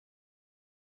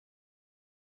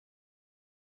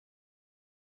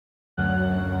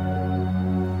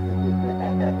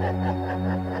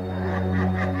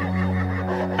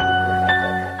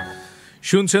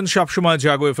শুনছেন সবসময়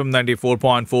জাগো এফএম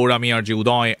 94.4। আমি আর যে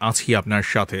উদয় আছি আপনার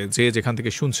সাথে। যে যেখান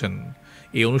থেকে শুনছেন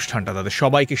এই অনুষ্ঠানটা তাদের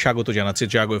সবাইকে স্বাগত জানাচ্ছে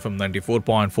জাগো এফএম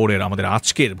 94.4 এর আমাদের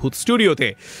আজকের ভূত স্টুডিওতে।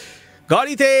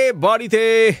 গাড়িতে, বাড়িতে,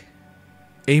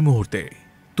 এই মুহূর্তে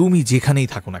তুমি যেখানেই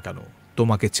থাকো না কেন,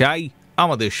 তোমাকে চাই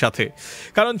আমাদের সাথে।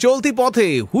 কারণ চলতি পথে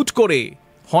হুট করে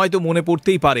হয়তো মনে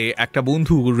পড়তেই পারে একটা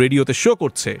বন্ধু রেডিওতে শো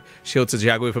করছে, সে হচ্ছে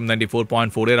জাগো এফএম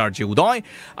 94.4 এর আর যে উদয়।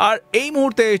 আর এই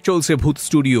মুহূর্তে চলছে ভূত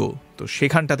স্টুডিও, তো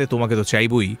সেখানটাতে তোমাকে তো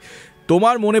চাইবই।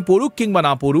 তোমার মনে পড়ুক কিংবা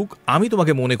না পড়ুক, আমি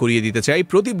তোমাকে মনে করিয়ে দিতে চাই,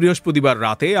 প্রতি বৃহস্পতিবার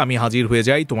রাতে আমি হাজির হয়ে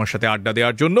যাই তোমার সাথে আড্ডা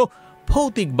দেওয়ার জন্য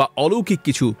ভৌতিক বা অলৌকিক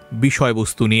কিছু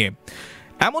বিষয়বস্তু নিয়ে।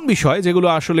 এমন বিষয় যেগুলো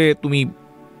আসলে তুমি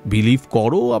বিলিভ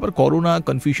করো, আবার করো না,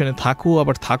 কনফিউশনে থাকো,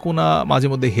 আবার থাকো না, মাঝে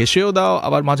মধ্যে হেসেও দাও,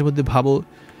 আবার মাঝে মধ্যে ভাবো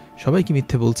সবাই কি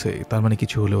মিথ্যে বলছে, তার মানে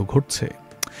কিছু হলেও ঘটছে।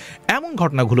 এমন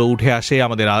ঘটনাগুলো উঠে আসে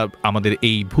আমাদের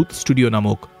এই ভূত স্টুডিও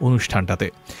নামক অনুষ্ঠানটাতে,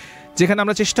 যেখানে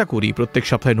আমরা চেষ্টা করি প্রত্যেক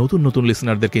সপ্তাহে নতুন নতুন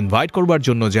লিসনারদেরকে ইনভাইট করবার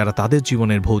জন্য, যারা তাদের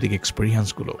জীবনের ভৌতিক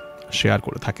এক্সপিরিয়েন্সগুলো শেয়ার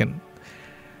করে থাকেন।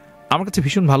 আমার কাছে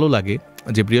ভীষণ ভালো লাগে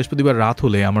যে বৃহস্পতিবার রাত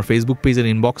হলে আমার ফেসবুক পেজের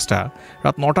ইনবক্সটা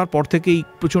রাত 9টার পর থেকেই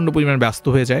প্রচণ্ড পরিমাণে ব্যস্ত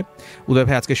হয়ে যায়। উদয়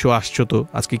ভাই আজকে শো আসছো তো,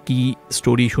 আজকে কি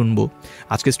স্টোরি শুনবো,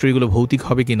 আজকে স্টোরিগুলো ভৌতিক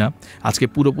হবে কি না, আজকে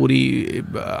পুরোপুরি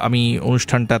আমি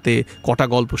অনুষ্ঠানটাতে কটা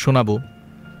গল্প শোনাবো,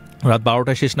 রাত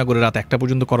 12টায় শেষ না করে রাত 1টা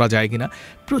পর্যন্ত করা যায় কিনা,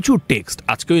 প্রচুর টেক্সট।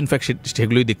 আজকেও ইনফ্যাক্ট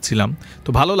সেগুলোই দেখছিলাম। তো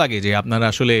ভালো লাগে যে আপনারা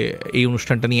আসলে এই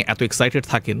অনুষ্ঠানটা নিয়ে এত এক্সাইটেড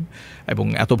থাকেন এবং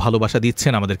এত ভালোবাসা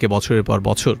দিচ্ছেন আমাদেরকে বছরের পর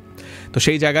বছর। তো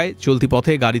সেই জায়গায় চলতি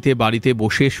পথে, গাড়িতে, বাড়িতে,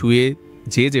 বসে, শুয়ে,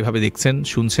 যে যেভাবে দেখছেন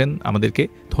শুনছেন আমাদেরকে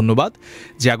ধন্যবাদ।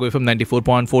 জাগো এফএম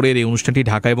 94.4 এর এই অনুষ্ঠানটি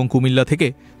ঢাকা এবং কুমিল্লা থেকে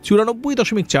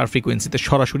 94.4 ফ্রিকোয়েন্সিতে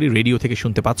সরাসরি রেডিও থেকে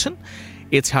শুনতে পাচ্ছেন।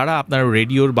 এছাড়া আপনারা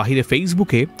রেডিওর বাহিরে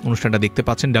ফেসবুকে অনুষ্ঠানটা দেখতে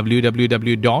পাচ্ছেন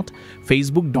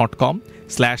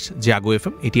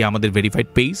www.facebook.com/jago.fm। এটি আমাদের ভেরিফাইড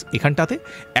পেজ। এখানটাতে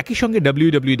একই সঙ্গে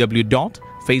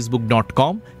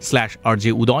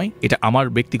www.facebook.com/rjuday, এটা আমার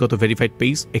ব্যক্তিগত ভেরিফাইড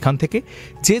পেজ। এখান থেকে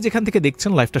যে যেখান থেকে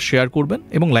দেখছেন লাইভটা শেয়ার করবেন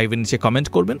এবং লাইভের নিচে কমেন্ট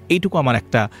করবেন, এইটুকু আমার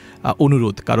একটা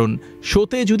অনুরোধ। কারণ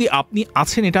শোতে যদি আপনি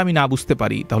আছেন এটা আমি না বুঝতে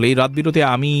পারি, তাহলে এই রাত বিরতে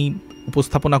আমি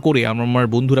উপস্থাপনা করে আমার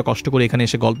বন্ধুরা কষ্ট করে এখানে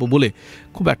এসে গল্প বলে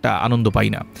খুব একটা আনন্দ পাই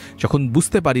না। যখন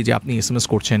বুঝতে পারি যে আপনি SMS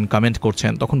করছেন, কমেন্ট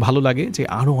করছেন, তখন ভালো লাগে যে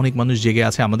আরও অনেক মানুষ জেগে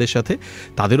আছে আমাদের সাথে,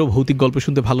 তাদেরও ভৌতিক গল্প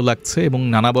শুনতে ভালো লাগছে এবং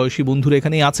নানা বয়সী বন্ধুরা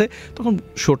এখানেই আছে, তখন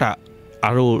শোটা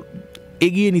আরও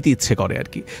এগিয়ে নিতে ইচ্ছে করে আর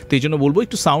কি। তো এই জন্য বলবো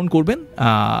একটু সাউন্ড করবেন,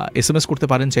 SMS করতে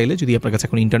পারেন চাইলে, যদি আপনার কাছে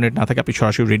এখন ইন্টারনেট না থাকে, আপনি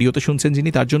সরাসরি রেডিওতে শুনছেন যিনি,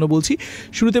 তার জন্য বলছি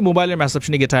শুরুতে মোবাইলের মেসেজ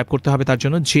অপশনে গিয়ে টাইপ করতে হবে, তার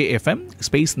জন্য JFM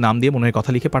স্পেস নাম দিয়ে মনের কথা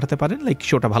লিখে পাঠাতে পারেন। লাইক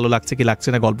শোটা ভালো লাগছে কি লাগছে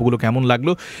না, গল্পগুলো কেমন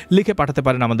লাগলো লিখে পাঠাতে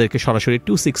পারেন আমাদেরকে সরাসরি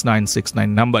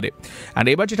 26969 নাম্বারে। আর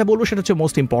এবার যেটা বলবো সেটা হচ্ছে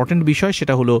মোস্ট ইম্পর্টেন্ট বিষয়,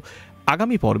 সেটা হলো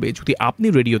আগামী পর্বে যদি আপনি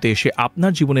রেডিওতে এসে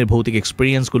আপনার জীবনের ভৌতিক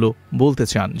এক্সপিরিয়েন্সগুলো বলতে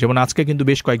চান, যেমন আজকে কিন্তু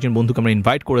বেশ কয়েকজন বন্ধুকে আমরা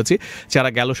ইনভাইট করেছি যারা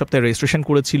গেল সপ্তাহে রেজিস্ট্রেশন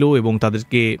করেছিল এবং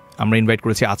তাদেরকে আমরা ইনভাইট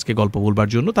করেছি আজকে গল্প বলবার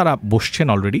জন্য। তারা বসছেন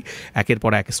অলরেডি, একের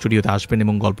পর এক স্টুডিওতে আসবেন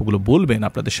এবং গল্পগুলো বলবেন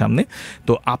আপনাদের সামনে।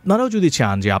 তো আপনারাও যদি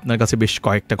চান যে আপনার কাছে বেশ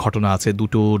কয়েকটা ঘটনা আছে,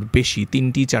 দুটোর বেশি,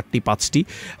 3টি, 4টি, 5টি,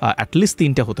 অ্যাটলিস্ট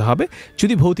 3টা হতে হবে,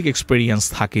 যদি ভৌতিক এক্সপিরিয়েন্স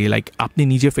থাকে, লাইক আপনি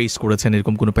নিজে ফেস করেছেন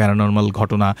এরকম কোনো প্যারানর্মাল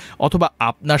ঘটনা, অথবা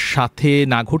আপনার সাথে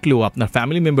না ঘটলেও আপনার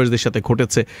ফ্যামিলি মেম্বারসদের সাথে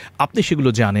ঘটেছে, আপনি সেগুলো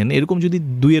জানেন, এরকম যদি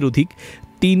 2-এর অধিক,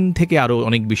 3 থেকে আরও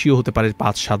অনেক বেশিও হতে পারে,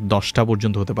 5, 7, 10টা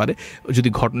পর্যন্ত হতে পারে, যদি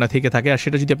ঘটনা থেকে থাকে, আর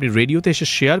সেটা যদি আপনি রেডিওতে এসে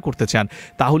শেয়ার করতে চান,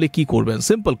 তাহলে কি করবেন?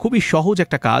 সিম্পল, খুবই সহজ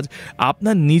একটা কাজ।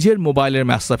 আপনার নিজের মোবাইলের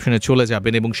মেসেজ অপশনে চলে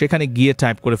যাবেন এবং সেখানে গিয়ে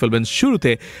টাইপ করে ফেলবেন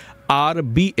শুরুতে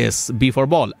RBS, B for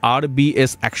ball,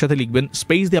 RBS একসাথে লিখবেন,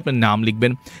 স্পেস দিয়ে আপনার নাম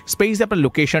লিখবেন, স্পেস দিয়ে আপনার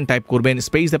লোকেশন টাইপ করবেন,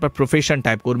 স্পেস দিয়ে আপনার প্রফেশন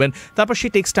টাইপ করবেন, তারপর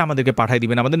সেই টেক্সটটা আমাদেরকে পাঠিয়ে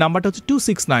দিবেন। আমাদের নাম্বারটা হচ্ছে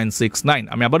 26969।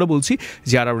 আমি আবারও বলছি,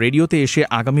 যারা রেডিওতে এসে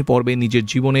আগামী পর্বে নিজের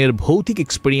জীবনের ভৌতিক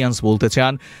এক্সপিরিয়েন্স বলতে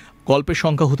চান, গল্পের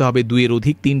সংখ্যা হতে হবে 2-এর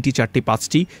অধিক, 3টি, 4টি,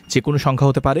 5টি, যে কোনো সংখ্যা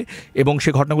হতে পারে। এবং সে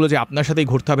ঘটনাগুলো যে আপনার সাথেই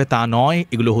ঘটতে হবে তা নয়,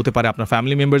 এগুলো হতে পারে আপনার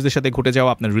ফ্যামিলি মেম্বারসদের সাথে ঘটে যাওয়া,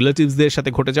 আপনার রিলেটিভসদের সাথে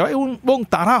ঘটে যাওয়া, এবং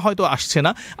তারা হয়তো আসছে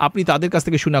না, আপনি তাদের কাছ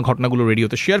থেকে শোনা ঘটনাগুলো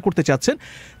রেডিওতে শেয়ার করতে চাচ্ছেন।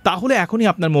 তাহলে এখনই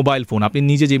আপনার মোবাইল ফোন, আপনি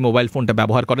নিজে যে মোবাইল ফোনটা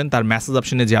ব্যবহার করেন তার মেসেজ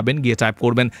অপশনে যাবেন, গিয়ে টাইপ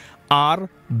করবেন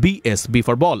RBS, B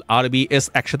for ball, RBS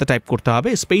একসাথে টাইপ করতে হবে,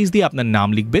 স্পেস দিয়ে আপনার নাম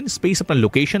লিখবেন, স্পেস আপনার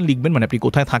লোকেশন লিখবেন, মানে আপনি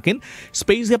কোথায় থাকেন,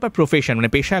 স্পেস দিয়ে আপনার প্রফেশন, মানে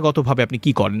পেশাগতভাবে আপনি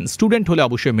কী করেন, স্টুডেন্ট হলে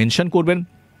অবশ্যই মেনশন করবেন,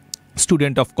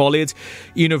 student of college,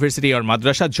 university R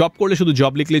Madrasa, job করলে শুধু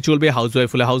জব লিখলে চলবে, হাউসওয়াইফ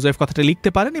হলে হাউসওয়াইফ কথাটা লিখতে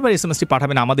পারেন। এবার এসএমএসটি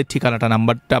পাঠাবেন, আমাদের ঠিকানাটা,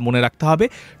 নাম্বারটা মনে রাখতে হবে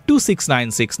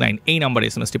 26969, এই নাম্বারে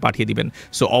এসএমএসটি পাঠিয়ে দিবেন।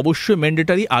 সো অবশ্যই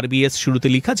ম্যান্ডেটারি RBS শুরুতে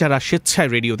লিখা, যারা স্বেচ্ছায়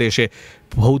রেডিওতে এসে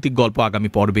ভৌতিক গল্প আগামী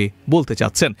পর্বে বলতে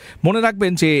চাচ্ছেন। মনে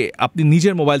রাখবেন যে আপনি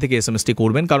নিজের মোবাইল থেকে এসএমএসটি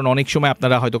করবেন, কারণ অনেক সময়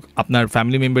আপনারা হয়তো আপনার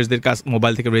ফ্যামিলি মেম্বার্সদের কাছ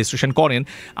মোবাইল থেকে রেজিস্ট্রেশন করেন,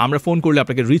 আমরা ফোন করলে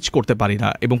আপনাকে রিচ করতে পারি না,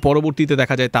 এবং পরবর্তীতে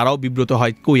দেখা যায় তারাও বিব্রত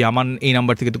হয়, কই আমার এই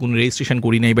নাম্বার থেকে তো কোনো রেজিস্ট্রেশন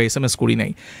করি নাই বা এসএমএস করি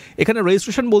নাই। এখানে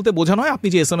রেজিস্ট্রেশন বলতে বোঝানো হয় আপনি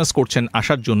যে এসএমএস করছেন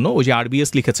আসার জন্য, ওই যে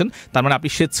আরবিএস লিখেছেন, তার মানে আপনি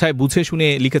স্বেচ্ছায় বুঝে শুনে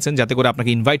লিখেছেন যাতে করে আপনাকে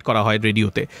ইনভাইট করা হয়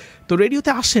রেডিওতে। তো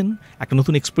রেডিওতে আসেন, একটা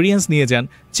নতুন এক্সপিরিয়েন্স নিয়ে যান।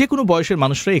 যে কোনো বয়সের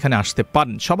মানুষরা এখানে আসতে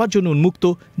পারেন, সবার জন্য উন্মুক্ত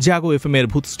জাগো এফএম এর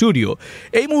ভূত স্টুডিও।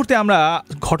 এই মুহূর্তে আমরা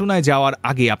ঘটনায় যাওয়ার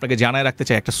আগে আপনাকে জানায় রাখতে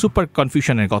চাই একটা সুপার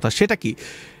কনফিউশনের কথা। সেটা কি,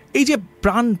 এই যে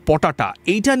প্রাণ পটাটা,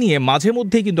 এইটা নিয়ে মাঝে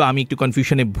মধ্যে কিন্তু আমি একটু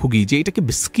কনফিউশনে ভুগি যে এটা কি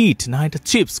বিস্কিট না এটা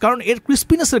চিপস, কারণ এর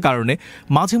ক্রিস্পিনেসের কারণে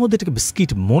মাঝে মধ্যে এটাকে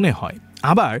বিস্কিট মনে হয়,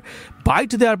 আবার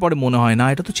বাইট দেওয়ার পরে মনে হয় না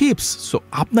এটা তো চিপস। সো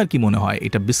আপনার কি মনে হয়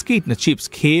এটা বিস্কিট না চিপস?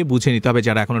 খেয়ে বুঝে নিতে হবে,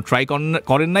 যারা এখনো ট্রাই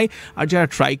করেন নাই, আর যারা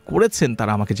ট্রাই করেছেন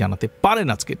তারা আমাকে জানাতে পারেন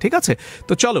আজকে, ঠিক আছে?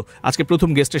 তো চলো আজকে প্রথম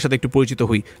গেস্টের সাথে একটু পরিচিত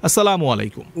হই। আসসালামু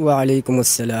আলাইকুম। ওয়ালাইকুম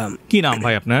আসসালাম। কি নাম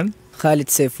ভাই আপনার? খালিদ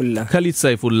সাইফুল্লাহ। খালিদ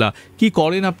সাইফুল্লাহ। কি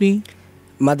করেন আপনি?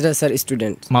 মাদ্রাসার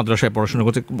স্টুডেন্ট। মাদ্রাসায় পড়াশোনা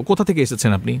করতে। কোথা থেকে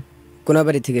এসেছেন আপনি?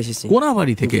 কোনাবাড়ি থেকে এসেছি।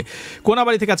 কোনাবাড়ি থেকে।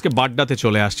 কোনাবাড়ি থেকে আজকে বাড্ডাতে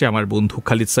চলে আসছে আমার বন্ধু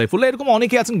খালিদ সাইফুল্লাহ। এরকম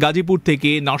অনেকে আছেন গাজীপুর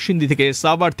থেকে, নরসিংদী থেকে,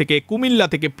 সাভার থেকে, কুমিল্লা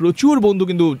থেকে, প্রচুর বন্ধু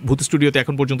কিন্তু ভূত স্টুডিওতে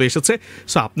এখন পর্যন্ত এসেছে।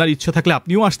 সো আপনার ইচ্ছা থাকলে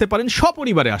আপনিও আসতে পারেন,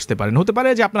 সপরিবারে আসতে পারেন। হতে পারে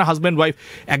যে আপনার হাজব্যান্ড ওয়াইফ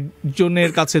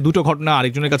একজনের কাছে দুটো ঘটনা,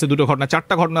 আরেকজনের কাছে দুটো ঘটনা,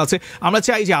 চারটা ঘটনা আছে। আমরা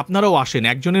চাই যে আপনারাও আসেন,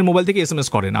 একজনের মোবাইল থেকে এসএমএস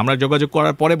করেন, আমরা যোগাযোগ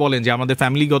করার পরে বলেন যে আমাদের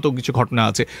ফ্যামিলিগত কিছু ঘটনা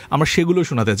আছে, আমরা সেগুলো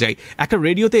শোনাতে চাই। একটা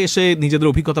রেডিওতে এসে নিজেদের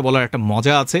অভিজ্ঞতা বলার একটা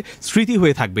মজা আছে, স্মৃতি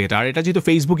হয়ে থাকবে এটা। আর এটা যেহেতু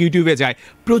ফেসবুক ইউটিউবে যায়,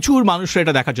 প্রচুর মানুষরা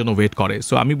এটা দেখার জন্য ওয়েট করে।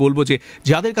 সো আমি বলবো যে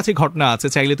যাদের কাছে ঘটনা আছে,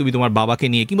 চাইলে তুমি তোমার বাবাকে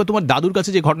নিয়ে কিংবা তোমার দাদুর কাছে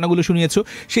যে ঘটনাগুলো শুনিয়েছো,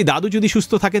 সেই দাদু যদি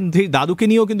সুস্থ থাকেন, সেই দাদুকে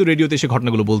নিয়েও কিন্তু রেডিওতে এসে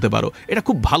ঘটনাগুলো বলতে পারো। এটা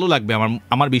খুব ভালো লাগবে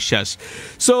আমার বিশ্বাস।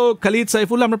 সো খালিদ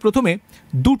সাইফুল্লাহ, আমরা প্রথমে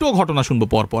দুটো ঘটনা শুনবো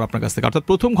পরপর আপনার কাছ থেকে, অর্থাৎ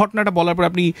প্রথম ঘটনাটা বলার পর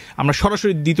আমরা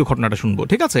সরাসরি দ্বিতীয় ঘটনাটা শুনবো,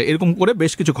 ঠিক আছে? এরকম করে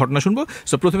বেশ কিছু ঘটনা শুনবো।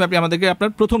 সো প্রথমে আপনি আমাদেরকে আপনার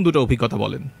প্রথম দুটো অভিজ্ঞতা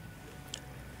বলেন।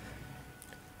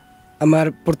 আমার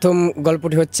প্রথম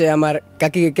গল্পটি হচ্ছে আমার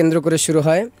কাকিকে কেন্দ্র করে শুরু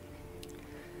হয়।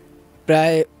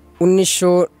 প্রায়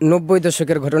 1990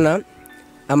 দশকের ঘটনা।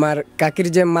 আমার কাকির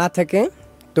যে মা থাকে,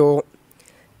 তো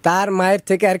তার মায়ের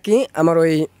থেকে আর কি আমার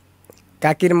ওই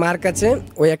কাকির মার কাছে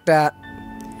ওই একটা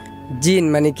জিন,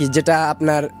 মানে কি, যেটা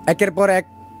আপনার একের পর এক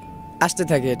আসতে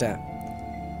থাকে। এটা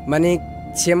মানে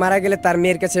সে মারা গেলে তার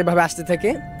মেয়ের কাছে এভাবে আসতে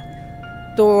থাকে।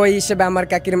 তো ওই হিসেবে আমার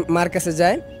কাকির মার কাছে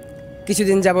যায়,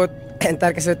 কিছুদিন যাবৎ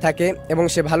তার কাছে থাকে এবং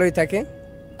সে ভালোই থাকে।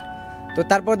 তো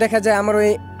তারপর দেখা যায় আমার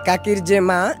ওই কাকির যে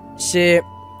মা, সে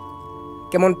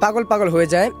কেমন পাগল পাগল হয়ে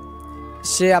যায়।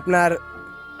 সে আপনার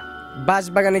বাঁশ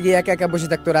বাগানে গিয়ে একা একা বসে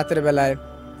থাকতো রাতের বেলায়,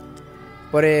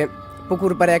 পরে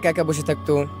পুকুর পাড়ে একা একা বসে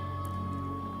থাকতো,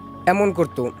 এমন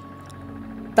করতো।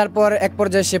 তারপর এক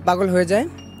পর্যায়ে সে পাগল হয়ে যায়।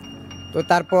 তো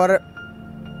তারপর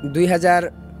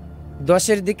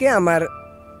 2010-এর দিকে আমার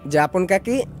যে আপন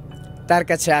কাকি, তার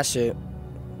কাছে আসে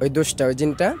ওই দোষটা, ওই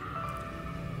জিনটা।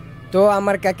 তো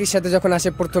আমার কাকির সাথে যখন আসে,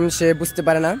 প্রথম সে বুঝতে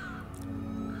পারে না।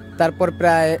 তারপর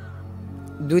প্রায়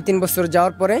 2-3 বছর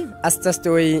যাওয়ার পরে আস্তে আস্তে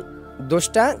ওই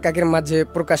দোষটা কাকির মাঝে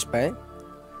প্রকাশ পায়।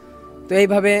 তো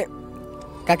এইভাবে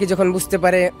কাকি যখন বুঝতে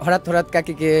পারে, হঠাৎ হঠাৎ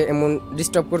কাকিকে এমন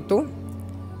ডিস্টার্ব করতো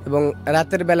এবং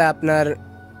রাতের বেলা আপনার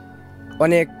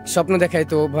অনেক স্বপ্ন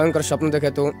দেখাইতো, ভয়ঙ্কর স্বপ্ন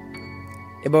দেখাইতো।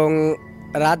 এবং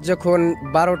রাত যখন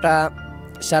 12টা,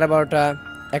 12:30,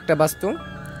 1টা বাজতো,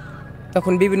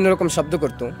 তখন বিভিন্ন রকম শব্দ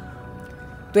করতো।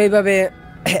 তো এইভাবে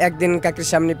একদিন কাকির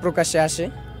সামনে প্রকাশ্যে আসে।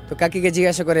 তো কাকিকে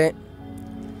জিজ্ঞাসা করে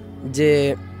যে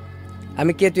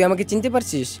আমি কে, তুই আমাকে চিনতে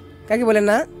পারছিস? কাকি বলে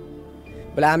না,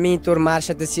 বলে আমি তোর মার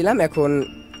সাথে ছিলাম, এখন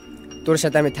তোর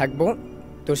সাথে আমি থাকবো,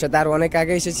 তোর সাথে আরও অনেক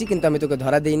আগে এসেছি, কিন্তু আমি তোকে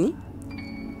ধরা দিইনি।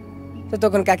 তো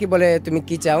তখন কাকি বলে তুমি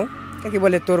কি চাও? কাকি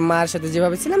বলে তোর মার সাথে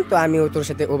যেভাবে ছিলাম, তো আমিও তোর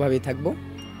সাথে ওভাবেই থাকবো।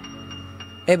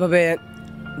 এইভাবে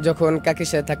যখন কাকির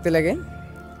সাথে থাকতে লাগে,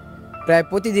 প্রায়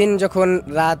প্রতিদিন যখন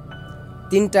রাত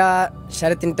 3টা,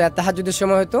 3:30 তাহাজ্জুদের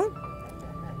সময় হতো,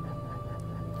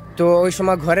 তো ওই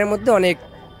সময় ঘরের মধ্যে অনেক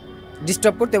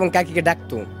ডিস্টার্ব করতো এবং কাকিকে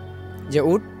ডাকতো যে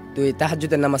উঠ, তুই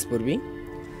তাহাজ্জুদের নামাজ পড়বি।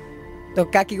 তো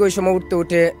কাকিকে ওই সময়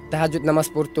উঠে তাহাজ্জুদ নামাজ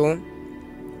পড়তো,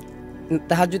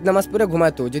 তাহাজ্জুদ নামাজ পড়ে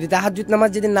ঘুমাতো। যদি তাহাজ্জুদ নামাজ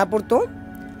যেদিন না পড়তো,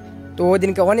 তো ওই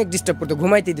দিনকে অনেক ডিস্টার্ব করতো,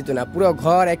 ঘুমাইতে দিত না, পুরো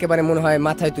ঘর একেবারে মনে হয়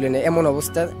মাথায় তুলে নেয়, এমন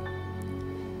অবস্থা।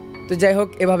 তো যাই হোক,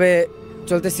 এভাবে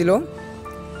চলতেছিল।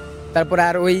 তারপর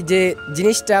আর ওই যে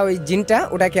জিনিসটা, ওই জিনটা,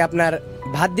 ওটাকে আপনার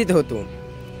ভাত দিতে হতো।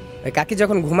 কাকি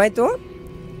যখন ঘুমাইতো,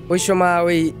 ওই সময়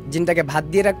ওই জিনটাকে ভাত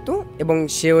দিয়ে রাখতো এবং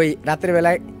সে ওই রাতের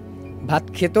বেলায় ভাত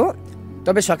খেত।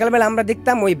 তবে সকালবেলা আমরা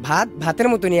দেখতাম ওই ভাতের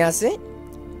মতো নিয়ে আসে,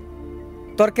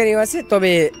 তরকারিও আছে,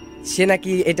 তবে সে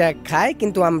নাকি এটা খায়,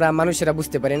 কিন্তু আমরা মানুষেরা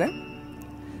বুঝতে পারি না।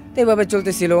 তো এইভাবে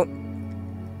চলতেছিল।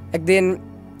 একদিন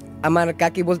আমার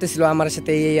কাকি বলতেছিল আমার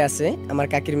সাথে এই আছে, আমার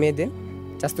কাকির মেয়েদের,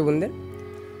 চাস্তু বোনদের।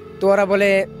 তো ওরা বলে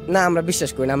না আমরা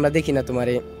বিশ্বাস করি না, আমরা দেখি না তোমার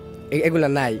এগুলা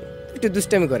নাই, একটু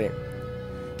দুষ্টামি করে।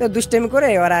 তো দুষ্টামি করে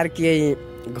ওরা আর কি এই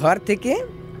ঘর থেকে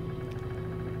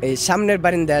এই সামনের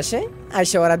বারিন্দা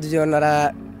আসে ওরা দুজন, ওরা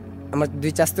আমার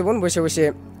দুই চাস্তু বোন বসে বসে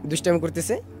দুষ্টামি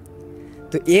করতেছে।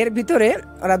 তো এর ভিতরে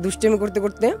ওরা দুষ্টামি করতে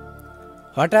করতে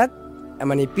হঠাৎ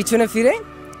মানে পিছনে ফিরে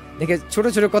দেখে ছোট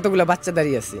ছোট কতগুলো বাচ্চা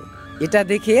দাঁড়িয়ে আছে। এটা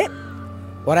দেখে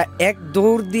ওরা এক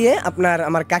দৌড় দিয়ে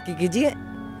আমার কাকিকে গিয়ে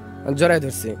জড়ায়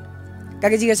ধরছে।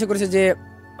 কাকি জিজ্ঞাসা করেছে যে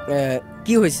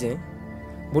কি হয়েছে?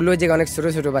 বললো যে অনেক ছোট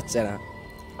ছোট বাচ্চারা।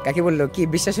 কাকি বললো কি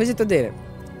বিশ্বাস হয়েছে তোদের?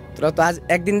 তোরা তো আজ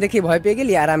একদিন দেখি ভয় পেয়ে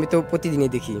গেলি, আর আমি তো প্রতিদিনই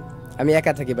দেখি, আমি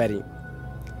একা থাকি বাড়ি।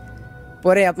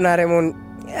 পরে আপনার এমন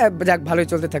যাক ভালোই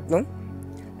চলতে থাকতো।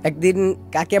 একদিন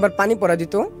কাকি আবার পানি পড়া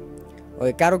দিত,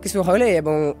 ওই কারো কিছু হলে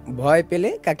এবং ভয় পেলে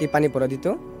কাকি পানি পড়া দিত।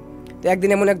 তো একদিন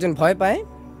এমন একজন ভয় পায়,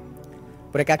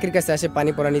 পরে কাকির কাছে আসে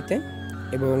পানি পড়া নিতে,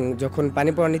 এবং যখন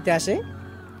পানি পড়া নিতে আসে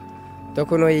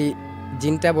তখন ওই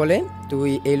জিনটা বলে তুই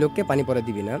এই লোককে পানি পড়া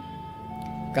দিবি না,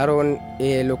 কারণ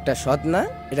এই লোকটা সৎ না,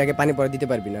 এটাকে পানি পড়া দিতে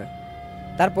পারবি না।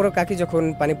 তারপরও কাকি যখন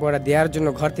পানি পড়া দেওয়ার জন্য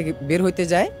ঘর থেকে বের হইতে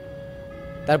যায়,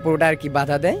 তারপর ওটা আর কি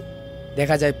বাধা দেয়।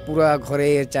 দেখা যায় পুরো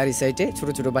ঘরের চারি সাইডে ছোট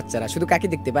ছোট বাচ্চারা, শুধু কাকি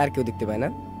দেখতে পায় আর কেউ দেখতে পায় না।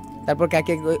 তারপর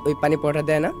কাকি ওই পানি পড়া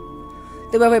দেয় না।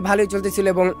 তো এভাবে ভালোই চলতেছিল,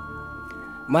 এবং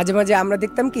মাঝে মাঝে আমরা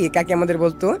দেখতাম কি কাকি আমাদের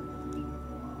বলতো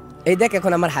এই দেখ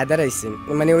এখন আমার হায়দার আইছে,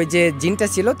 মানে ওই যে জিনটা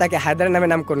ছিল তাকে হায়দার নামে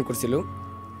নামকরণ করছিল।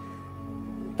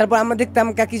 তারপর আমরা দেখতাম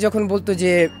কাকি যখন বলতো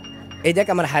যে এই দেখ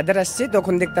আমার হায়দার আসছে,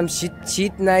 তখন দেখতাম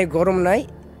শীত নাই গরম নাই,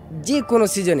 যে কোনো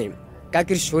সিজনে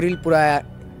কাকির শরীর পুরা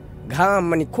ঘাম,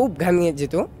 মানে খুব ঘামিয়ে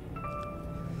যেত।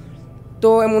 তো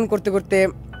এমন করতে করতে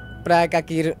প্রায়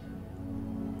কাকির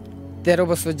 13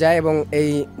 বছর যায়, এবং এই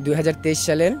 2023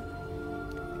 সালের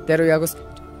 13ই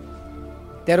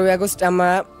আগস্ট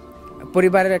আমরা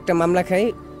পরিবারের একটা মামলা খাই,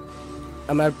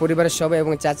 আমার পরিবারের সবাই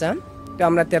এবং চাচা। তো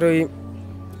আমরা 13ই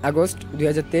আগস্ট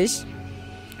 2023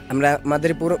 আমরা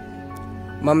মাদারীপুর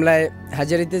মামলায়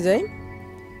হাজিরা দিতে যাই।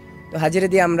 তো হাজিরা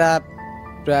দিয়ে আমরা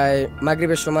প্রায়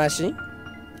মাগরিবের সময় আসি।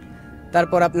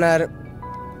 তারপর আপনার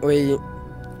ওই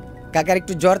কাকার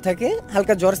একটু জ্বর থাকে,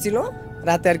 হালকা জ্বর ছিল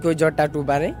রাতে আর কি, ওই জ্বরটা একটু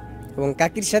বাড়ে, এবং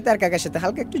কাকির সাথে আর কাকার সাথে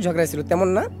হালকা একটু ঝগড়া ছিল, তেমন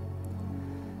না।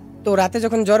 তো রাতে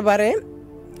যখন জ্বর বাড়ে,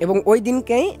 এবং ওই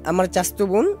দিনকেই আমার চাস্তু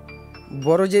বোন,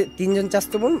 বড় যে 3জন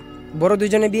চাস্তু বোন, বড়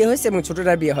 2জনে বিয়ে হয়েছে এবং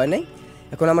ছোটটার বিয়ে হয় নাই।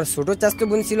 এখন আমার ছোট চাস্তু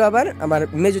বোন ছিল আবার আমার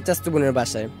মেজো চাস্তু বোনের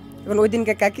বাসায়। এখন ওই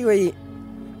দিনকে কাকি ওই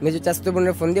মেজো চাস্তু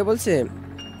বোনের ফোন দিয়ে বলছে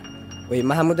ওই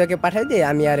মাহমুদাকে পাঠাই দে,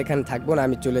 আমি আর এখানে থাকবো না,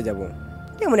 আমি চলে যাব,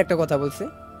 এমন একটা কথা বলছে।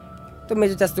 তো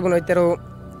মেজো চাস্তু বোন ওই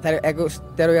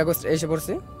 13ই আগস্ট এসে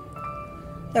পড়ছে।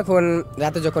 এখন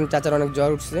রাতে যখন চাচার অনেক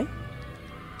জ্বর উঠছে,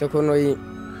 তখন ওই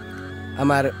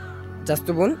আমার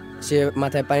চাস্তু বোন সে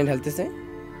মাথায় পানি ঢালতেছে।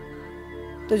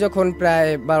 তো যখন প্রায়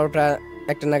 12টা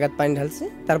 1টা নাগাদ পানি ঢালছে,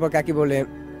 তারপর কাকি বলে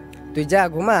তুই যা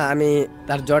ঘুমা, আমি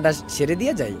তার জ্বরটা সেরে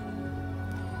দিয়ে যাই,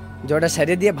 জ্বরটা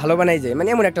সেরে দিয়ে ভালো বানাই যায়, মানে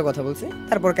এমন একটা কথা বলছে।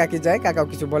 তারপর কাকি যায়, কাকাও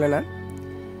কিছু বলে না,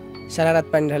 সারা রাত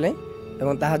পানি ঢালে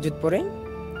এবং তাহাজ্জুদ পরে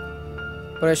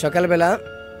সকালবেলা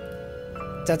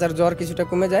চাচার জ্বর কিছুটা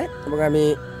কমে যায়, এবং আমি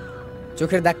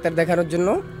চোখের ডাক্তার দেখানোর জন্য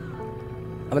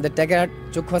আমাদের টেকেরহাট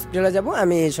চক্ষু হসপিটালে যাব।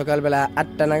 আমি সকালবেলা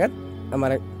 8টা নাগাদ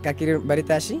আমার কাকির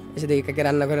বাড়িতে আসি, এসে দেখি কাকি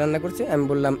রান্নাঘরে রান্না করছে। আমি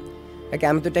বললাম কাকি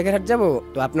আমি তো টেকেরহাট যাব,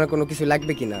 তো আপনার কোনো কিছু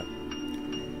লাগবে কি না?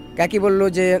 কাকি বললো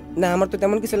যে না আমার তো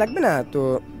তেমন কিছু লাগবে না, তো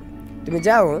তুমি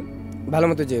যাও, ভালো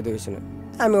মতো যেতে হয়েছে না।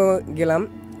 আমিও গেলাম।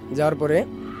 যাওয়ার পরে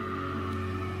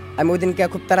আমি ওই দিনকে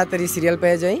খুব তাড়াতাড়ি সিরিয়াল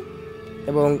পেয়ে যাই,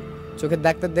 এবং চোখের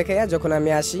ডাক্তার দেখাইয়া যখন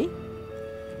আমি আসি,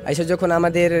 এসে যখন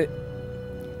আমাদের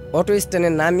অটো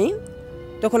স্ট্যান্ডে নামি,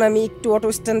 তখন আমি একটু অটো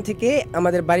স্ট্যান্ড থেকে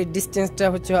আমাদের বাড়ির ডিস্টেন্সটা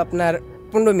হচ্ছে আপনার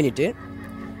 15 মিনিটের।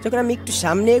 যখন আমি একটু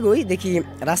সামনে এগোই, দেখি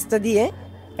রাস্তা দিয়ে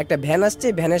একটা ভ্যান আসছে,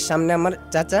 ভ্যানের সামনে আমার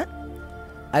চাচা,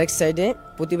 আরেক সাইডে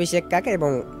প্রতিবেশী এক কাকা,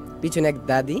 এবং পিছনে এক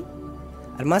দাদি,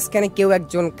 আর মাঝখানে কেউ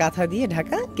একজন কাঁথা দিয়ে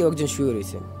ঢাকা, কেউ একজন শুয়ে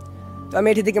রয়েছে। তো আমি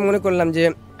এটি থেকে মনে করলাম যে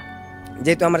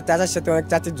যেহেতু আমার চাচার সাথে অনেক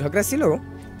চাচির ঝগড়া ছিল,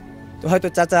 তো হয়তো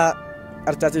চাচা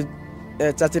আর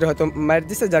চাচির হয়তো মায়ের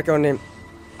দিছে, যার কারণে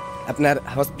আপনার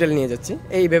হসপিটাল নিয়ে যাচ্ছি।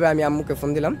 এই ভেবে আমি আম্মুকে ফোন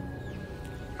দিলাম।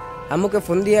 আম্মুকে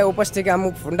ফোন দিয়ে ওপাশ থেকে আম্মু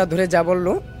ফোনটা ধরে যা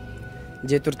বললো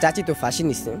যে তোর চাচি তো ফাঁসি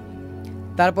নিচ্ছে।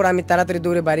 তারপর আমি তাড়াতাড়ি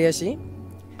দৌড়ে বাড়ি আসি।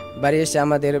 বাড়ি এসে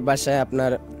আমাদের বাসায়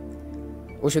আপনার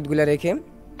ওষুধগুলো রেখে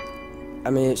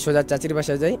আমি সোজা চাচির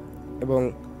বাসায় যাই, এবং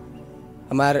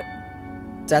আমার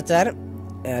চাচার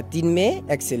 3 মেয়ে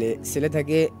 1 ছেলে, ছেলে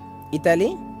থাকে ইতালি,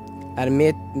 আর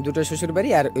মেয়ে 2টো শ্বশুর বাড়ি,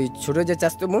 আর ওই ছোটো যে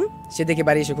চাচতো বোন সে দেখে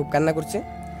বাড়ি এসে খুব কান্না করছে।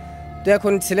 তো তো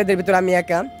এখন ছেলেদের ভিতরে আমি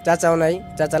একা, চাচাও নাই,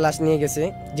 চাচা লাশ নিয়ে গেছে,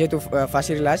 যেহেতু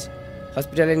ফাঁসির লাশ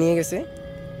হসপিটালে নিয়ে গেছে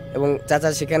এবং চাচা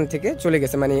সেখান থেকে চলে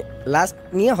গেছে, মানে লাশ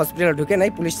নিয়ে হসপিটালে ঢুকে নাই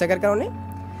পুলিশ থাকার কারণে।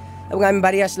 এবং আমি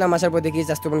বাড়ি আসলাম, আসার পর দেখি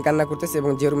চাচা বোন কান্না করতেছে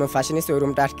এবং যে রুমে ফাঁসি নিয়েছে ওই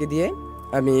রুমটা আটকে দিয়ে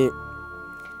আমি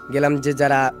গেলাম যে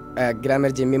যারা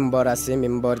গ্রামের যে মেম্বার আছে,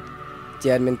 মেম্বার,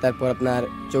 চেয়ারম্যান, তারপর আপনার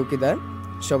চৌকিদার,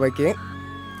 সবাইকে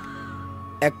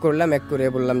এক করলাম। এক করে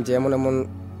বললাম যে এমন এমন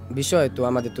বিষয়, তো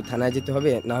আমাদের তো থানায় যেতে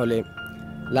হবে, না হলে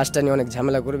লাশটা নিয়ে অনেক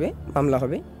ঝামেলা করবে, মামলা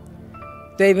হবে।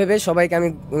 তো এইভাবে সবাইকে আমি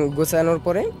গোছানোর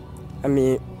পরে আমি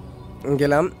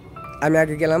গেলাম। আমি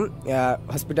আগে গেলাম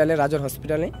হসপিটালে,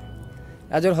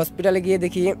 রাজর হসপিটালে গিয়ে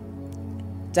দেখি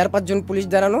 4-5 জন পুলিশ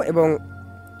দাঁড়ানো এবং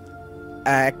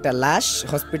একটা লাশ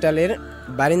হসপিটালের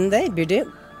বারিন্দায় বেডে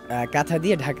কাঁথা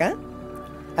দিয়ে ঢাকা।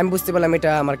 আমি বুঝতে পারলাম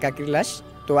এটা আমার কাকির লাশ।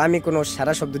 তো আমি কোনো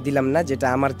সারা শব্দ দিলাম না, যেটা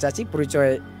আমার চাচি,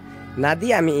 পরিচয় না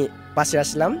দিয়ে আমি পাশে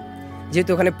আসলাম, যেহেতু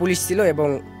ওখানে পুলিশ ছিল এবং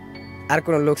আর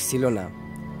কোনো লোক ছিল না।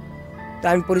 তো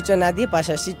আমি পরিচয় না দিয়ে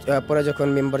পাশে আসি। পরে যখন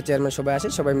মেম্বার, চেয়ারম্যান সবাই আসে,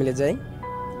 সবাই মিলে যায়।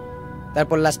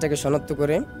 তারপর লাশটাকে শনাক্ত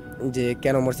করে যে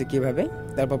কেন মরছে, কীভাবে,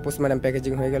 তারপর পোস্টমর্টম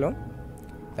প্যাকেজিং হয়ে গেল।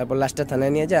 তারপর লাশটা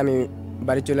থানায় নিয়ে যায়, আমি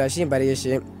বাড়ি চলে আসি। বাড়ি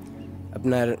এসে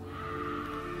আপনার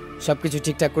সব কিছু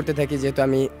ঠিকঠাক করতে থাকি, যেহেতু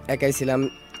আমি একাই ছিলাম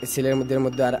ছেলের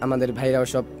মধ্যে, আর আমাদের ভাইরাও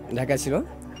সব ঢাকা ছিল।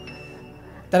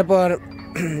 তারপর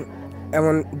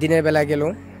এমন দিনের বেলা গেল,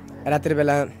 রাতের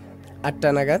বেলা 8টা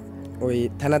নাগাদ ওই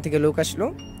থানা থেকে লোক আসলো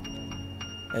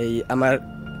এই আমার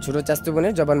ছোটো চাচতো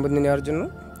বোনের জবানবন্দি নেওয়ার জন্য।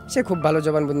 সে খুব ভালো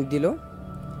জবানবন্দি দিল।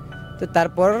 তো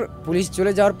তারপর পুলিশ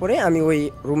চলে যাওয়ার পরে আমি ওই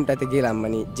রুমটাতে গেলাম,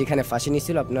 মানে যেখানে ফাঁসি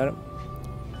নিয়েছিল আপনার,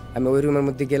 আমি ওই রুমের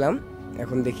মধ্যে গেলাম।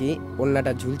 এখন দেখি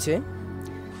ওড়নাটা ঝুলছে,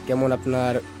 কেমন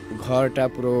আপনার ঘরটা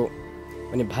পুরো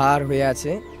মানে ভার হয়ে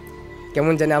আছে,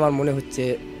 কেমন জানি আমার মনে হচ্ছে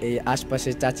এই আশপাশে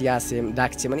চাচি আসে,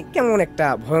 ডাকছে, মানে কেমন একটা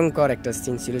ভয়ঙ্কর একটা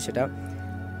সিন ছিল সেটা।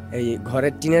 এই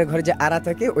ঘরের টিনের ঘরে যে আড়া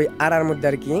থাকে, ওই আড়ার মধ্যে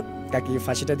আর কি কাকি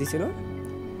ফাঁসিটা দিছিল।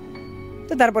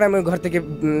 তো তারপর আমি ওই ঘর থেকে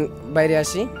বাইরে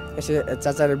আসি, এসে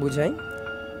চাচারে বুঝাই।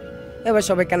 এবার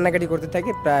সবাই কান্নাকাটি করতে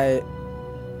থাকে। প্রায়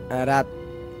রাত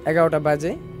 11টা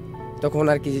বাজে, তখন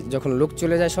আর কি যখন লোক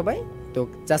চলে যায় সবাই, তো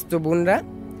চাচতো বোনরা,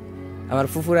 আমার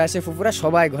ফুফুরা আসে, ফুফুরা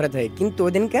সবাই ঘরে থাকে। কিন্তু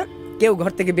ওই দিনকে কেউ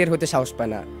ঘর থেকে বের হতে সাহস পায়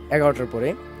না 11টার পরে।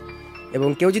 এবং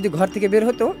কেউ যদি ঘর থেকে বের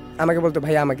হতো আমাকে বলতো,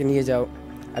 ভাই আমাকে নিয়ে যাও,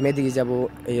 আমি এদিকে যাবো,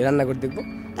 এই রান্নাঘর দেখবো।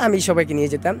 তা আমি সবাইকে নিয়ে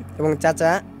যেতাম। এবং চাচা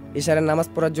ইশারের নামাজ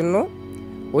পড়ার জন্য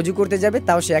অজু করতে যাবে,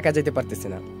 তাও সে একা যেতে পারতেছে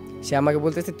না। সে আমাকে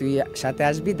বলতেছে, তুই সাথে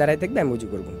আসবি, দাঁড়ায় থাকবি, আমি অজু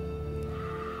করবো।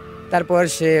 তারপর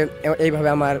সে এইভাবে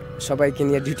আমার সবাইকে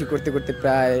নিয়ে ডিউটি করতে করতে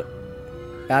প্রায়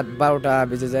রাত 12টা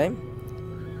বেজে যায়।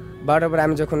 12টার পরে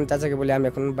আমি যখন চাচাকে বলি আমি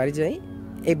এখন বাড়ি যাই,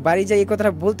 এই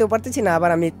কথাটা বলতেও পারতেছি না,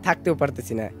 আবার আমি থাকতেও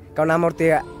পারতেছি না। কারণ আমার তো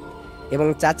এবং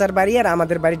চাচার বাড়ি আর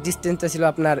আমাদের বাড়ির ডিস্টেন্সটা ছিল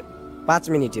আপনার 5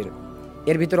 মিনিটের।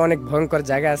 এর ভিতরে অনেক ভয়ঙ্কর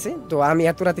জায়গা আছে, তো আমি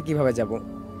এত রাতে কীভাবে যাব?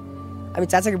 আমি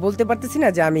চাচাকে বলতে পারতেছি না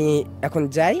যে আমি এখন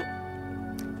যাই,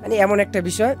 মানে এমন একটা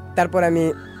বিষয়। তারপর আমি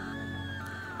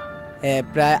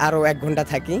প্রায় আরও 1 ঘন্টা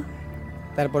থাকি।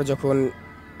 তারপর যখন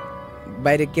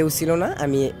বাইরে কেউ ছিল না,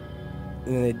 আমি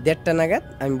 1:30টা নাগাদ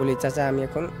আমি বলি, চাচা আমি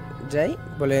এখন যাই।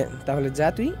 বলে, তাহলে যা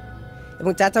তুই।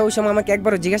 এবং চাচা ওই সময় আমাকে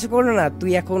একবারও জিজ্ঞাসা করলো না,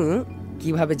 তুই এখন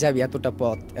কিভাবে যাবি এতটা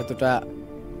পথ, এতটা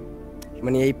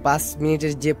মানে এই 5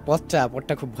 মিনিটের যে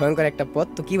পথটা খুব ভয়ঙ্কর একটা পথ,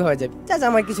 তো কীভাবে যাবি? চাচা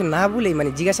আমার কিছু না বলেই, মানে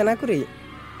জিজ্ঞাসা না করেই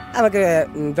আমাকে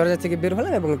দরজা থেকে বের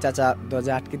হলাম এবং চাচা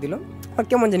দরজা আটকে দিল। আমার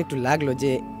কেমন জানি একটু লাগলো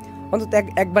যে অন্তত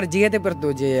একবার জিজ্ঞাতে পারতো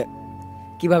যে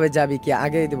কিভাবে যাবি, কি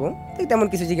আগে দেবো। তো তেমন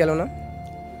কিছু জিজ্ঞালো না।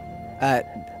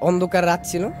 অন্ধকার রাত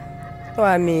ছিল। তো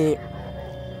আমি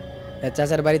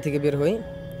চাচার বাড়ি থেকে বের হই।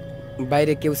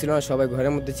 বাইরে কেউ ছিল না, সবাই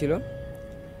ঘরের মধ্যে ছিল।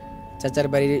 চাচার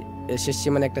বাড়ির শেষ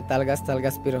সীমানে একটা তাল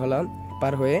গাছ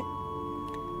পার হয়ে,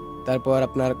 তারপর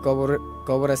আপনার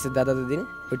কবর আছে দাদা দাদির,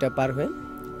 ওইটা পার হয়ে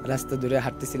রাস্তা দূরে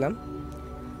হাঁটতেছিলাম।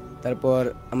 তারপর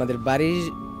আমাদের বাড়ির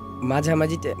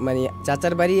মাঝামাঝি, মানে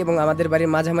চাচার বাড়ি এবং আমাদের বাড়ির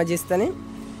মাঝামাঝি স্থানে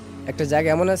একটা জায়গা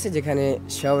এমন আছে যেখানে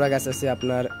শেওড়া গাছ আছে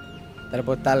আপনার,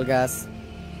 তারপর তাল গাছ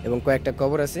এবং কয়েকটা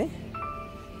কবর আছে।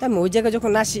 তা আমি ওই জায়গায়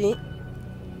যখন আসি,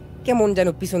 কেমন যেন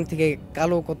পিছন থেকে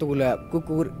কালো কতগুলা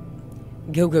কুকুর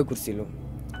ঘেউ ঘেউ করছিল।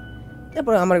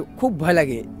 তারপর আমার খুব ভয়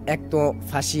লাগে। এক তো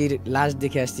ফাঁসির লাশ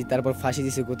দেখে আসছি, তারপর ফাঁসি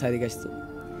দিছে কোথায় দেখে আসছি।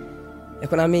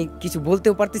 এখন আমি কিছু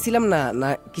বলতেও পারতেছিলাম না, না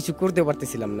কিছু করতেও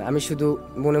পারতেছিলাম না। আমি শুধু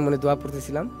মনে মনে দোয়া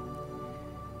পড়তেছিলাম।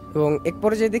 এবং এক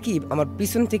পর্যায়ে দেখি আমার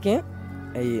পিছন থেকে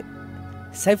এই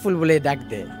সাইফুল বলে ডাক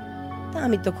দেয়। তা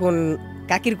আমি তখন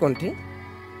কাকির কণ্ঠে,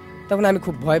 তখন আমি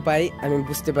খুব ভয় পাই। আমি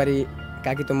বুঝতে পারি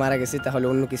কাকি তো মারা গেছে, তাহলে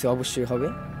অন্য কিছু অবশ্যই হবে।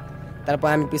 তারপর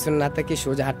আমি পিছনে না থাকি,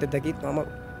 সোজা হাঁটতে থাকি। তো আমার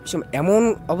এমন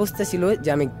অবস্থা ছিল যে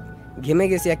আমি ঘেমে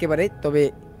গেছি একেবারে, তবে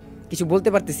কিছু বলতে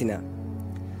পারতেছি না।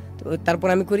 তো তো তারপর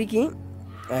আমি করি কি,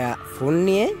 ফোন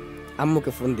নিয়ে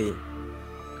আম্মুকে ফোন দিই,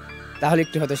 তাহলে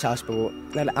একটু হয়তো সাহস পাবো।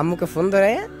 নাহলে আম্মুকে ফোন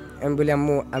ধরে আমি বলি,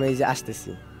 আম্মু আমি এই যে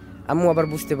আসতেছি। আম্মু আবার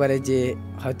বুঝতে পারে যে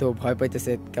হয়তো ভয়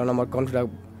পাইতেছে, কারণ আমার কণ্ঠটা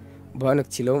ভয়ানক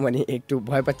ছিল, মানে একটু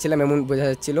ভয় পাচ্ছিলাম এমন বোঝা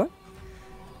যাচ্ছিল।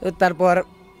 তো তারপর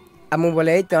আম্মু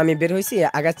বলে, এই তো আমি বের হয়েছি,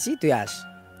 আগাচ্ছি, তুই আস।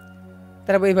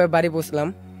 তারপর এইভাবে বাড়ি পৌঁছলাম,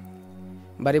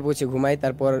 বাড়ি পৌঁছে ঘুমাই।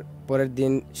 তারপর পরের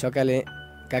দিন সকালে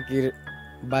কাকির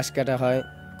বাঁশ কাটা হয়,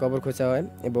 কবর খোঁচা হয়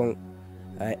এবং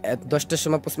 10টার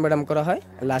সময় পোস্টমর্টম করা হয়।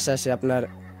 লাশ আসে আপনার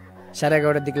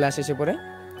 11:30টার দিকে লাশ এসে পড়ে।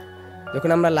 যখন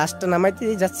আমরা লাশটা নামাইতে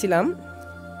যাচ্ছিলাম,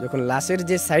 যখন লাশের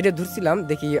যে সাইডে ধরছিলাম,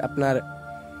 দেখি আপনার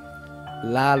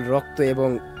লাল রক্ত এবং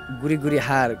গুড়ি গুড়ি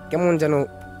হাড় কেমন যেন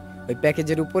ওই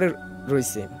প্যাকেজের উপরে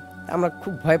রয়েছে। আমরা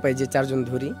খুব ভয় পাই যে 4 জন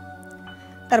ধরি।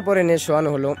 তারপরে নিয়ে শোয়ানো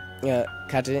হলো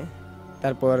খাটে।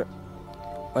 তারপর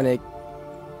অনেক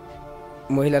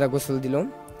মহিলারা গোসল দিল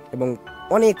এবং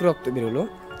অনেক রক্ত বেরোলো,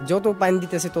 যত পানি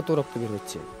দিতেছে তত রক্ত বের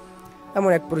হচ্ছে,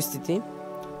 এমন এক পরিস্থিতি।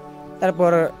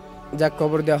 তারপর যা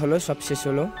খবর দেওয়া হলো, সব শেষ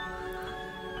হলো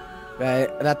প্রায়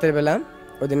রাতের বেলা।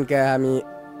 ওদিনকে আমি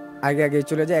আগে আগে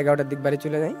চলে যাই, 11টার দিক বাড়ি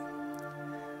চলে যাই।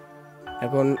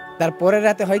 এখন তারপরের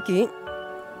রাতে হয় কি,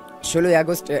 16ই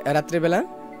আগস্ট রাত্রেবেলা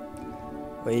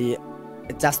ওই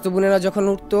চাস্তু বোনেরা যখন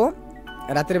উঠতো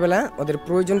রাতের বেলা, ওদের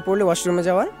প্রয়োজন পড়লে ওয়াশরুমে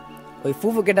যাওয়ার, ওই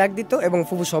ফুফুকে ডাক দিত এবং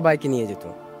ফুফু সবাইকে নিয়ে যেত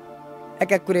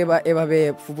এক এক করে। এভাবে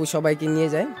ফুফু সবাইকে নিয়ে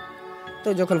যায়। তো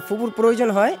যখন ফুফুর প্রয়োজন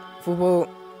হয়, ফুফু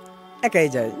একাই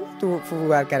যায়, তো ফুফু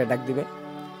আর কারে ডাক দিবে।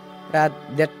 রাত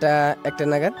 1:30 1টা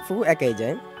নাগাদ ফুফু একাই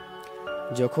যায়।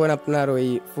 যখন আপনার ওই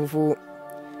ফুফু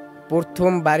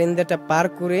প্রথম বারিন্দাটা পার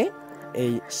করে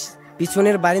এই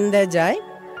পিছনের বারিন্দায় যায়,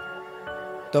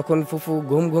 তখন ফুফু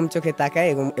ঘুম ঘুম চোখে তাকায়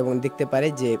এবং দেখতে পারে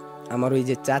যে আমার ওই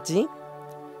যে চাচি,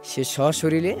 সে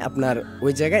সশরীরে আপনার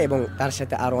ওই জায়গায় এবং তার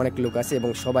সাথে আরো অনেক লোক আছে এবং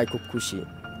সবাই খুব খুশি,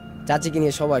 চাচিকে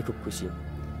নিয়ে সবাই খুব খুশি।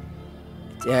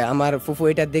 আমার ফুফু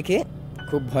এটা দেখে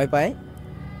খুব ভয় পায়।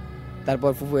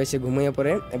 তারপর ফুফু এসে ঘুমিয়ে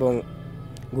পড়ে এবং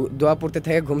দোয়া পড়তে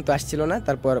থাকে, ঘুম তো আসছিল না।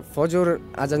 তারপর ফজর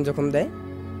আজান যখন দেয়,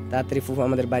 তাড়াতাড়ি ফুফু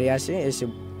আমাদের বাড়ি আসে, এসে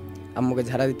আম্মুকে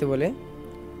ঝাড়া দিতে বলে,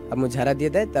 আম্মু ঝাড়া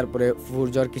দিয়ে দেয়। তারপরে ফুফুর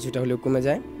জ্বর কিছুটা হলেও কমে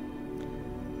যায়।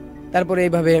 তারপরে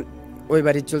এইভাবে ওই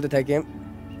বাড়ি চলতে থাকে।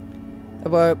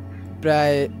 তারপর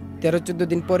প্রায় 13-14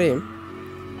 দিন পরে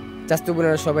চাস্তু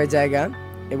বোনেরা সবাই জায়গা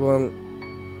এবং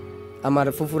আমার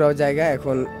ফুফুরাও জায়গা।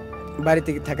 এখন বাড়িতে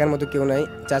থাকার মতো কেউ নাই,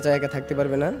 চাচা একা থাকতে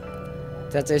পারবে না,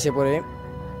 চাচা এসে পড়ে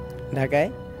ঢাকায়।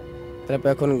 তারপর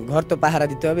এখন ঘর তো পাহারা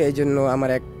দিতে হবে, এই জন্য আমার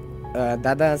এক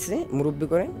দাদা আছে মুরব্বি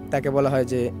করে, তাকে বলা হয়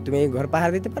যে তুমি এই ঘর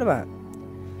পাহারা দিতে পারবা?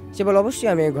 সে বলে অবশ্যই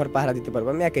আমি এই ঘর পাহারা দিতে পারবো,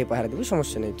 আমি একাই পাহারা দেবো,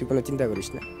 সমস্যা নেই, তুই কোনো চিন্তা করিস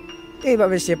না। তো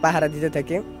এইভাবে সে পাহারা দিতে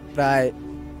থাকে, প্রায়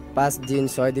 5 দিন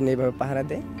 6 দিন এইভাবে পাহারা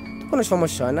দেয়, কোনো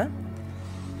সমস্যা হয় না।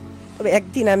 তবে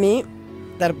একদিন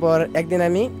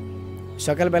আমি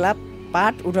সকালবেলা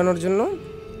পাট উঠানোর জন্য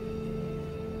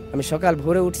আমি সকাল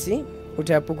ভোরে উঠছি,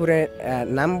 উঠে পুকুরে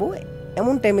নামবো,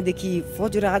 এমন টাইমে দেখি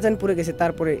ফজরে আজান পড়ে গেছে।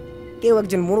 তারপরে কেউ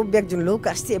একজন মুরব্বী, একজন লোক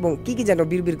আসছে এবং কি যেন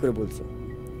বিড়বিড় করে বলছে।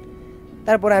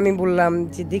 তারপরে আমি বললাম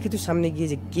যে দেখি তো সামনে গিয়ে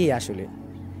যে কে আসলে।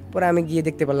 পরে আমি গিয়ে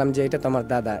দেখতে পারলাম যে এটা তো আমার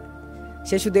দাদা।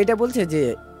 সে শুধু এটা বলছে যে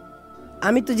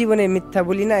আমি তো জীবনে মিথ্যা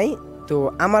বলি নাই, তো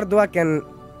আমার দোয়া কেন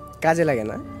কাজে লাগে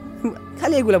না,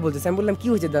 খালি এগুলা বলতেছে। আমি বললাম কি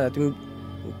হয়েছে দাদা, তুমি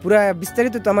পুরা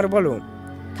বিস্তারিত তো আমার বলো,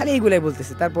 খালি এইগুলাই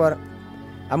বলতেছে। তারপর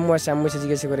আম্মু এসে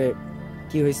জিজ্ঞাসা করে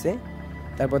কি হয়েছে।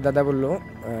 তারপর দাদা বলল,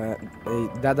 এই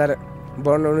দাদার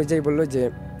বর্ণনা অনুযায়ী বললো যে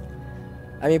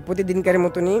আমি প্রতিদিনকার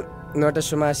মতনই 9টার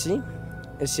সময় আসি,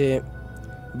 এসে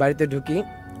বাড়িতে ঢুকি,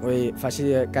 ওই ফাঁসি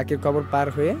কাকির কবর পার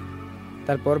হয়ে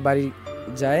তারপর বাড়ি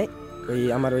যায়।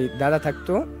 আমার ওই দাদা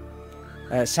থাকতো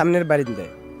সামনের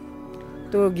বারিন্দায়,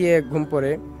 তো গিয়ে ঘুম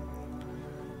পড়ে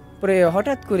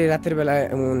হঠাৎ করে রাতের বেলা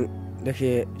এমন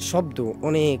দেখে শব্দ,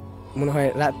 অনেক মনে হয়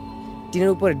রাত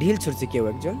টিনের উপরে ঢিল ছড়ছে কেউ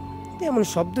একজন। তো এমন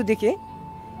শব্দ দেখে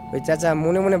ওই চাচা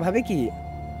মনে মনে ভাবে কি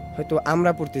হয়তো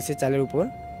আমরা পড়তেছে চালের উপর।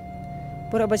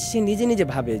 পরে আবার সে নিজে নিজে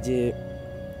ভাবে যে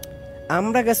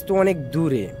আমরা গাছ তো অনেক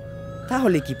দূরে,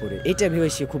 তাহলে কি পড়ে, এটা ভেবে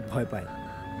সে খুব ভয় পায়।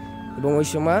 এবং ওই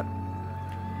সময়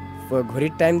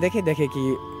ঘড়ির টাইম দেখে কি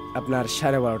আপনার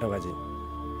 12:30 বাজে।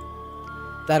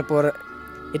 তারপর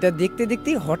এটা দেখতে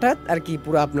দেখতেই হঠাৎ আর কি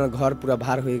পুরো আপনার ঘর পুরো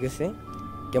ভার হয়ে গেছে,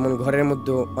 কেমন ঘরের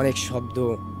মধ্যে অনেক শব্দ,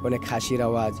 অনেক হাসির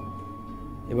আওয়াজ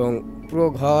এবং পুরো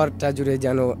ঘরটা জুড়ে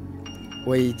যেন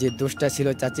ওই যে দোষটা ছিল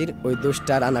চাচির, ওই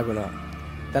দোষটার আনাগোনা,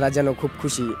 তারা যেন খুব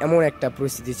খুশি, এমন একটা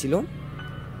পরিস্থিতি ছিল।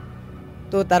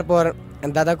 তো তারপর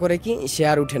দাদা করে কি সে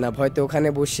আর উঠে না, ভয়তো ওখানে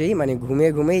বসেই মানে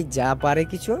ঘুমেই যা পারে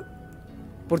কিছু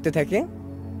পড়তে থাকে।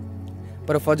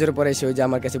 পরে ফজরের পরে এসে ওই যে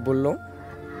আমার কাছে বললো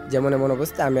যেমন এমন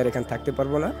অবস্থা, আমি আর এখানে থাকতে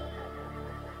পারবো না।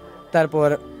 তারপর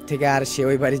থেকে আর সে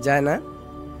ওই বাড়ি যায় না।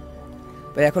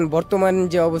 তো এখন বর্তমান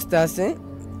যে অবস্থা আছে,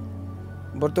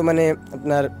 বর্তমানে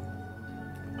আপনার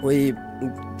ওই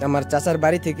আমার চাচার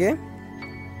বাড়ি থেকে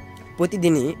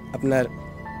প্রতিদিনই আপনার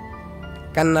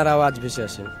কান্নার আওয়াজ ভেসে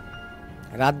আসে।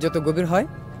 রাত যত গভীর হয়,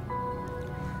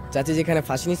 চাচি যেখানে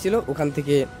ফাঁসি নিয়েছিল ওখান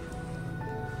থেকে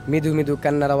মৃদু মৃদু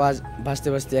কান্নার আওয়াজ ভাসতে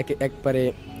ভাসতে একবারে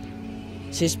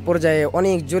শেষ পর্যায়ে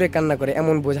অনেক জোরে কান্না করে,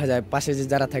 এমন বোঝা যায় পাশে যে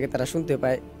যারা থাকে তারা শুনতে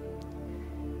পায়।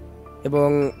 এবং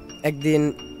একদিন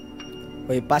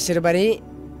ওই পাশের বাড়ি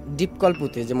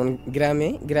ডিপকল্পতে, যেমন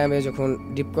গ্রামে যখন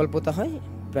ডিপকল্পতা হয়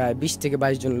প্রায় 20 থেকে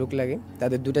 22 জন লোক লাগে,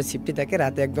 তাদের দুটা শিফটে থাকে,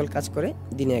 রাতে একদল কাজ করে,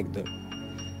 দিনে একদল।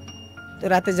 তো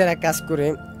রাতে যারা কাজ করে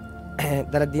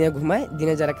তারা দিনে ঘুমায়,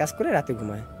 দিনে যারা কাজ করে রাতে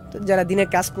ঘুমায়। তো যারা দিনে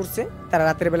কাজ করছে তারা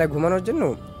রাতের বেলায় ঘুমানোর জন্য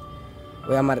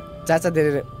ওই আমার চাচাদের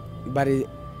বাড়ি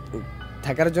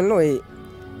থাকার জন্য ওই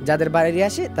যাদের বাড়ি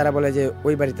আসে তারা বলে যে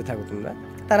ওই বাড়িতে থাকো তোমরা।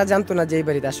 তারা জানতো না যে এই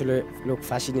বাড়িতে আসলে লোক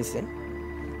ফাঁসি নিছে।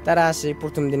 তারা আসে,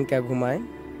 প্রথম দিনকে ঘুমায়।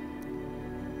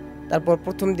 তারপর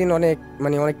প্রথম দিন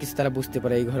অনেক কিছু তারা বুঝতে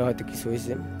পারে, এই ঘরে হয়তো কিছু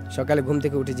হয়েছে। সকালে ঘুম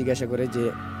থেকে উঠে জিজ্ঞাসা করে যে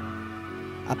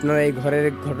আপনারা এই ঘরের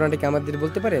ঘটনাটাকে আমাদের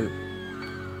বলতে পারেন?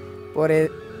 পরে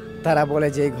তারা বলে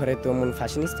যে এই ঘরে তো এমন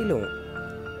ফাঁসি নিচ্ছিল।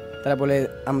 তারা বলে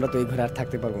আমরা তো এই ঘরে আর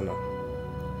থাকতে পারবো না।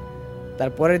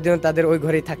 তারপরের দিন তাদের ওই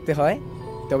ঘরেই থাকতে হয়,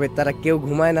 তবে তারা কেউ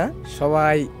ঘুমায় না,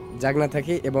 সবাই জাগনা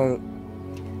থাকে এবং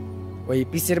ওই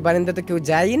পিসের বারান্দাতে কেউ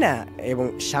যায়ই না এবং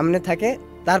সামনে থাকে।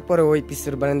 তারপরে ওই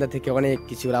পিসের বারান্দা থেকে অনেক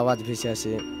কিছুর আওয়াজ ভেসে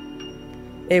আসে।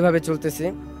 এইভাবে চলতেছে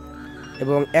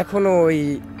এবং এখনো ওই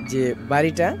যে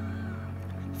বাড়িটা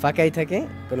ফাঁকাই থাকে,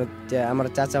 কোনো আমার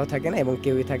চাচাও থাকে না এবং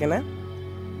কেউই থাকে না।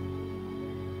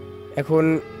 এখন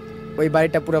ওই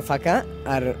বাড়িটা পুরো ফাঁকা।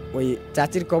 আর ওই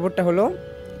চাচির কবরটা হলো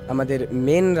আমাদের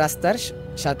মেন রাস্তার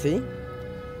সাথেই।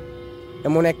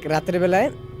 এমন এক রাতের বেলায়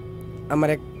আমার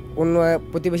এক অন্য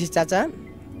প্রতিবেশী চাচা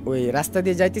ওই রাস্তা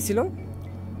দিয়ে যাইতেছিল,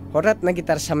 হঠাৎ নাকি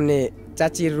তার সামনে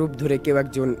চাচির রূপ ধরে কেউ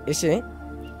একজন এসে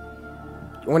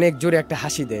অনেক জোরে একটা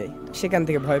হাসি দেয়। সেখান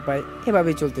থেকে ভয় পায়।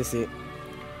 এভাবেই চলতেছে,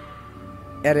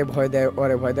 এরে ভয় দেয়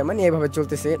ওরে ভয় দেয়, মানে এভাবে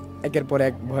চলতেছে, একের পর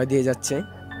এক ভয় দিয়ে যাচ্ছে।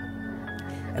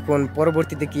 এখন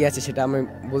পরবর্তীতে কি আছে সেটা আমি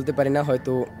বলতে পারি না,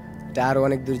 হয়তো এটা আরো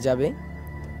অনেক দূর যাবে।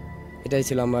 এটাই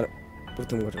ছিল আমার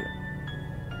প্রথম ঘটনা।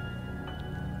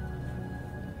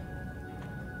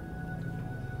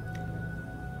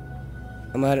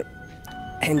 আমার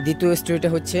দ্বিতীয় স্টোরিটা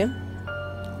হচ্ছে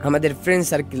আমাদের ফ্রেন্ড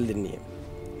সার্কেলদের নিয়ে।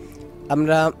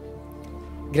 আমরা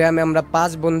গ্রামে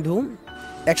 5 বন্ধু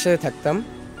একসাথে থাকতাম,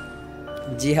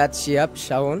 জিহাদ, শিয়াব,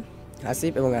 শাওন,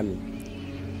 হাসিব এবং আমি।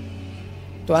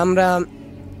 তো আমরা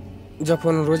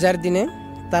যখন রোজার দিনে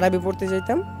তারাবি পড়তে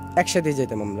যাইতাম, একসাথে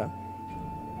যেতাম আমরা।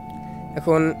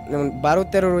 এখন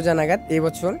 12-13 রোজা নাগাদ এই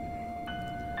বছর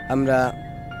আমরা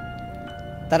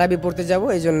তারাবি পড়তে যাব,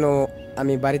 এই জন্য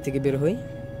আমি বাড়ি থেকে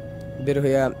বের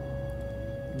হইয়া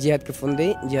জিহাদকে ফোন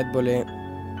দিই। জিহাদ বলে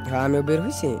হ্যাঁ আমিও বের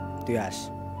হয়েছি, তুই আস।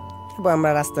 তারপর আমরা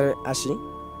রাস্তায় আসি,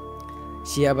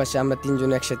 শিয়াব আসে, আমরা 3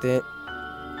 জন একসাথে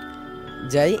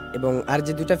যাই এবং আর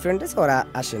যে 2টা ফ্রেন্ড আছে ওরা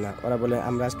আসে না, ওরা বলে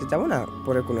আমরা আজকে যাবো না,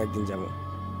 পরে কোনো একদিন যাব।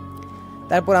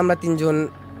 তারপর আমরা 3 জন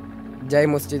যাই,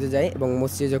 মসজিদে যাই এবং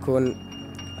মসজিদে যখন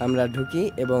আমরা ঢুকি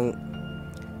এবং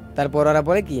তারপর ওরা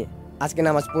বলে কি আজকে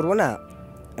নামাজ পড়বো না,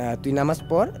 তুই নামাজ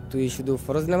পড়, তুই শুধু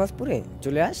ফরজ নামাজ পড়ে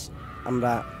চলে আস,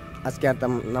 আমরা আজকে আর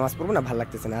নামাজ পড়বো না, ভালো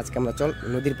লাগতেছে না, আজকে আমরা চল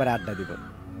নদীর পাড়ে আড্ডা দিব।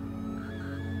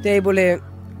 তো এই বলে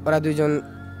ওরা 2 জন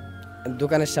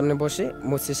দোকানের সামনে বসে,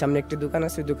 মসজিদের সামনে একটি দোকান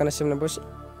আছে, ওই দোকানের সামনে বসে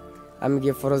আমি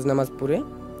গিয়ে ফরজ নামাজ পড়ে,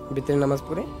 বিতরের নামাজ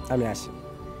পড়ে আমি আসি।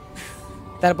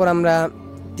 তারপর আমরা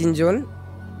 3 জন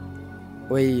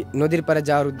ওই নদীর পাড়ে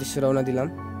যাওয়ার উদ্দেশ্যে রওনা দিলাম।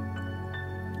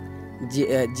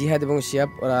 জিহাদ এবং শিয়াব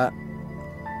ওরা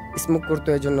স্মোক করতো,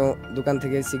 এই জন্য দোকান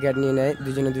থেকে সিগারেট নিয়ে নেয়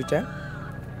 2 জনে 2টা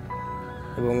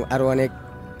এবং আরও অনেক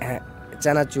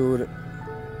চানাচুর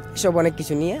এসব অনেক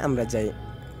কিছু নিয়ে আমরা যাই।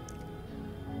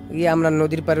 গিয়ে আমরা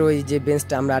নদীর পাড়ে ওই যে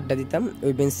বেঞ্চটা আমরা আড্ডা দিতাম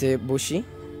ওই বেঞ্চে বসি।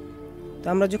 তো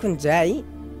আমরা যখন যাই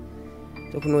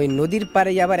তখন ওই নদীর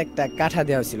পাড়ে আবার একটা কাঠা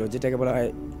দেওয়া ছিল, যেটাকে বলা হয়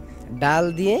ডাল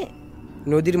দিয়ে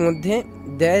নদীর মধ্যে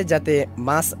দেয় যাতে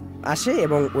মাছ আসে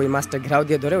এবং ওই মাছটা ঘেরাও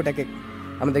দিয়ে ধরে, ওটাকে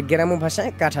আমাদের গ্রাম্য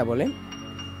ভাষায় কাঠা বলে।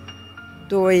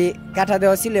 তো ওই কাঠা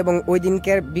দেওয়া ছিল এবং ওই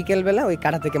দিনকার বিকেলবেলা ওই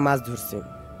কাঠা থেকে মাছ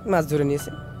ধরে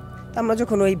নিয়েছে। তো আমরা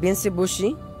যখন ওই বেঞ্চে বসি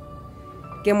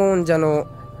কেমন যেন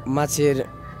মাছের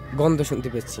গন্ধ শুনতে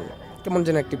পেয়েছি, কেমন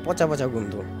যেন একটি পচা পচা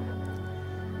গন্ধ।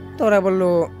 তো ওরা বললো,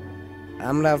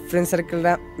 আমরা ফ্রেন্ড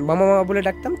সার্কেলরা মামা মামা বলে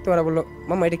ডাকতাম, তো ওরা বললো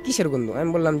মামা এটা কিসের গন্ধ? আমি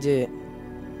বললাম যে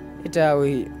এটা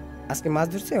ওই আজকে মাছ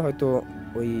ধরছে, হয়তো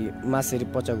ওই মাছের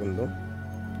পচা গন্ধ।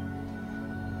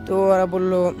 তো ওরা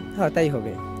বললো হ্যাঁ তাই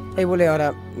হবে। এই বলে ওরা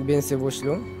বেঞ্চে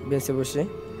বেঞ্চে বসে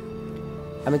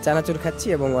আমি চানাচুর খাচ্ছি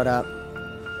এবং ওরা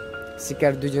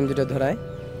সিগারেট দুটো ধরায়,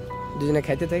 দুজনে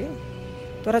খাইতে থাকে।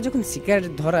 তো ওরা যখন সিগারেট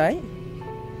ধরায়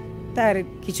তার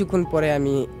কিছুক্ষণ পরে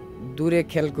আমি দূরে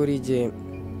খেয়াল করি যে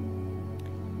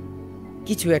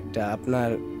কিছু একটা আপনার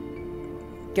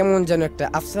কেমন যেন একটা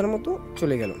আফসার মতো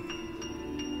চলে গেল।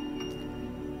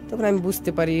 তখন আমি বুঝতে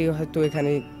পারি হয়তো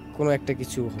এখানে কোনো একটা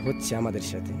কিছু হচ্ছে আমাদের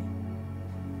সাথে।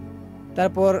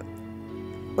 তারপর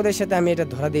ওদের সাথে আমি এটা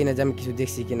ধরা দিই না যে আমি কিছু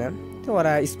দেখছি কিনা। তো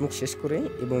ওরা স্মোক শেষ করে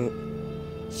এবং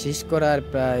শেষ করার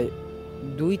প্রায়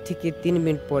 2 থেকে 3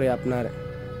 মিনিট পরে আপনার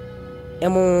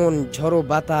এমন ঝড়ো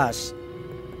বাতাস,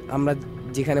 আমরা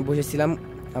যেখানে বসেছিলাম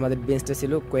আমাদের বেঞ্চটা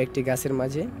ছিল কয়েকটি গাছের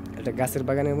মাঝে, একটা গাছের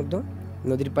বাগানের মধ্যে,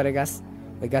 নদীর পাড়ে গাছ,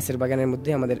 ওই গাছের বাগানের মধ্যে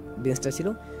আমাদের বেঞ্চটা ছিল।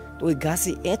 তো ওই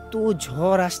গাছে এত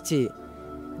ঝড় আসছে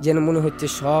যেন মনে হচ্ছে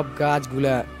সব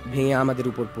গাছগুলা ভেঙে আমাদের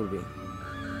উপর পড়বে।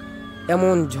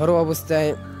 এমন ঝড়ো অবস্থায়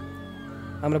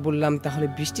আমরা বললাম তাহলে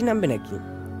বৃষ্টি নামবে নাকি,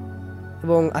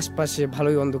 এবং আশপাশে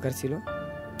ভালোই অন্ধকার ছিল।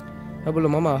 বললো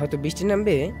মামা হয়তো বৃষ্টি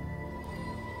নামবে,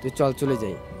 তো চল চলে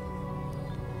যাই।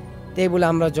 তাই বলে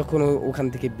আমরা যখন ওখান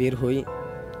থেকে বের হই,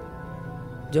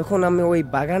 যখন আমি ওই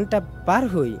বাগানটা পার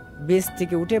হই, বেস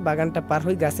থেকে উঠে বাগানটা পার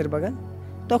হই, গাছের বাগান,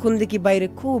 তখন দেখি বাইরে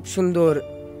খুব সুন্দর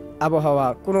আবহাওয়া,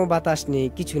 কোনো বাতাস নেই,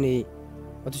 কিছু নেই,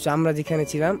 অথচ আমরা যেখানে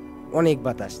ছিলাম অনেক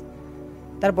বাতাস।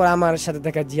 তারপর আমার সাথে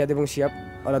থাকা জিহাদ এবং শিয়াব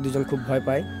ওরা দুজন খুব ভয়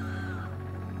পায়।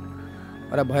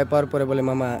 ওরা ভয় পাওয়ার পরে বলে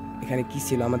মামা এখানে কি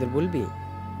ছিল আমাদের বলবি?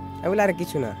 আমি বলি আরে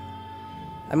কিছু না,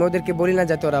 আমি ওদেরকে বলি না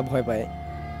যাতে ওরা ভয় পায়,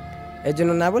 এই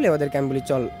জন্য না বলে ওদেরকে আমি বলি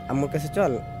চল আম্মুর কাছে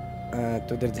চল,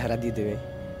 তোদের ঝাড়া দিয়ে দেবে।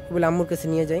 বলে আম্মুর কাছে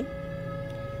নিয়ে যাই,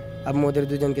 আম্মু ওদের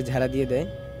দুজনকে ঝাড়া দিয়ে দেয়।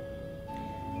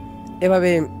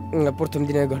 এভাবে প্রথম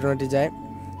দিনের ঘটনাটি যায়।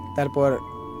 তারপর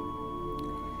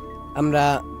আমরা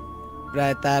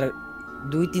প্রায় তার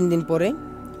 2-3 দিন পরে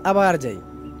আবার যাই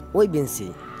ওই বেঞ্চে।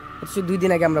 অথচ 2 দিন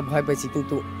আগে আমরা ভয় পাইছি,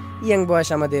 কিন্তু ইয়াং বয়স,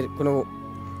 আমাদের কোনো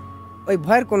ওই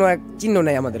ভয়ের কোনো এক চিহ্ন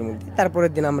নাই আমাদের মধ্যে।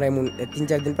 তারপরের দিন আমরা এমন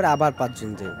 3-4 দিন পরে আবার 5 জন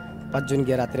যাই, 5 জন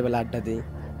গিয়ে রাতের বেলা আড্ডা দিই।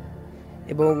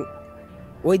 এবং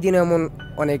ওই দিনে এমন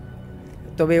অনেক,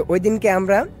 তবে ওই দিনকে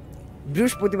আমরা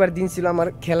বৃহস্পতিবার দিন ছিল, আমার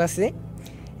খেলা আছে,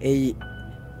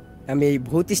 আমি এই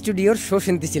ভূত স্টুডিওর শো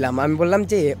শুনতেছিলাম। আমি বললাম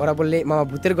যে, ওরা বললে মামা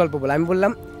ভূতের গল্প বলে, আমি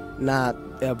বললাম না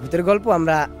ভূতের গল্প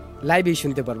আমরা লাইভেই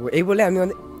শুনতে পারবো, এই বলে আমি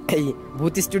এই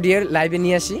ভূত স্টুডিওর লাইভে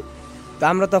নিয়ে আসি। তো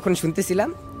আমরা তখন শুনতেছিলাম,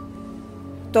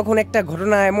 তখন একটা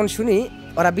ঘটনা এমন শুনি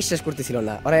ওরা বিশ্বাস করতেছিল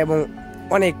না, ওরা এবং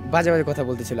অনেক বাজে বাজে কথা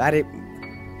বলতেছিল, আরে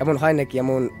এমন হয় নাকি,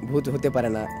 এমন ভূত হতে পারে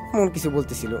না, এমন কিছু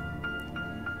বলতেছিল।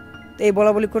 তো এই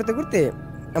বলা বলি করতে করতে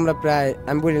আমরা প্রায়,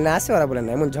 আমি বলি না আছে, ওরা বলে না,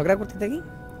 এমন ঝগড়া করতে থাকি।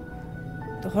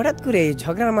 তো হঠাৎ করে এই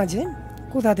ঝগড়ার মাঝে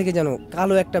কোথা থেকে যেন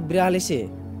কালো একটা বিড়াল এসে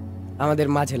আমাদের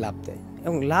মাঝে লাফ দেয়,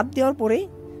 এবং লাফ দেওয়ার পরে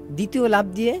দ্বিতীয় লাফ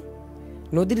দিয়ে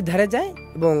নদীর ধারে যায়,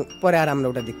 এবং পরে আর আমরা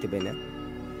ওটা দেখতে পাই না।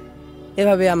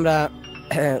 এভাবে আমরা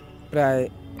প্রায়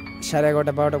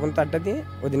 11:30-12টা পর্যন্ত আড্ডা দিয়ে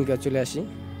ওদিনকে চলে আসি।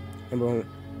 এবং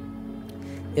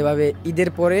এভাবে ঈদের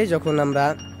পরে যখন আমরা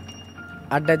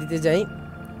আড্ডা দিতে যাই,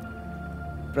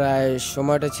 প্রায়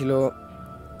সময়টা ছিল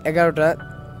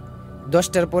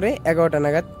 10টার পরে 11টা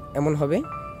নাগাদ এমন হবে,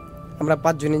 আমরা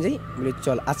 5 জনে যাই, বলি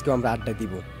চল আজকেও আমরা আড্ডা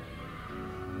দিব।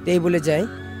 তো এই বলে যাই,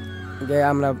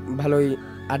 আমরা ভালোই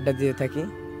আড্ডা দিয়ে থাকি।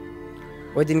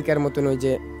 ওই দিনকার মতন ওই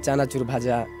যে চানাচুর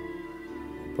ভাজা,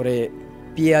 পরে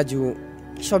পেঁয়াজু,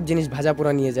 সব জিনিস ভাজা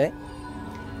পোড়া নিয়ে যায়।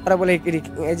 ওরা বলে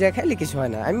এই জায়গায় খাইলে কিছু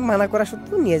হয় না, আমি মানা করা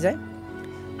সত্ত্বেও নিয়ে যায়।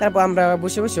 তারপর আমরা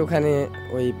বসে বসে ওখানে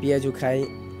ওই পেঁয়াজু খাই,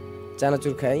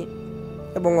 চানাচুর খাই,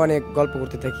 এবং অনেক গল্প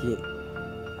করতে থাকি।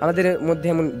 আমাদের মধ্যে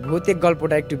এমন ভৌতিক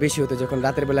গল্পটা একটু বেশি হতো যখন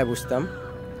রাতের বেলায় বসতাম।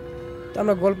 তো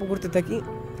আমরা গল্প করতে থাকি,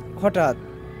 হঠাৎ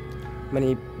মানে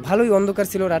ভালোই অন্ধকার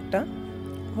ছিল রাতটা,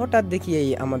 হঠাৎ দেখি এই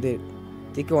আমাদের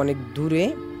থেকে অনেক দূরে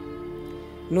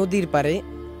নদীর পাড়ে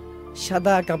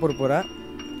সাদা কাপড় পরা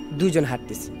 2 জন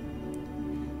হাঁটতেছে।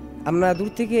 আমরা দূর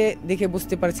থেকে দেখে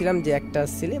বুঝতে পারছিলাম যে একটা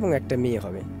ছেলে এবং একটা মেয়ে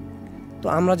হবে। তো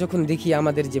আমরা যখন দেখি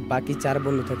আমাদের যে বাকি 4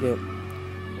 বন্ধু থাকে,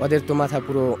 ওদের তো মাথা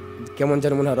পুরো কেমন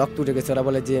যেন মনে হয় রক্ত উঠে গেছে। ওরা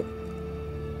বলে যে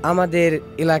আমাদের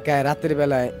এলাকায় রাতের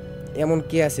বেলায় এমন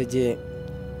কে আছে যে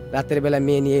রাতের বেলায়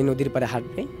মেয়ে নিয়ে নদীর পাড়ে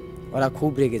হাঁটবে। ওরা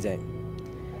খুব রেগে যায়।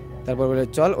 তারপর বলে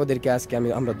চল ওদেরকে আজকে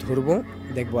আমরা ধরবো,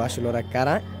 দেখবো আসলে ওরা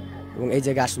কারা এবং এই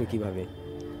জায়গায় আসলো কিভাবে।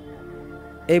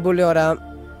 এই বলে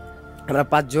আমরা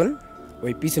 5 জন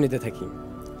ওই পিছু নিতে থাকি।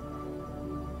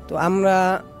 তো আমরা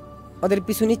ওদের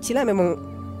পিছু নিচ্ছিলাম এবং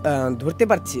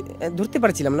ধরতে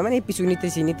পারছিলাম না, মানে পিছু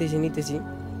নিতেছি।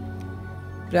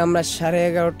 প্রায় আমরা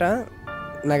 11:30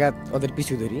 নাগাদ ওদের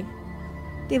পিছু ধরি।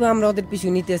 তবে আমরা ওদের পিছু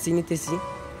নিতেছি,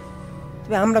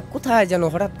 তবে আমরা কোথায় যেন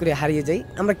হঠাৎ করে হারিয়ে যাই।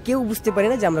 আমরা কেউ বুঝতে পারি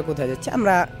না যে আমরা কোথায় যাচ্ছি।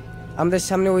 আমরা আমাদের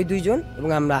সামনে ওই দুইজন এবং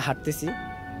আমরা হাঁটতেছি,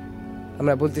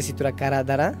 আমরা বলতেছি তোরা কারা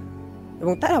দাঁড়া,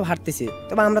 এবং তারাও হাঁটতেছে,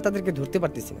 তবে আমরা তাদেরকে ধরতে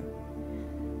পারতেছি না।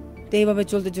 তো এইভাবে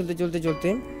চলতে চলতে চলতে চলতে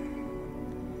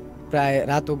প্রায়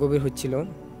রাতও গভীর হচ্ছিল।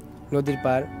 নদীর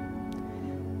পার,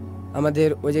 আমাদের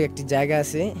ওই যে একটি জায়গা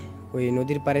আছে ওই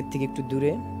নদীর পাড়ের থেকে একটু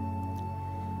দূরে,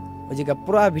 ওই জায়গা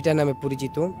পোড়া ভিটা নামে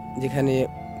পরিচিত, যেখানে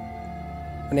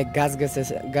অনেক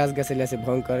গাছগাছালি আছে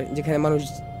ভয়ঙ্কর, যেখানে মানুষ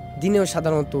দিনেও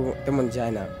সাধারণত তেমন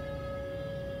যায় না।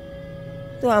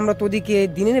 তো আমরা তো ওদিকে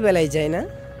দিনের বেলায় যাই না,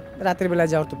 রাতের বেলায়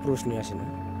যাওয়ার তো প্রশ্নই আসে না।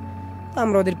 তো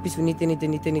আমরা ওদের পিছু নিতে নিতে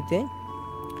নিতে নিতে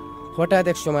হঠাৎ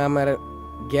এক সময় আমার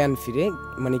জ্ঞান ফিরে,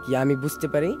 মানে কি আমি বুঝতে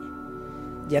পারি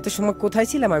যে এত সময় কোথায়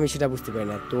ছিলাম আমি সেটা বুঝতে পারি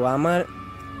না। তো আমার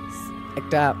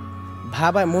একটা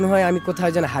ভাব মনে হয় আমি কোথাও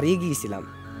যেন হারিয়ে গিয়েছিলাম।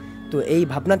 তো এই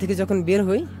ভাবনা থেকে যখন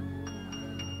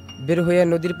বের হয়ে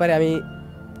নদীর পাড়ে, আমি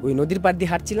ওই নদীর পাড় দিয়ে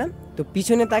হাঁটছিলাম, তো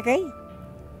পিছনে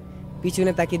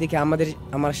তাকিয়ে দেখি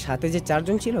আমার সাথে যে 4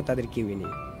 জন ছিল তাদের কেউই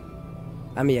নেই,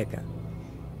 আমি একা।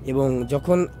 এবং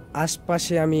যখন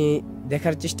আশপাশে আমি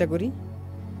দেখার চেষ্টা করি,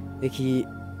 দেখি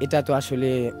এটা তো আসলে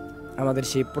আমাদের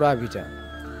সেই পোড়া ভিটা,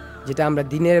 যেটা আমরা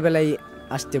দিনের বেলায়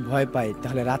আসতে ভয় পাই,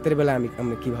 তাহলে রাতের বেলা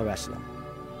আমরা কিভাবে আসলাম।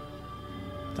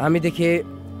 তো আমি দেখে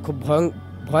খুব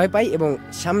ভয় পাই এবং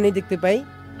সামনেই দেখতে পাই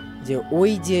যে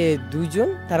ওই যে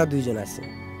তারা দুইজন আছে।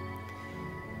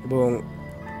 এবং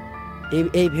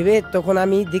এই ভেবে তখন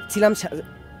আমি দেখছিলাম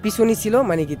পিছনই ছিল,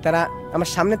 মানে কি তারা আমার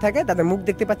সামনে থাকে, তাদের মুখ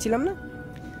দেখতে পাচ্ছিলাম না।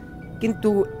 কিন্তু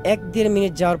 1-1.5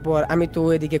 মিনিট যাওয়ার পর আমি তো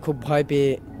এদিকে খুব ভয় পেয়ে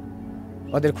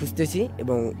ওদের খুঁজতেছি,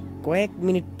 এবং কয়েক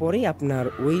মিনিট পরেই আপনার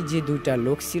ওই যে 2টা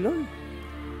লোক ছিল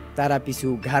তারা পিছু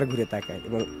ঘাড় ঘুরে তাকায়,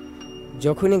 এবং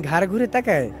যখনই ঘাড় ঘুরে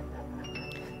তাকায়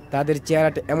তাদের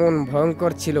চেহারাটা এমন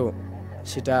ভয়ঙ্কর ছিল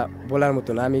সেটা বলার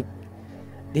মতো না। আমি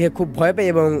দেখে খুব ভয় পাই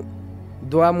এবং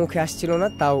দোয়া মুখে আসছিল না,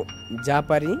 তাও যা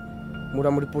পারি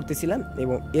মোটামুটি পড়তেছিলাম।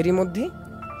 এবং এরই মধ্যে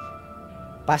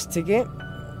পাশ থেকে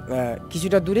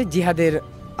কিছুটা দূরে জিহাদের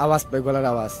আওয়াজ পাই, গলার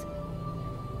আওয়াজ,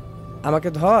 আমাকে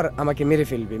ধর, আমাকে মেরে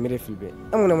ফেলবে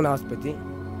এমন আওয়াজ পেতি।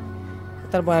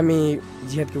 তারপর আমি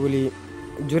জিহাদকে বলি,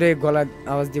 জোরে গলার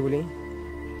আওয়াজ দিয়ে বলি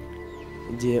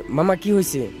যে মামা কি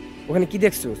হয়েছে, ওখানে কি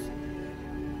দেখছোস?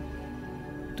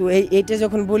 তো এইটা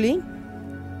যখন বলি,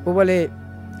 ও বলে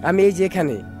আমি এই যে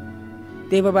এখানে।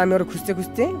 তো এইভাবে আমি ওরা খুঁজতে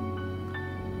খুঁজতে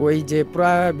ওই যে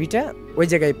পুরা ভিটা ওই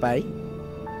জায়গায় পাই,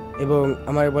 এবং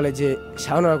আমার বলে যে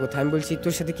শাওনার কথা। আমি বলছি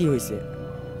তোর সাথে কি হয়েছে?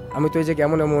 আমি তো ওই জায়গায়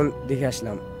এমন দেখে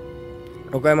আসলাম।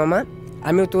 ও কয় মামা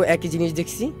আমিও তো একই জিনিস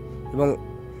দেখছি, এবং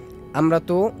আমরা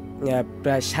তো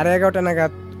প্রায় 11:30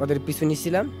 নাগাদ ওদের পিছু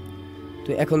নিছিলাম। তো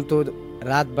এখন তো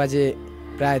রাত বাজে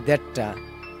প্রায় 1:30,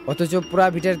 অথচ পুরা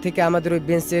ভিটার থেকে আমাদের ওই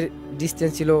বেঞ্চের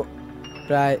ডিস্টেন্স ছিল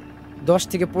প্রায় 10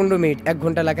 থেকে 15 মিনিট, 1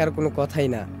 ঘন্টা লাগার কোনো কথাই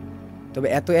না। তবে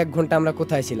এত 1 ঘন্টা আমরা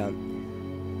কোথায় ছিলাম?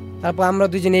 তারপর আমরা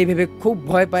দুজনে এই ভেবে খুব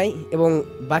ভয় পাই, এবং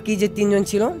বাকি যে 3 জন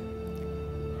ছিল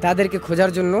তাদেরকে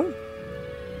খোঁজার জন্য,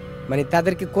 মানে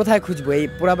তাদেরকে কোথায় খুঁজবো, এই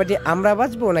পোড়াবাটি আমরা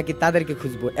বাঁচবো নাকি তাদেরকে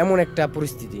খুঁজবো, এমন একটা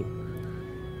পরিস্থিতি।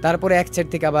 তারপরে এক সাইড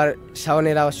থেকে আবার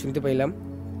শাওনের আওয়াজ শুনতে পাইলাম।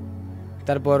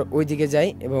 তারপর ওই দিকে যাই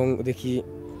এবং দেখি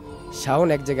শাওন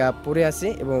এক জায়গা পড়ে আছে,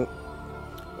 এবং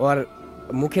ওর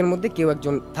মুখের মধ্যে কেউ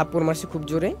একজন থাপ্পড় মারছে খুব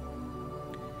জোরে।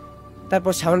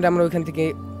 তারপর শাওনটা আমরা ওইখান থেকে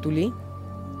তুলি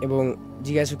এবং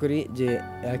জিজ্ঞাসা করি যে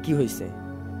কি হয়েছে।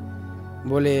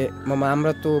 বলে মামা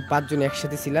আমরা তো 5 জন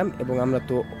একসাথে ছিলাম, এবং আমরা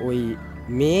তো ওই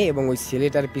মেয়ে এবং ওই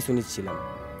ছেলেটার পিছু নিচ্ছিলাম,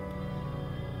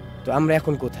 তো আমরা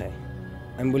এখন কোথায়?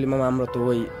 আমি বলি মামা আমরা তো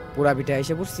ওই পোড়া ভিটা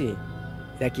এসে পড়ছি,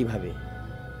 এটা কিভাবে?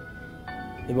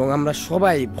 এবং আমরা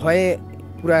সবাই ভয়ে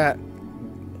পুরা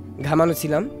ঘামানো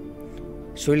ছিলাম,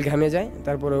 শরীর ঘামে যায়।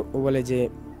 তারপর ও বলে যে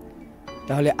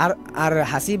তাহলে আর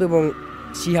হাসিব এবং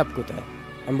শিহাব কোথায়?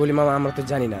 আমি বলি মামা আমরা তো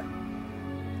জানি না।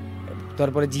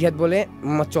 তারপরে জিহাদ বলে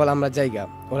মামা চল আমরা জায়গা,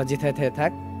 ওরা যেথায়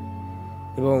থাক,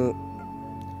 এবং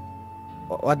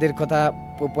ওদের কথা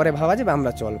পরে ভাবা যাবে,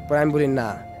 আমরা চল। পরে আমি বলি না,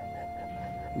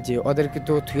 যে ওদেরকে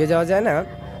তো থুয়ে যাওয়া যায় না।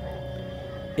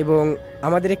 এবং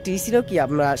আমাদের একটি ছিল কি,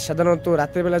 আমরা সাধারণত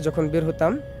রাতের বেলা যখন বের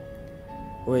হতাম,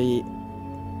 ওই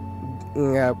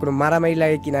কোনো মারামারি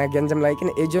লাগে কিনা, গ্যাঞ্জাম লাগে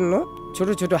কিনা, এই জন্য ছোট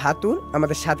ছোট হাতুড়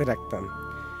আমাদের সাথে রাখতাম।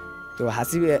 তো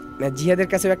জিহাদের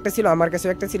কাছেও একটা ছিল, আমার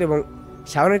কাছেও একটা ছিল, এবং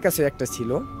শাওনের কাছেও একটা ছিল।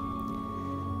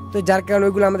 তো যার কারণে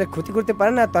ওইগুলো আমাদের ক্ষতি করতে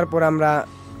পারে না। তারপর আমরা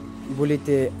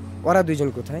বলিতে ওরা 2 জন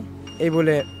কোথায়, এই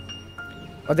বলে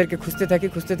ওদেরকে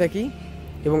খুঁজতে থাকি,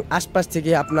 এবং আশপাশ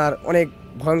থেকে আপনার অনেক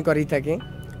ভয়ঙ্করই থাকে।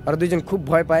 ওরা 2 জন খুব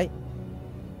ভয় পায়।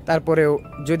 তারপরেও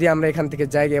যদি আমরা এখান থেকে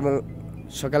যাই এবং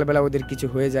সকালবেলা ওদের কিছু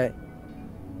হয়ে যায়,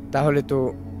 তাহলে তো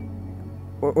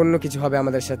অন্য কিছু হবে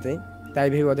আমাদের সাথে। তাই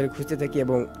ভেবে ওদের খুঁজতে থাকি,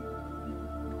 এবং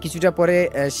কিছুটা পরে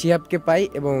শিহাবকে পাই,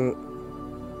 এবং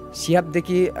শিহাব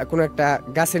দেখি কোনো একটা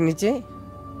গাছের নিচে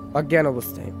অজ্ঞান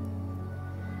অবস্থায়।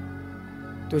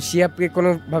 তো শিহাবকে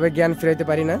কোনোভাবে জ্ঞান ফেরাইতে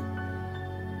পারি না।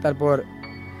 তারপর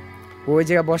ওই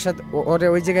জায়গায় ওরে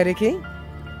ওই জায়গায় রেখে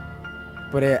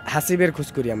পরে হাসিবের খোঁজ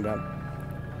করি আমরা।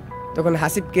 তখন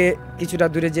হাসিবকে কিছুটা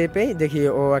দূরে যেয়ে পেয়ে দেখি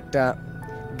ও একটা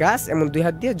গাছ এমন 2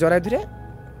 হাত দিয়ে জড়ায় ধরে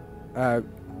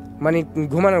মানে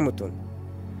ঘুমানোর মতন।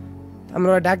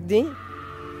 আমরা ডাক দিই,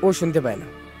 ও শুনতে পায় না।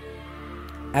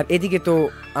 আর এদিকে তো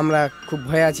আমরা খুব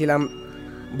ভয়ে ছিলাম,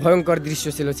 ভয়ঙ্কর দৃশ্য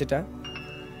ছিল সেটা।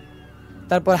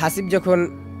 তারপর হাসিব যখন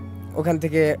ওখান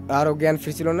থেকে আরও জ্ঞান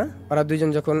ফিরছিল না, ওরা 2জন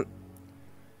যখন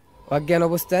অজ্ঞান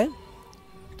অবস্থায়,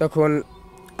 তখন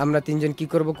আমরা 3জন কি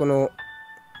করব কোনো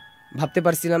ভাবতে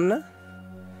পারছিলাম না।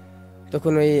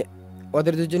 তখন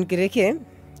ওদের 2জনকে রেখে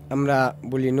আমরা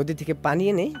বলি নদী থেকে পানি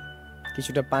এনে,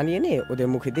 কিছুটা পানি এনে ওদের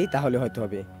মুখে দিই, তাহলে হয়তো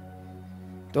হবে।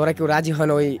 তো ওরা কেউ রাজি হয়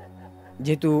না,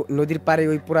 যেহেতু নদীর পাড়ে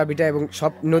ওই পুরা বিটা এবং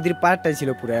সব নদীর পাড়টাই ছিল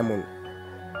পুরো এমন।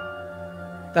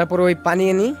 তারপর ওই পানি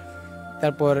এনি,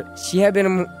 তারপর শিহাবের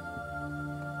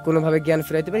কোনোভাবে জ্ঞান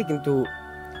ফেরাইতে পারি, কিন্তু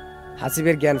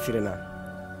হাসিবের জ্ঞান ফিরে না।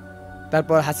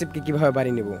 তারপর হাসিবকে কীভাবে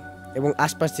বাড়ি নেব, এবং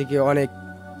আশপাশ থেকে অনেক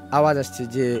আওয়াজ আসছে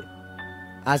যে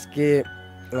আজকে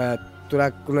তোরা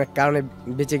কোনো এক কারণে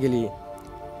বেঁচে গেলি,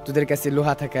 তোদের কাছে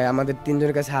লোহা থাকায়। আমাদের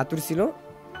 3জনের কাছে হাতুড় ছিল,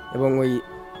 এবং ওই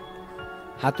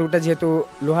হাতুড়টা যেহেতু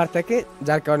লোহার থাকে,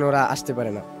 যার কারণে ওরা আসতে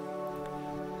পারে না।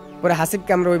 পরে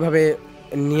হাসিবকে আমরা ওইভাবে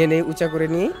নিয়ে নেই, উঁচা করে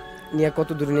নিয়ে কত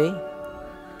দূর নেই,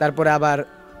 তারপরে আবার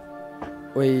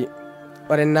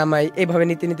ওরে নামাই, এইভাবে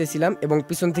নিতেছিলাম। এবং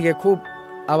পিছন থেকে খুব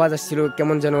আওয়াজ আসছিল,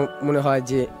 কেমন যেন মনে হয়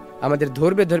যে আমাদের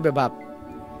ধরবে ভাব,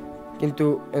 কিন্তু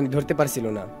ধরতে পারছিল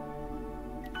না।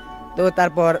 তো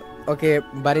তারপর ওকে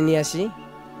বাড়ি নিয়ে আসি।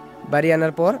 বাড়ি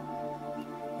আনার পর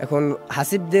এখন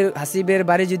হাসিবের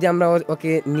বাড়ি যদি আমরা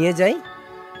ওকে নিয়ে যাই,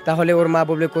 তাহলে ওর মা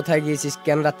বলবে কোথায় গিয়েছিস,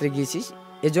 কেন রাত্রে গিয়েছিস।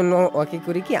 এজন্য ওকে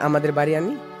করি কি আমাদের বাড়ি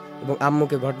আনি এবং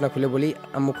আম্মুকে ঘটনা খুলে বলি।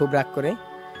 আম্মু খুব রাগ করে,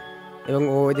 এবং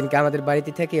ও ওই দিনকে আমাদের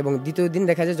বাড়িতে থাকে। এবং দ্বিতীয় দিন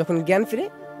দেখা যায় যখন জ্ঞান ফিরে,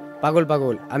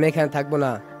 পাগল আমি এখানে থাকবো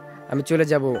না, আমি চলে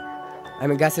যাব,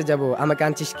 আমি গাছে যাব, আমাকে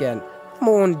আনছিস কেন,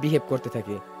 মন বিহেভ করতে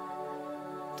থাকে।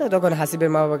 তো তখন হাসিবের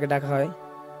মা বাবাকে ডাকা হয়।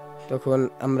 তখন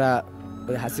আমরা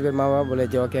হাসিবের মা বাবা বলে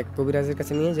যে ওকে এক কবিরাজের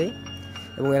কাছে নিয়ে যাই।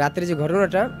 এবং রাতের যে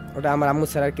ঘটনাটা, ওটা আমার আম্মু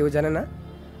ছাড়া আর কেউ জানে না।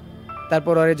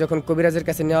 তারপর ওরে যখন কবিরাজের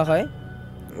কাছে নেওয়া হয়,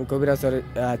 কবিরাজ ওর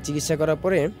চিকিৎসা করার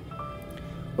পরে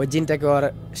ওই জিনটাকে ওর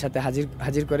সাথে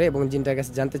হাজির করে, এবং জিনটার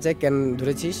কাছে জানতে চায় কেন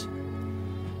ধরেছিস।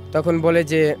 তখন বলে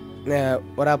যে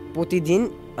ওরা প্রতিদিন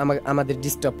আমাদের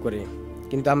ডিস্টার্ব করে,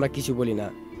 কিন্তু আমরা কিছু বলি না।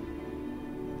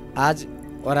 আজ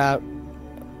ওরা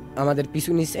আমাদের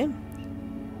পিছু নিছে,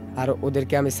 আর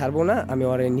ওদেরকে আমি ছাড়বো না, আমি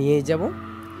ওরে নিয়েই যাব।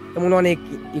 এমন অনেক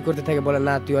করতে থাকে, বলে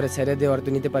না তুই ওরে ছেড়ে দে, ওরা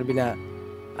তুই নিতে পারবি না,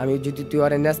 আমি যদি তুই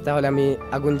ওরে নেস তাহলে আমি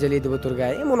আগুন জ্বালিয়ে দেবো তোর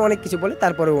গায়ে, এমন অনেক কিছু বলে।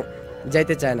 তারপরেও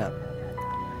যাইতে চায় না।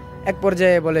 এক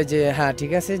পর্যায়ে বলে যে হ্যাঁ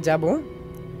ঠিক আছে যাব,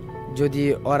 যদি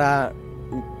ওরা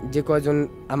যে কয়জন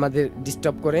আমাদের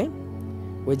ডিস্টার্ব করে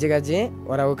ওই জায়গায় যে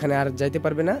ওরা ওখানে আর যাইতে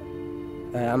পারবে না,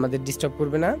 আমাদের ডিস্টার্ব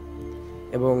করবে না।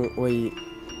 এবং ওই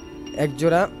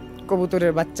একজোড়া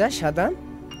কবুতরের বাচ্চা সাদা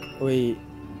ওই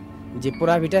যে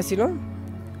পোড়া ভিটা ছিল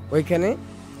ওইখানে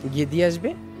গিয়ে দিয়ে আসবে,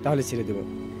 তাহলে ছেড়ে দেব।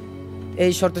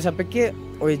 এই শর্ত সাপেক্ষে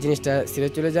ওই জিনিসটা ছেড়ে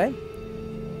চলে যায়।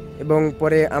 এবং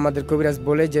পরে আমাদের কবিরাজ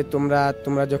বলে যে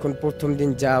তোমরা যখন প্রথম দিন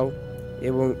যাও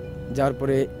এবং যাওয়ার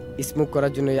পরে স্মোক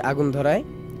করার জন্য আগুন ধরায়,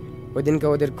 ওই দিনকে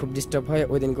ওদের খুব ডিস্টার্ব হয়।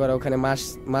 ওই দিনকে ওরা ওখানে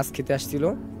মাছ খেতে আসছিল,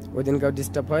 ওই দিনকেও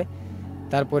ডিস্টার্ব হয়।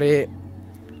 তারপরে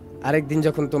আরেক দিন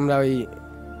যখন তোমরা ওই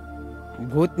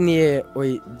ভূত নিয়ে ওই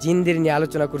জিনদের নিয়ে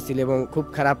আলোচনা করছিলে এবং খুব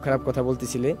খারাপ কথা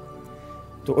বলতেছিলে,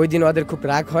 তো ওই দিন ওদের খুব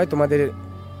রাগ হয়। তোমাদের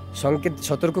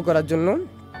সতর্ক করার জন্য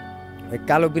ওই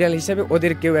কালো বিড়াল হিসাবে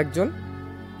ওদের কেউ একজন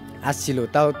আসছিল,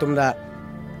 তাও তোমরা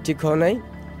ঠিক হও নাই।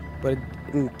 পরে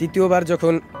তৃতীয়বার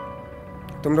যখন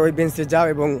তোমরা ওই বেঞ্চে যাও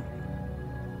এবং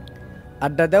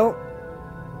আড্ডা দাও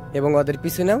এবং ওদের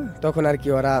পিছু নাও, তখন আর কি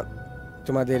ওরা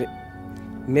তোমাদের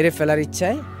মেরে ফেলার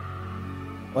ইচ্ছায়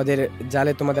ওদের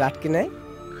জালে তোমাদের আটকে নেয়।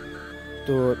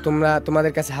 তো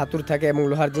তোমাদের কাছে হাতুড় থাকে এবং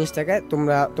লোহার জিনিস থাকে,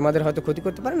 তোমাদের হয়তো ক্ষতি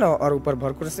করতে পারে না, ওর উপর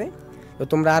ভর করেছে। তো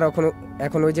তোমরা আর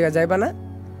এখন ওই জায়গায় যাইবা না,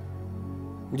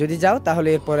 যদি যাও তাহলে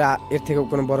এরপরে এর থেকেও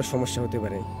কোনো বড় সমস্যা হতে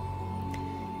পারে।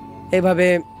 এইভাবে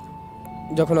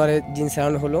যখন ওর জিন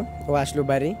সারানো হলো, ও আসলো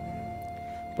বাড়ি।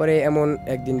 পরে এমন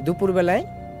একদিন দুপুরবেলায়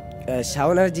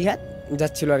শাওন আর জিহাদ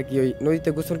যাচ্ছিল আর কি ওই নদীতে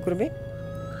গোসল করবে।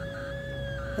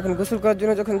 এখন গোসল করার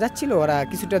জন্য যখন যাচ্ছিল, ওরা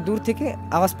কিছুটা দূর থেকে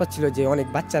আওয়াজ পাচ্ছিল যে অনেক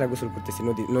বাচ্চারা গোসল করতেছে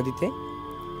নদীতে।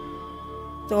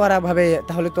 তো ওরা ভাবে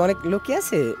তাহলে তো অনেক লোকই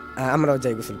আছে, আমরাও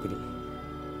যাই গোসল করি।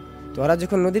 তো ওরা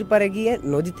যখন নদীর পাড়ে গিয়ে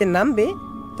নদীতে নামবে,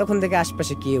 তখন থেকে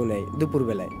আশপাশে কেউ নেই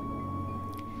দুপুরবেলায়।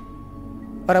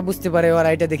 ওরা বুঝতে পারে, ওরা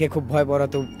এটা দেখে খুব ভয় পড়া,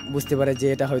 তো বুঝতে পারে যে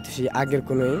এটা হয়তো সেই আগের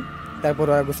কোনোই। তারপর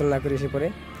ওরা গোসল না করে এসে পড়ে।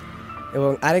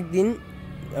 এবং আরেকদিন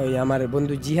ওই আমার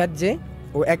বন্ধু জিহাদ, যে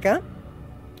ও একা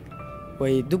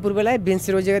ওই দুপুরবেলায়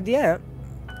বেঞ্চের ওই জায়গা দিয়ে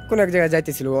কোনো এক জায়গায়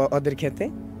যাইতেছিল ওদের খেতে।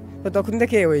 তো তখন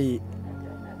দেখে ওই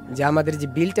যে আমাদের যে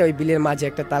বিলটা, ওই বিলের মাঝে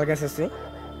একটা তাল গাছ আছে,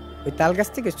 ওই তাল গাছ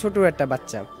থেকে ছোট একটা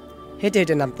বাচ্চা হেঁটে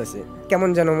হেঁটে নামতেছে। কেমন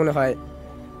যেন মনে হয়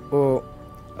ও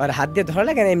আর হাত দিয়ে ধরা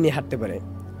লাগে না, এমনি হাঁটতে পারে।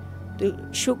 তো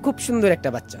খুব সুন্দর একটা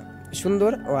বাচ্চা,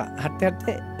 সুন্দর। ও হাঁটতে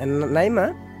হাঁটতে নাইমা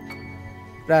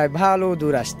প্রায় ভালো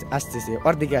দূর আসতেছে,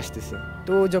 ওর দিকে আসতেছে।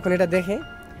 তো যখন এটা দেখে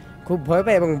খুব ভয়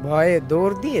পায় এবং ভয়ে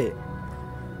দৌড় দিয়ে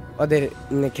ওদের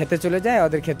খেতে চলে যায়।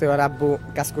 ওদের খেতে ওর আব্বু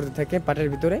কাজ করতে থাকে পাটের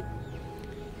ভিতরে।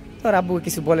 তো ওর আব্বু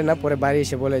কিছু বলে না, পরে বাড়ি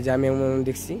এসে বলে যে আমি এমন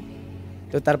দেখছি।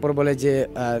 তো তারপর বলে যে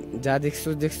যা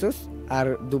দেখছোস আর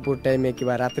দুপুর টাইমে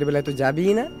কিংবা রাতের বেলায় তো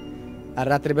যাবিই না, আর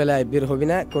রাতের বেলায় বের হবি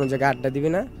না, কোনো জায়গায় আড্ডা দিবি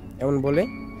না, এমন বলে।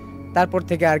 তারপর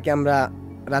থেকে আর কি আমরা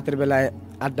রাতের বেলায়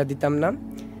আড্ডা দিতাম না।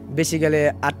 বেশি গেলে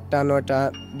 8টা 9টা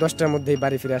 10টার মধ্যেই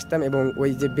বাড়ি ফিরে আসতাম। এবং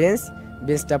ওই যে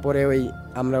বেঞ্চটা পরে ওই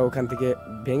আমরা ওখান থেকে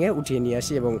ভেঙে উঠিয়ে নিয়ে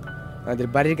আসি এবং আমাদের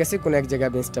বাড়ির কাছে কোনো এক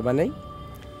জায়গায় বেঞ্চটা বানাই।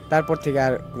 তারপর থেকে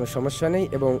আর কোনো সমস্যা নেই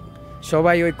এবং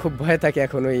সবাই ওই খুব ভয়ে থাকে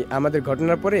এখন। ওই আমাদের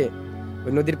ঘটনার পরে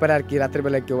ওই নদীর পাড়ে আর কি রাতের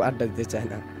বেলায় কেউ আড্ডা দিতে চায়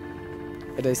না।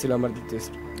 এটাই ছিল আমার দ্বিতীয়।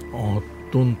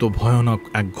 অত্যন্ত ভয়ানক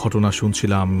এক ঘটনা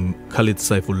শুনছিলাম খালিদ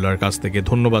সাইফুল্লাহর কাছ থেকে।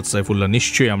 ধন্যবাদ সাইফুল্লাহ,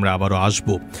 নিশ্চয়ই আমরা আবারও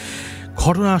আসবো।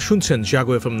 ঘটনা শুনছেন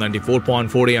জাগো FM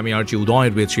 94.4-এ। আমি আরজি উদয়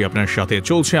রয়েছি আপনার সাথে।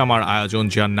 চলছে আমার আয়োজন,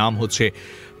 যার নাম হচ্ছে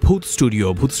ভূত স্টুডিও।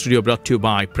 ভূত স্টুডিও ব্রট টু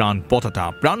বাই প্রাণ পটাটা।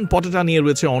 প্রাণ পটাটা নিয়ে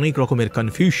রয়েছে অনেক রকমের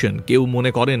কনফিউশন। কেউ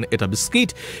মনে করেন এটা বিস্কিট,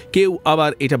 কেউ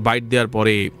আবার এটা বাইট দেওয়ার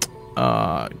পরে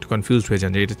একটু কনফিউজড হয়ে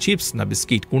যান যে এটা চিপস না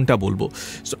বিস্কিট, কোনটা বলবো।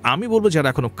 সো আমি বলবো যারা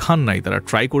এখনো খান নাই তারা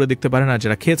ট্রাই করে দেখতে পারেন, আর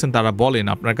যারা খেয়েছেন তারা বলেন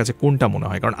আপনার কাছে কোনটা মনে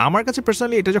হয়। কারণ আমার কাছে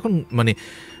পার্সোনালি এটা যখন মানে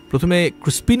প্রথমে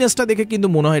ক্রিস্পিনেসটা দেখে কিন্তু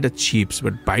মনে হয় এটা চিপস,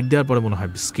 বাট বাইট দেওয়ার পরে মনে হয়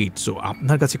বিস্কিট। সো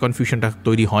আপনার কাছে কনফিউশনটা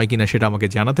তৈরি হয় কিনা সেটা আমাকে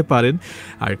জানাতে পারেন।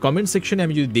 আর কমেন্ট সেকশনে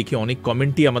আমি যদি দেখি অনেক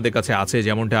কমেন্টই আমাদের কাছে আছে,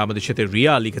 যেমনটা আমাদের সাথে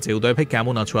রিয়া লিখেছে, উদয় ভাই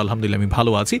কেমন আছো? আলহামদুলিল্লাহ আমি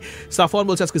ভালো আছি। সাফওয়ান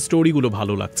বলছে আজকে স্টোরিগুলো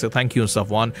ভালো লাগছে, থ্যাংক ইউ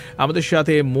সাফওয়ান। আমাদের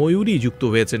সাথে ময়ূরী যুক্ত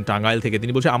হয়েছেন টাঙ্গাইল থেকে,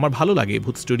 তিনি বলছেন আমার ভালো লাগে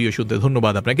ভূত স্টুডিও শুনতে,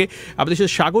 ধন্যবাদ আপনাকে। আমাদের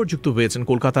সাথে সাগর যুক্ত হয়েছেন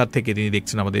কলকাতার থেকে, তিনি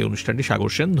দেখছেন আমাদের অনুষ্ঠানটি,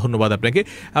 সাগর সেন, ধন্যবাদ আপনাকে।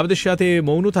 আমাদের সাথে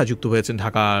মৌনতা যুক্ত হয়েছেন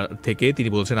ঢাকা থেকে,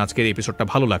 তিনি বলছেন আজকের এপিসোডটা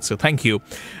ভালো লাগছে, থ্যাংক ইউ।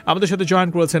 আমাদের সাথে জয়েন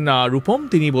করেছেন রূপম,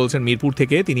 তিনি বলছেন মিরপুর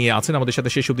থেকে, তিনি আছেন আমাদের সাথে,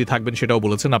 শেষ অবধি থাকবেন সেটাও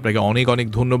বলেছেন, আপনাকে অনেক অনেক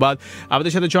ধন্যবাদ।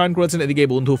 আমাদের সাথে জয়েন করেছেন এদিকে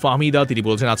বন্ধু ফাহমিদা, তিনি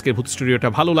বলছেন আজকের ভূত স্টুডিওটা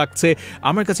ভালো লাগছে,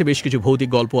 আমার কাছে বেশ কিছু ভৌতিক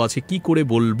গল্প আছে, কি করে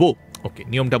বলবো। ওকে,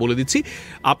 নিয়মটা বলে দিচ্ছি,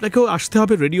 আপনাকেও আসতে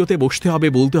হবে, রেডিওতে বসতে হবে,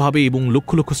 বলতে হবে এবং লক্ষ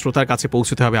লক্ষ শ্রোতার কাছে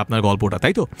পৌঁছতে হবে আপনার গল্পটা,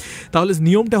 তাই তো? তাহলে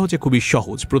নিয়মটা হচ্ছে খুবই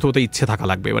সহজ। প্রথমত ইচ্ছে থাকা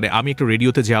লাগবে, মানে আমি একটা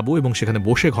রেডিওতে যাব এবং সেখানে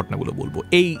বসে ঘটনাগুলো বলবো,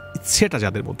 এই ইচ্ছেটা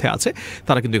যাদের মধ্যে আছে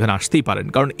তারা কিন্তু এখানে আসতেই পারেন।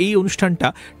 কারণ এই অনুষ্ঠানটা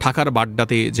ঢাকার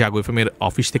বাড্ডাতে জাগো এফএমের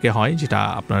অফিস থেকে হয়, যেটা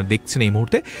আপনারা দেখছেন এই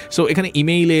মুহূর্তে। সো এখানে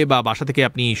ইমেইলে বা বাসা থেকে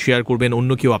আপনি শেয়ার করবেন,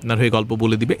 অন্য কেউ আপনার হয়ে গল্প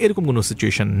বলে দিবে, এরকম কোনো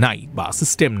সিচুয়েশন নাই বা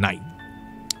সিস্টেম নাই।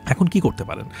 এখন কি করতে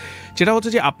পারেন, যেটা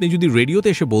হচ্ছে যে আপনি যদি রেডিওতে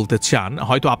এসে বলতে চান,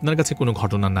 হয়তো আপনার কাছে কোনো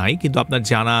ঘটনা নাই, কিন্তু আপনার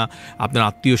জানা, আপনার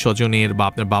আত্মীয় স্বজনের বা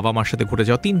আপনার বাবা মার সাথে ঘটে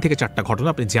যাওয়া 3 থেকে 4টা ঘটনা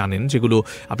আপনি জানেন, যেগুলো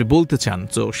আপনি বলতে চান।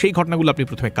 তো সেই ঘটনাগুলো আপনি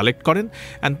প্রথমে কালেক্ট করেন,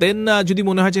 অ্যান্ড দেন যদি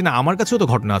মনে হয় যে না আমার কাছেও তো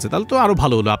ঘটনা আছে, তাহলে তো আরও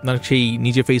ভালো হলো, আপনার সেই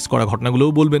নিজে ফেস করা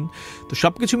ঘটনাগুলোও বলবেন। তো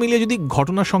সব কিছু মিলিয়ে যদি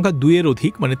ঘটনার সংখ্যা 2-এর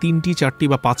অধিক, মানে 3টি 4টি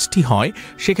বা 5টি হয়,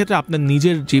 সেক্ষেত্রে আপনার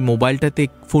নিজের যে মোবাইলটাতে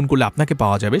ফোন করলে আপনাকে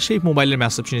পাওয়া যাবে, সেই মোবাইলের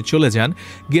মেসেজে চলে যান,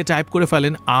 গিয়ে টাইপ করে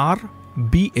ফেলেন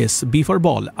RBS, B for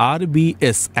ball,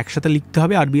 RBS একসাথে লিখতে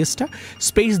হবে, RBSটা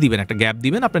স্পেস দিবেন, একটা গ্যাপ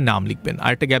দিবেন, আপনার নাম লিখবেন,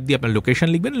 আর একটা গ্যাপ দিয়ে আপনার লোকেশন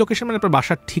লিখবেন। লোকেশন মানে আপনার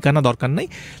বাসার ঠিকানা দরকার নেই,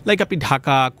 লাইক আপনি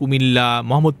ঢাকা, কুমিল্লা,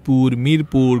 মোহাম্মদপুর,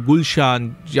 মিরপুর, গুলশান,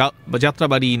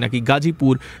 যাত্রাবাড়ি নাকি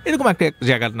গাজীপুর, এরকম একটা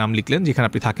জায়গার নাম লিখলেন যেখানে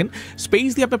আপনি থাকেন। স্পেস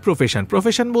দিয়ে আপনার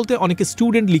প্রফেশন বলতে অনেকে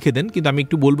স্টুডেন্ট লিখে দেন, কিন্তু আমি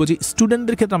একটু বলবো যে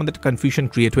স্টুডেন্টদের ক্ষেত্রে আমাদের কনফিউশন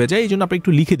ক্রিয়েট হয়ে যায়, এই জন্য আপনি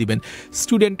একটু লিখে দিবেন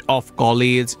student of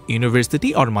college, university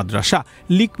or মাদ্রাসা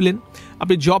লিখলেন।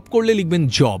 আপনি জব করলে লিখবেন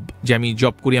জব, যে আমি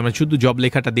জব করি, আমরা শুধু জব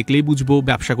লেখাটা দেখলেই বুঝবো।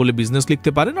 ব্যবসা করলে বিজনেস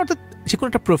লিখতে পারেন, অর্থাৎ যে কোনো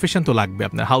একটা প্রফেশন তো লাগবে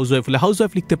আপনার। হাউস ওয়াইফ হলে হাউস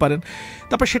ওয়াইফ লিখতে পারেন।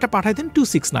 তারপর সেটা পাঠাই দেন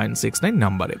 26969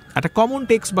 নাম্বারে। একটা কমন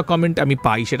টেক্সট বা কমেন্ট আমি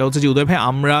পাই, সেটা হচ্ছে যে উদয় ভাই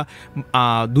আমরা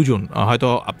দুজন, হয়তো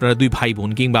আপনারা 2 ভাই বোন,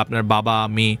 কিংবা আপনার বাবা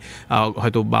মেয়ে,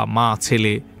 হয়তো বা মা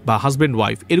ছেলে, বা হাজব্যান্ড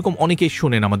ওয়াইফ এরকম অনেকেই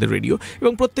শোনেন আমাদের রেডিও,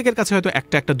 এবং প্রত্যেকের কাছে হয়তো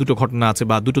একটা দুটো ঘটনা আছে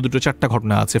বা দুটো চারটা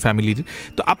ঘটনা আছে ফ্যামিলির।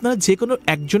 তো আপনারা যে কোনো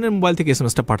একজনের মোবাইল থেকে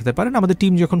এসএমএসটা পাঠাতে পারেন। আমাদের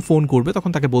টিম যখন ফোন করবে তখন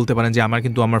তাকে বলতে পারেন যে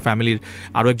আমার ফ্যামিলির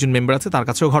আরও একজন মেম্বার আছে, তার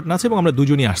কাছেও ঘটনা আছে এবং আমরা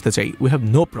দুজনই আসতে চাই। We have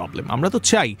no problem. আমরা তো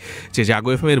চাই যে জাগো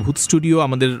এফএম এর ভূত স্টুডিও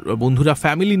আমাদের বন্ধুরা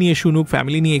ফ্যামিলি নিয়ে শুনুক,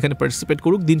 ফ্যামিলি নিয়ে এখানে পার্টিসিপেট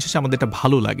করুক। দিন শেষে আমাদের এটা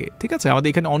ভালো লাগে, ঠিক আছে? আমাদের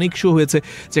এখানে অনেক শো হয়েছে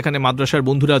যেখানে মাদ্রাসার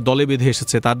বন্ধুরা দলে বেঁধে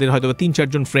এসেছে, তাদের হয়তো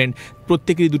 3-4 ফ্রেন্ড,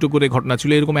 প্রত্যেকেরই দুটো করে ঘটনা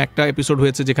ছিল। এরকম একটা এপিসোড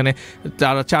হয়েছে যেখানে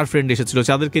তারা 4 ফ্রেন্ড এসেছিল,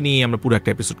 তাদেরকে নিয়ে আমরা পুরো একটা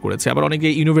এপিসোড করেছি। আবার অনেকে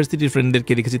ইউনিভার্সিটির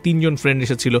ফ্রেন্ডদেরকে রেখেছি, 3 ফ্রেন্ড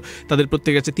এসেছিল, তাদের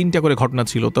প্রত্যেকের কাছে 3টা করে ঘটনা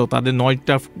ছিল, তো তাদের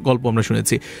 9টা গল্প আমরা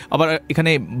শুনেছি। আবার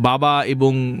এখানে বাবা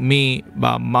এবং মেয়ে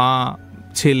বা মা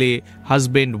ছেলে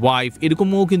হাজব্যান্ড ওয়াইফ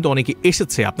এরকমও কিন্তু অনেকে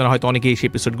এসেছে। আপনারা হয়তো অনেকে এই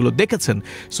এপিসোডগুলো দেখেছেন।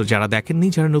 সো যারা দেখেননি,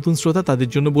 যারা নতুন শ্রোতা, তাদের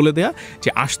জন্য বলে দেয়া যে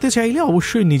আসতে চাইলে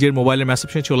অবশ্যই নিজের মোবাইলের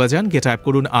মেসেজে চলে যান, গিয়ে টাইপ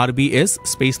করুন RBS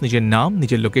স্পেস নিজের নাম,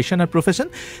 নিজের লোকেশন আর প্রফেশন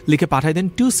লিখে পাঠিয়ে দেন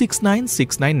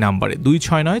 26969 নাম্বারে,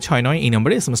 26969 এই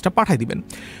নাম্বারে এসএমএসটা পাঠিয়ে দিবেন।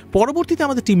 পরবর্তীতে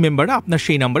আমাদের টিম মেম্বাররা আপনার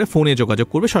সেই নাম্বারে ফোনে যোগাযোগ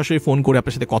করবে, সরাসরি ফোন করে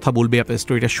আপনার সাথে কথা বলবে, আপনার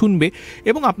স্টোরিটা শুনবে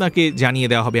এবং আপনাকে জানিয়ে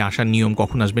দেওয়া হবে আসার নিয়ম,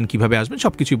 কখন আসবেন, কিভাবে আসবেন,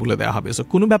 সব কিছুই বলে দেওয়া হবে। সো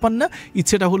কোনো ব্যাপার না,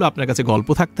 ইচ্ছেটা হলো আপনার কাছে গল্প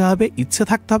থাকতে হবে, ইচ্ছে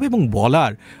থাকতে হবে এবং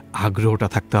বলার আগ্রহটা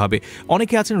থাকতে হবে।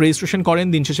 অনেকে আছেন রেজিস্ট্রেশন করেন,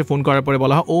 দিন শেষে ফোন করার পরে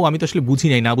বলা হয় ও আমি তো আসলে বুঝি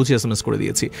নাই, না বুঝে এসএমএস করে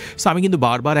দিয়েছি। সো আমি কিন্তু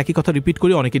বারবার একই কথা রিপিট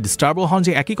করি, অনেকে ডিস্টার্বও হন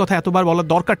যে একই কথা এতবার বলার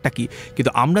দরকারটা কি।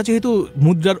 কিন্তু আমরা যেহেতু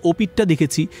মুদ্রার ওপিটটা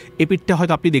দেখেছি, এপিটটা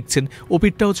হয়তো আপনি দেখছেন,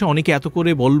 ওপিটটা হচ্ছে অনেকে এত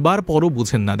করে বলবার পরও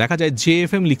বুঝেন না। দেখা যায়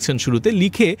JFM লিখছেন, শুরুতে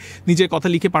লিখে নিজের কথা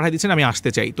লিখে পাঠিয়ে দিচ্ছেন আমি আসতে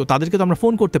চাই, তো তাদেরকে তো আমরা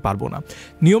ফোন করতে পারবো না।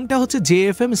 নিয়মটা হচ্ছে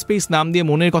JFM স্পেস নাম দিয়ে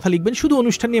মনের কথা লিখবেন, শুধু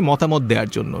অনুষ্ঠান নিয়ে মতামত দেওয়ার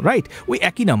জন্য, রাইট? ওই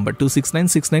একই নাম্বার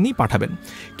 26969ই পাঠাবেন।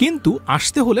 কিন্তু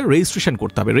আসতে হলে রেজিস্ট্রেশন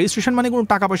করতে হবে। রেজিস্ট্রেশন মানে কোনো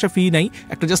টাকা পয়সা ফি নাই,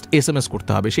 একটা জাস্ট এসএমএস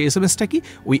করতে হবে। সেই এসএমএসটা কি?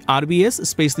 ওই RBS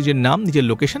স্পেস নিজের নাম, নিজের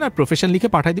লোকেশন আর প্রফেশন লিখে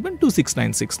পাঠিয়ে দিবেন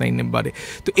 26969 নাম্বারে।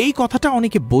 তো এই কথাটা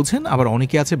অনেকে বোঝেন, আবার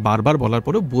অনেকে আছে বারবার বলার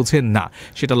পরেও বোঝেন না।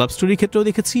 সেটা লাভ স্টোরির ক্ষেত্রেও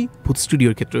দেখেছি, ভূত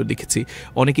স্টুডিওর ক্ষেত্রেও দেখেছি।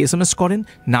 অনেকে এসএমএস করেন,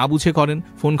 না বুঝে করেন,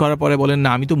 ফোন করার পরে বলেন না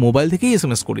আমি তো মোবাইল থেকেই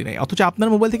এসএমএস করি নাই, অথচ আপনার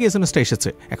মোবাইল থেকে এসএমএসটা এসেছে।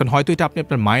 এখন হয়তো এটা আপনি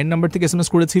আপনার মায়ের নাম্বার থেকে এসএমএস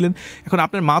করেছিলেন, এখন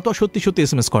আপনার মা তো সত্যি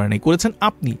এসএমএস করে নাই, করেছেন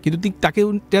আপনি, কিন্তু তাকে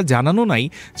জানানো নাই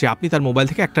যে আপনি তার মোবাইল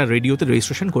থেকে একটা রেডিওতে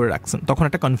রেজিস্ট্রেশন করে রাখছেন। তখন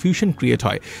একটা কনফিউশন ক্রিয়েট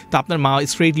হয়। তো আপনার মা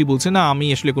স্ট্রেটলি বলছে না আমি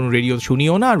আসলে কোনো রেডিও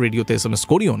শুনিও না, রেডিওতে এসএমএস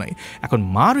করিও নাই। এখন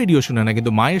মা রেডিও শুনে না,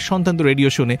 কিন্তু মায়ের সন্তান তো রেডিও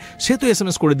শুনে, সে তো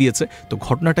এসএমএস করে দিয়েছে। তো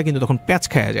ঘটনাটা কিন্তু তখন প্যাচ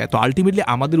খাওয়া যায়। তো আলটিমেটলি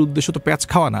আমাদের উদ্দেশ্য তো প্যাচ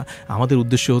খাওয়া না, আমাদের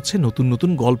উদ্দেশ্য হচ্ছে নতুন নতুন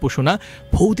গল্প শোনা,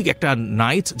 ভৌতিক একটা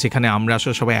নাইট যেখানে আমরা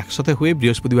আসলে সবাই একসাথে হয়ে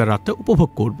বৃহস্পতিবার রাতটা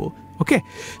উপভোগ করব। ওকে,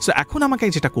 সো এখন আমাকে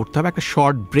যেটা করতে হবে, একটা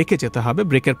শর্ট ব্রেকে যেতে হবে।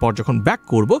 ব্রেকের পর যখন ব্যাক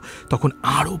করব তখন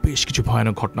আরও বেশ কিছু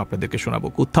ভয়ানক ঘটনা আপনাদেরকে শোনাবো।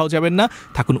 কোথাও যাবেন না,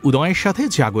 থাকুন উদয়ের সাথে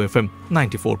জাগো FM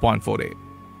 94.4-এ।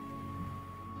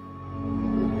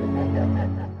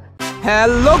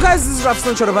 Hello guys, this is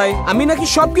Rafsan ছোট ভাই। আমি নাকি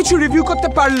সবকিছু রিভিউ করতে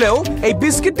পারলেও এই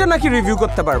বিস্কিটটা নাকি রিভিউ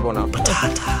করতে পারবো না।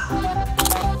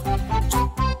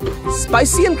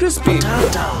 স্পাইসি এন্ড ক্রিসপি,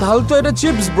 তাহলে তো এটা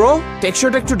চিপস ব্রো,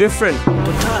 টেক্সচারটা একটু ডিফারেন্ট।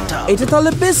 এটা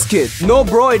তাহলে বিস্কিট? নো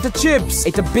ব্রো, এটা চিপস,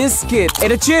 এটা বিস্কিট,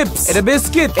 এটা চিপস, এটা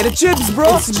বিস্কিট, এটা চিপস ব্রো।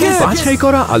 বাছাই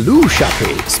করা আলুর সাথে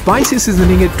স্পাইসি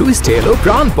সিজনিং এর টুইস্ট এলো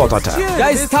প্রাণ পতাটা।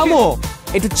 গাইস থামো,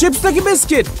 এটা চিপস নাকি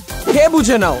বিস্কিট কে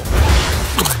বুঝে নাও।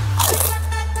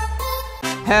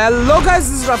 Hello guys,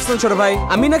 this is Rafsan ছোট ভাই।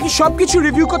 আমি নাকি সবকিছু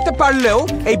রিভিউ করতে পারলেও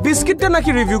এই বিস্কিটটা নাকি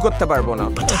রিভিউ করতে পারবো না।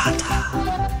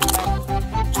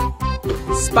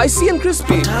 স্পাইসি এন্ড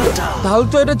ক্রিসপি, তাহলে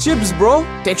তো এটা চিপস ব্রো,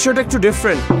 টেক্সচারটা একটু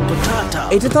ডিফারেন্ট।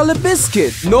 এটা তাহলে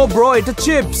বিস্কিট? নো ব্রো, এটা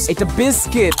চিপস, এটা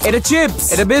বিস্কিট, এটা চিপস,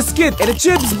 এটা বিস্কিট, এটা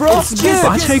চিপস ব্রো।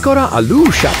 বাছাই করা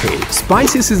আলুর সাথে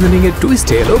স্পাইসি সিজনিং এর টুইস্ট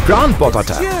এলো প্রাণ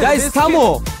পতাটা। গাইস থামো,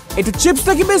 এটা চিপস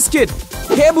নাকি বিস্কিট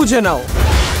কে বুঝে নাও।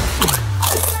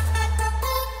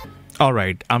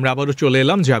 অলরাইট, আমরা আবারও চলে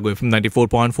এলাম জাগো FM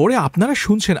 94.4-এ। আপনারা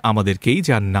শুনছেন আমাদেরকেই,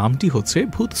 যার নামটি হচ্ছে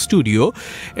ভূত স্টুডিও,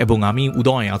 এবং আমি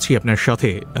উদয় আছি আপনার সাথে।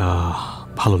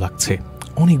 ভালো লাগছে,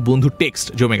 অনেক বন্ধুর টেক্সট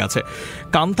জমে গেছে।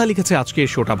 কান্তা লিখেছে আজকে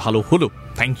শোটা ভালো হলো,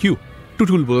 থ্যাংক ইউ।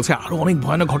 টুটুল বলেছে আরও অনেক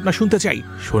ভয়ানক ঘটনা শুনতে চাই,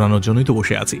 শোনানোর জন্যই তো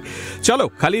বসে আছি। চলো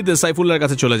খালিদ সাইফুল্লাহর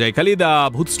কাছে চলে যাই। খালিদ,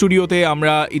 ভূত স্টুডিওতে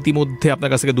আমরা ইতিমধ্যে আপনার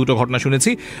কাছ থেকে 2টো ঘটনা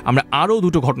শুনেছি, আমরা আরও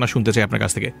 2টো ঘটনা শুনতে চাই আপনার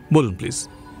কাছ থেকে, বলুন প্লিজ।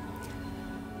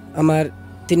 আমার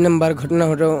 3 নম্বর ঘটনা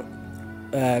হলো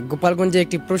গোপালগঞ্জে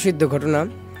একটি প্রসিদ্ধ ঘটনা,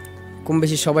 কম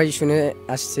বেশি সবাই শুনে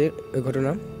আসছে ওই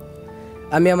ঘটনা।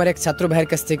 আমি আমার এক ছাত্র ভাইয়ের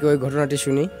কাছ থেকে ওই ঘটনাটি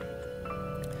শুনি।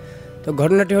 তো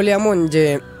ঘটনাটি হলো এমন যে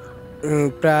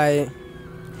প্রায়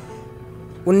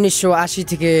 1980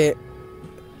 থেকে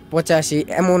 85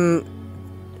 এমন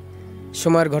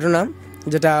সময়ের ঘটনা,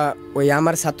 যেটা ওই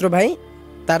আমার ছাত্র ভাই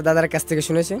তার দাদার কাছ থেকে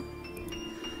শুনেছে।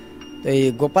 তো এই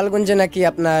গোপালগঞ্জে নাকি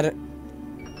আপনার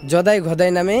জদাই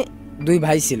ঘদাই নামে 2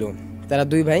 ভাই ছিল। তারা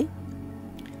 2 ভাই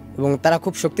এবং তারা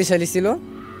খুব শক্তিশালী ছিল।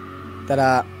 তারা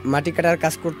মাটি কাটার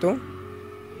কাজ করত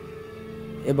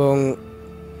এবং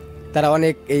তারা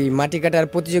অনেক এই মাটি কাটার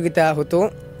প্রতিযোগিতা হতো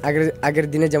আগের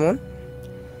দিনে যেমন।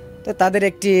 তো তাদের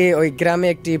একটি ওই গ্রামে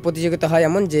একটি প্রতিযোগিতা হয়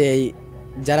এমন যে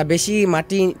যারা বেশি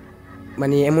মাটি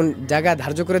মানে এমন জায়গা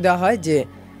ধার্য করে দেওয়া হয় যে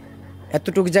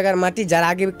এতটুকু জায়গার মাটি যারা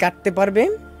আগে কাটতে পারবে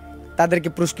তাদেরকে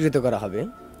পুরস্কৃত করা হবে।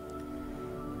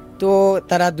 তো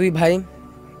তারা 2 ভাই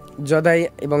জদাই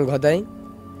এবং গদাই,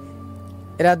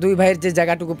 এরা 2 ভাইয়ের যে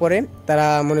জায়গাটুকু পড়ে তারা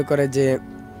মনে করে যে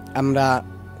আমরা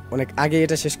অনেক আগে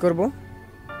এটা শেষ করব।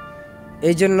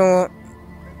 এই জন্য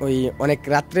ওই অনেক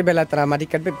রাত্রেবেলা তারা মাটি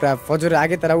কাটবে, প্রায় ফজরের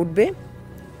আগে তারা উঠবে,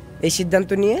 এই সিদ্ধান্ত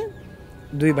নিয়ে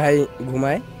 2 ভাই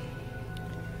ঘুমায়।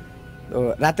 তো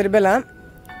রাতের বেলা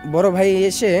বড় ভাই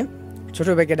এসে ছোট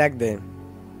ভাইকে ডাক দেয়,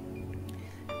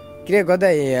 কিরে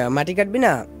গদাই মাটি কাটবি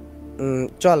না,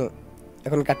 চল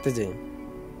এখন কাটতে যাই।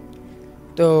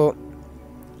 তো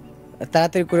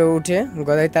তাড়াতাড়ি করে উঠে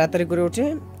গদাই তাড়াতাড়ি করে উঠে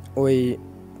ওই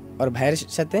ওর ভাইয়ের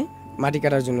সাথে মাটি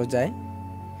কাটার জন্য যায়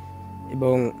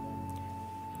এবং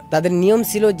তাদের নিয়ম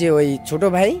ছিল যে ওই ছোট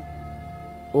ভাই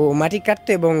ও মাটি কাটতো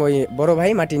এবং ওই বড়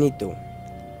ভাই মাটি নিত।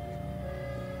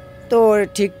 তো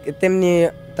ঠিক তেমনি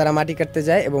তারা মাটি কাটতে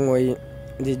যায় এবং ওই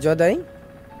যে জদাই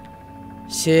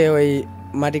সে ওই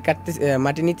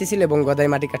মাটি নিতেছিল এবং গদাই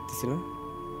মাটি কাটতেছিল।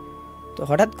 তো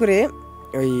হঠাৎ করে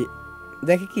ওই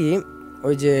দেখে কি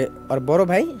ওই যে ওর বড়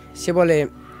ভাই সে বলে,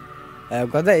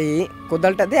 গদাই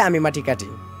কোদালটা দে আমি মাটি কাটি।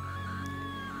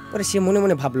 পরে সে মনে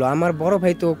মনে ভাবলো, আমার বড়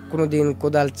ভাই তো কোনোদিন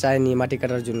কোদাল চায়নি মাটি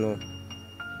কাটার জন্য,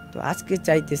 তো আজকে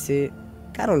চাইতেছে,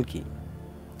 কারণ কি?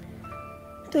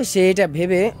 তো সে এটা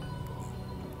ভেবে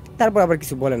তারপর আবার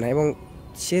কিছু বলে না এবং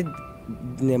সে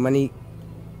মানে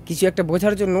কিছু একটা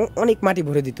বোঝার জন্য অনেক মাটি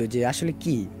ভরে দিত যে আসলে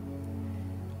কি,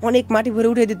 অনেক মাটি ভরে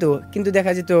উঠে দিত, কিন্তু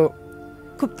দেখা যেত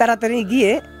খুব তাড়াতাড়ি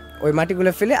গিয়ে ওই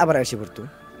মাটিগুলো ফেলে আবার এসে পড়তো।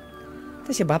 তো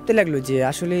সে ভাবতে লাগলো যে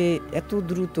আসলে এত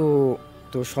দ্রুত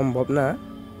তো সম্ভব না।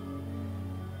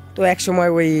 তো এক সময়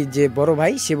ওই যে বড়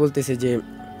ভাই সে বলতেছে যে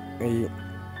এই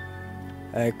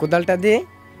কোদালটা দে,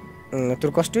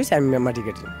 তোর কষ্ট হয়েছে আমি মাটি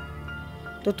কাটি।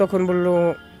 তো তখন বলল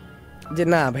যে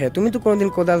না ভাইয়া, তুমি তো কোনোদিন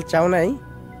কোদাল চাও নাই,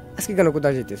 আজকে কেন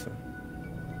কোদাল যেতেছ?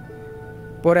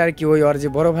 পরে আর কি ওই ওর যে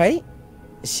বড় ভাই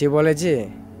সে বলে যে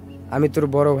আমি তোর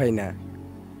বড় ভাই না,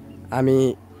 আমি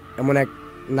এমন এক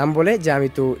নাম বলে যে আমি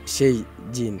তো সেই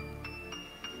জিন।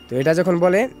 তো এটা যখন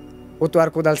বলে ও তো আর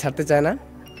কোদাল ছাড়তে চায় না।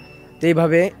 তো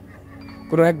এইভাবে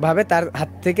কোনো একভাবে তার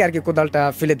হাত থেকে আর কি কোদালটা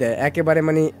ফেলে দেয়, একেবারে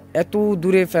মানে এত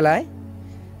দূরে ফেলায়।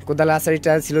 কোদাল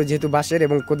আসারিটা ছিল যেহেতু বাঁশের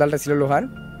এবং কোদালটা ছিল লোহার,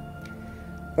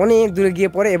 অনেক দূরে গিয়ে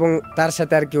পড়ে এবং তার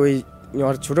সাথে আর কি ওই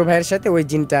ওর ছোট ভাইয়ের সাথে ওই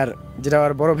জিনটার, যেটা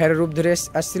ওর বড় ভাইয়ের রূপ ধরে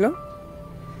আসছিল,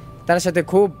 তার সাথে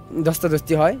খুব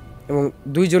ধস্তাধস্তি হয় এবং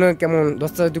দুইজনে কেমন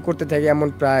ধস্তাধস্তি করতে থাকে। এমন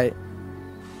প্রায়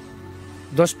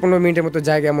 10-15 মিনিটের মতো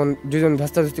জায়গা এমন দুজন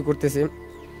ধস্তাধস্তি করতেছে।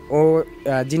 ও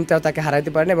জিনটাও তাকে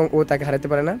হারাইতে পারে না এবং ও তাকে হারাইতে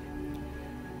পারে না।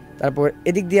 তারপর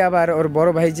এদিক দিয়ে আবার ওর বড়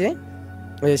ভাই যে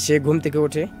সে ঘুম থেকে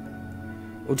উঠে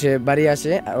বাড়ি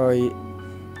আসে, ওই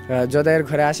জদাইয়ের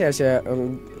ঘরে আসে, এসে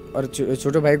ওর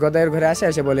ছোট ভাই গদাইয়ের ঘরে আসে,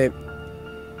 এসে বলে,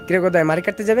 কিরে গদাই মারি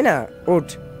কাটতে যাবে না, উঠ।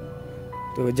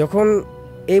 তো যখন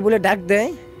এই বলে ডাক দেয়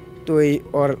তো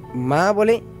ওর মা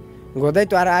বলে, গদাই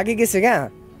তো আর আগে গেছে গা,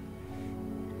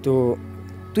 তো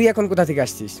তুই এখন কোথা থেকে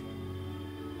আসছিস?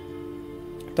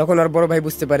 তখন ওর বড় ভাই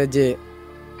বুঝতে পারে যে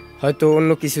হয়তো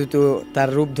অন্য কিছু তো তার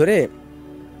রূপ ধরে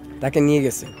তাকে নিয়ে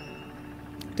গেছে।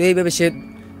 তো এইভাবে সে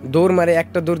দৌড় মারে,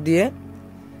 একটা দৌড় দিয়ে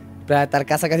প্রায় তার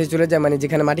কাছাকাছি চলে যায়, মানে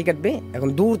যেখানে মাটি কাটবে। এখন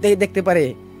দূর থেকে দেখতে পারে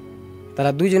তারা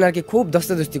দুইজন আর কি খুব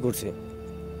ধস্তাধস্তি করছে।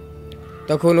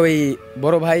 তখন ওই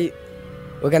বড় ভাই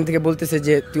ওইখান থেকে বলতেছে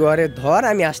যে তুই আরে ধর,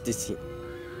 আমি আসতেছি,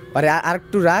 আরে আর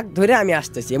একটু রাগ ধরে আমি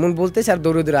আসতেছি, এমন বলতেছে আর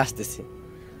দৌড়ে দৌড়ে আসতেছে।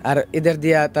 আর এদের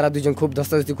দিয়া তারা দুজন খুব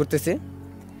ধস্তাধস্তি করতেছে।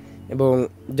 এবং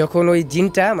যখন ওই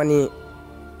জিনটা মানে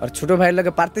আর ছোট ভাইয়ের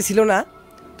লোকে পারতেছিল না,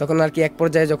 তখন আর কি এক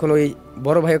পর্যায়ে যখন ওই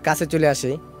বড় ভাইয়ের কাছে চলে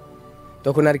আসে,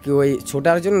 তখন আর কি ওই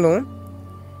ছোটার জন্য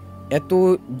এত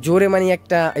জোরে মানে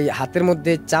একটা এই হাতের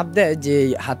মধ্যে চাপ দেয় যে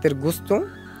হাতের গোস্ত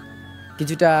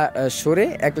কিছুটা সরে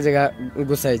একটা জায়গা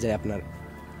গোছায় যায় আপনার।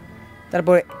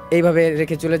 তারপর এইভাবে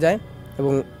রেখে চলে যায়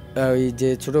এবং ওই যে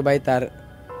ছোট ভাই তার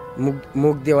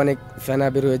মুখ দিয়ে অনেক ফেনা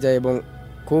বের হয়ে যায় এবং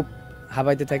খুব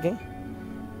হাঁপাইতে থাকে।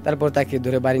 তারপর তাকে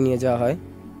ধরে বাড়ি নিয়ে যাওয়া হয়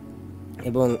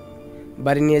এবং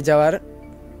বাড়ি নিয়ে যাওয়ার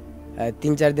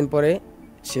 3-4 দিন পরে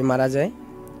সে মারা যায়।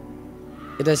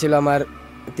 এটা ছিল আমার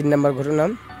 3 নম্বর ঘটনা।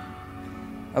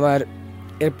 আমার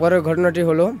এর পরের ঘটনাটি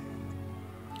হলো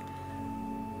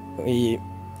ওই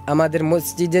আমাদের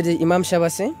মসজিদে যে ইমাম সাহেব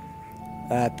আছে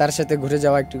তার সাথে ঘটে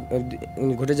যাওয়া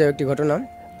একটি ঘটনা।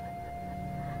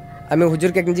 আমি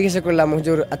হুজুরকে একদিন জিজ্ঞাসা করলাম,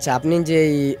 হুজুর আচ্ছা আপনি যে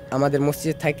এই আমাদের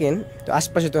মসজিদে থাকেন, তো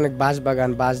আশপাশে তো অনেক বাঁশ বাগান,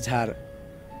 বাঁশ ঝাড়,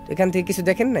 তো এখান থেকে কিছু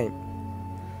দেখেন নাই?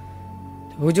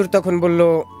 হুজুর তখন বলল,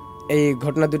 এই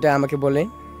ঘটনা দুটো আমাকে বলে।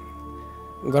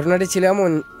 ঘটনাটি ছিল এমন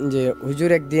যে হুজুর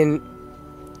একদিন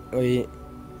ওই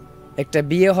একটা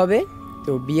বিয়ে হবে,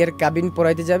 তো বিয়ের কাবিন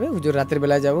পড়াইতে যাবে, হুজুর রাতের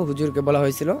বেলায় যাব। হুজুরকে বলা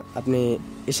হয়েছিল আপনি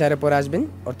ইশারে পরে আসবেন,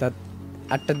 অর্থাৎ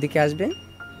 8টার দিকে আসবেন,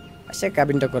 সে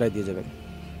কাবিনটা করাই দিয়ে যাবেন।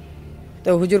 তো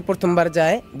হুজুর প্রথমবার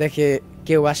যায়, দেখে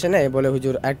কেউ আসে না, বলে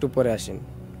হুজুর আরেকটু পরে আসেন।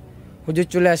 হুজুর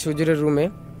চলে আসে হুজুরের রুমে,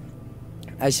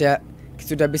 আইসা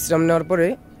কিছুটা বিশ্রাম নেওয়ার পরে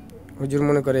হুজুর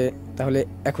মনে করে তাহলে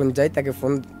এখন যাই, তাকে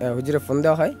হুজুরে ফোন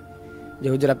দেওয়া হয় যে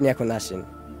হুজুর আপনি এখন আসেন।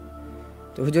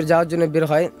 তো হুজুর যাওয়ার জন্য বের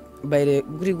হয়, বাইরে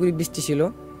গুড়ি গুড়ি বৃষ্টি ছিল,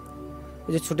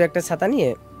 হুজুর ছোটো একটা ছাতা নিয়ে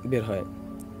বের হয়,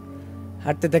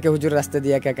 হাঁটতে থাকে। হুজুর রাস্তা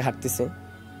দিয়ে একে একে হাঁটতেছে।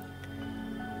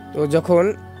 তো যখন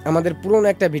আমাদের পুরনো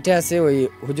একটা ভিটা আছে, ওই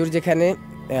হুজুর যেখানে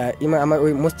আমার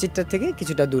ওই মসজিদটা থেকে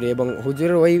কিছুটা দূরে, এবং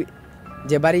হুজুরের ওই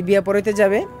যে বাড়ি বিয়ে পড়াইতে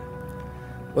যাবে,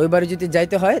 ওই বাড়ি যদি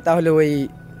যাইতে হয় তাহলে ওই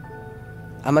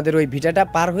আমাদের ওই ভিটাটা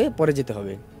পার হয়ে পরে যেতে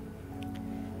হবে।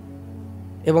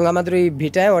 এবং আমাদের ওই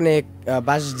ভিটায় অনেক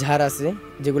বাঁশ ঝাড় আছে,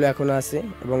 যেগুলো এখনো আছে,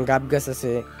 এবং গাব গাছ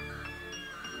আছে,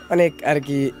 অনেক আর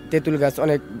কি তেঁতুল গাছ,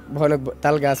 অনেক ভয়ানক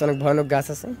তাল গাছ, অনেক ভয়ানক গাছ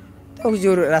আছে। তো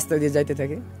হুজুর রাস্তা দিয়ে যাইতে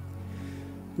থাকে।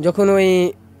 যখন ওই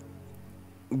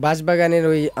বাঁশবাগানের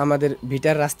ওই আমাদের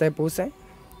ভিটার রাস্তায় পৌঁছায়,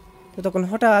 তো তখন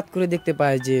হঠাৎ করে দেখতে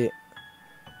পায় যে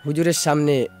হুজুরের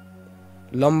সামনে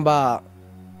লম্বা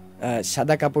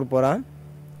সাদা কাপড় পরা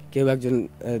কেউ একজন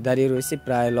দাঁড়িয়ে রয়েছে,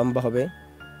 প্রায় লম্বা হবে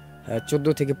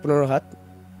 14 থেকে 15 হাত,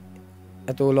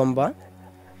 এত লম্বা।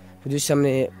 হুজুর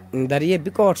সামনে দাঁড়িয়ে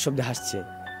বিকট শব্দে হাসছে।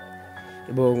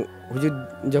 এবং হুজুর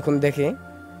যখন দেখে,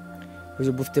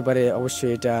 হুজুর বুঝতে পারে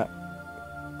অবশ্যই এটা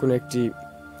কোনো একটি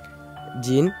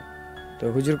জিন। তো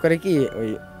হুজুর করে কি, ওই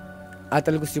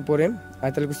আতাল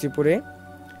কুস্তি পরে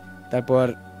তারপর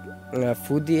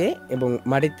ফু দিয়ে এবং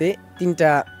মাটিতে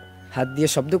 3টা হাত দিয়ে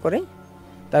শব্দ করে,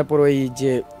 তারপর ওই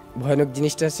যে ভয়ানক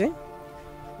জিনিসটা আছে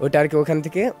ওইটা আর কি ওখান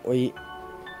থেকে ওই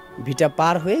ভিটা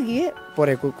পার হয়ে গিয়ে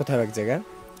পরে কোথাও এক জায়গায়,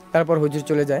 তারপর হুজুর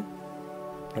চলে যায়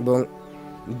এবং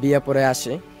বিয়া পরে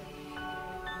আসে।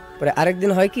 পরে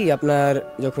আরেকদিন হয় কি, আপনার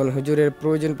যখন হুজুরের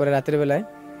প্রয়োজন পড়ে রাতের বেলায়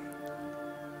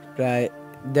প্রায়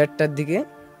 1:30টার দিকে,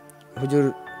 হুজুর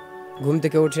ঘুম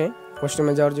থেকে ওঠে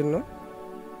ওয়াশরুমে যাওয়ার জন্য।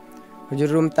 হুজুর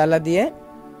রুম তালা দিয়ে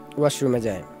ওয়াশরুমে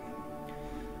যায়।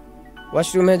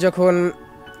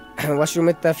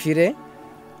 ওয়াশরুমে তা ফিরে,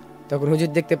 তখন হুজুর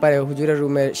দেখতে পারে হুজুরের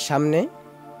রুমের সামনে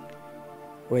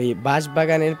ওই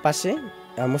বাঁশবাগানের পাশে,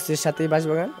 মসজিদের সাথেই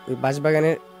বাঁশবাগান, ওই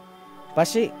বাঁশবাগানের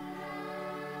পাশে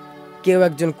কেউ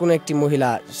একজন, কোনো একটি মহিলা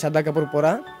সাদা কাপড়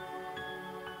পরা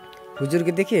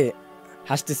হুজুরকে দেখে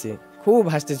হাসতেছে, খুব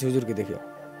হাসতেছে হুজুরকে দেখে।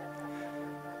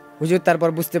 হুজুর তারপর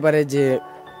বুঝতে পারে যে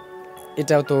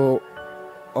এটাও তো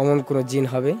অমন কোনো জিন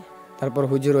হবে। তারপর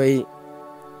হুজুর ওই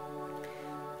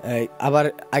আবার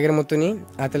আগের মতনই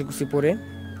আতাল কুসি পরে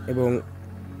এবং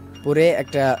পরে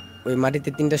একটা ওই মাটিতে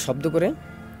 3টা শব্দ করে,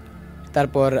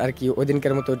 তারপর আর কি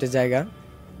ওদিনকার মতো ওইটা জায়গা।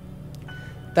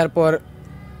 তারপর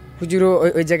হুজুরও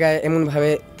ওই জায়গায়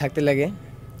এমনভাবে থাকতে লাগে।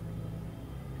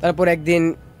 তারপর একদিন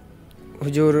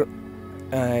হুজুর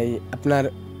আপনার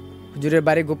হুজুরের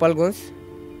বাড়ি গোপালগঞ্জ,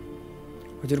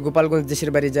 হুজুর গোপালগঞ্জ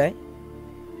দেশের বাড়ি যায়।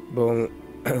 এবং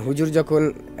হুজুর যখন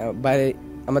বাড়ি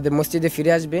আমাদের মসজিদে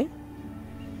ফিরে আসবে,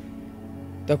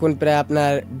 তখন প্রায়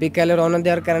আপনার বিকালে রওনা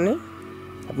দেওয়ার কারণে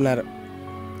আপনার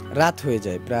রাত হয়ে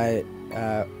যায়, প্রায়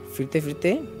ফিরতে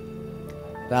ফিরতে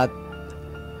রাত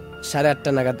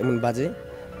 8:30 নাগাদ এমন বাজে।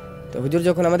 তো হুজুর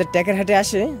যখন আমাদের ট্যাকেরহাটে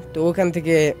আসে, তো ওখান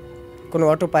থেকে কোনো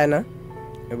অটো পায় না,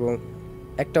 এবং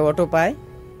একটা অটো পায়।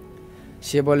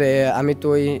 সে বলে আমি তো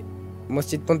ওই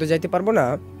মসজিদ পর্যন্ত যাইতে পারবো না,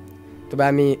 তবে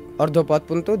আমি অর্ধ পথ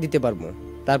পর্যন্ত দিতে পারবো,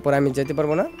 তারপর আমি যেতে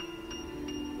পারবো না,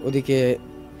 ওদিকে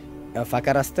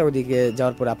ফাঁকা রাস্তা, ওদিকে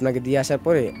যাওয়ার পরে আপনাকে দিয়ে আসার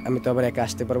পরে আমি তো আবার একা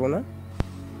আসতে পারবো না।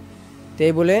 তো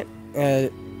এই বলে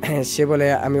সে বলে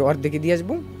আমি অর্ধেকে দিয়ে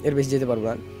আসবো, এর বেশি যেতে পারবো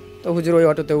না। তো হুজুর ওই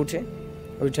অটোতে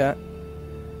উঠা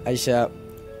আইসা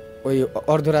ওই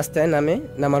অর্ধ রাস্তায়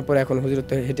নামার পরে এখন হুজুর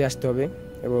তো হেঁটে আসতে হবে,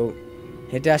 এবং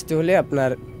হেঁটে আসতে হলে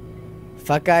আপনার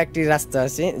ফাঁকা একটি রাস্তা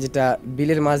আছে যেটা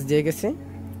বিলের মাছ দিয়ে গেছে,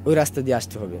 ওই রাস্তা দিয়ে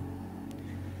আসতে হবে।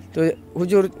 তো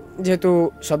হুজুর যেহেতু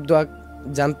শব্দ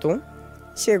জানতো,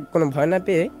 সে কোনো ভয় না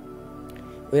পেয়ে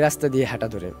ওই রাস্তা দিয়ে হাঁটা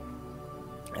ধরে।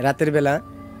 রাতের বেলা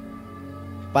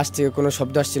পাশ থেকে কোনো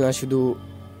শব্দ আসছিল না, শুধু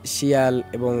শিয়াল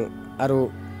এবং আরও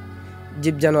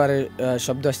জীব জানোয়ারের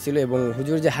শব্দ আসছিল। এবং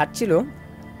হুজুর যে হাঁটছিল,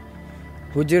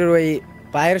 হুজুরের ওই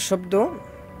পায়ের শব্দ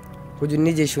হুজুর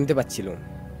নিজেই শুনতে পাচ্ছিল।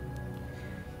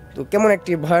 তো কেমন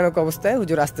একটি ভয়ানক অবস্থায়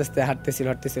হুজুর আস্তে আস্তে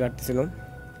হাঁটতেছিল।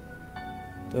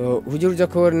 তো হুজুর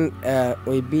যখন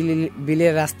ওই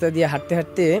বিলের রাস্তা দিয়ে হাঁটতে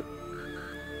হাঁটতে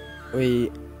ওই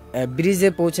ব্রিজে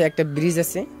পৌঁছায়, একটা ব্রিজ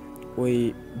আছে, ওই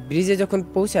ব্রিজে যখন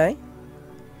পৌঁছায়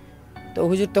তো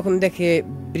হুজুর তখন দেখে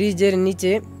ব্রিজের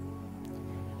নিচে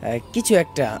কিছু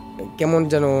একটা কেমন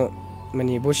যেন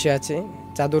মানে বসে আছে,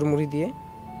 চাদর মুড়ি দিয়ে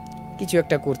কিছু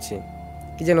একটা করছে,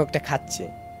 কি যেন একটা খাচ্ছে।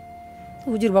 তো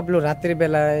হুজুর ভাবলো রাতের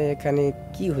বেলায় এখানে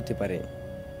কি হতে পারে,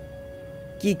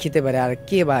 কি খেতে পারে, আর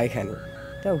কে বা এখানে।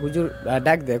 তা হুজুর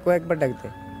ডাক দেয়, কয়েকবার ডাক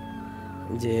দেয়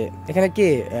যে এখানে কে,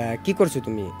 কি করছো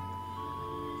তুমি।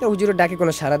 তা হুজুরের ডাকে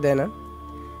কোনো সাড়া দেয় না।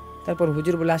 তারপর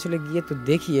হুজুর বলে আসলে গিয়ে তো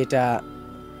দেখি এটা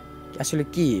আসলে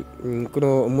কি, কোনো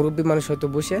মুরব্বী মানুষ হয়তো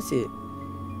বসে আছে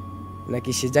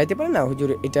নাকি সে যাইতে পারে না। হুজুর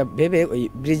এটা ভেবে ওই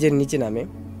ব্রিজের নিচে নামে,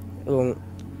 এবং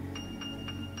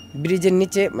ব্রিজের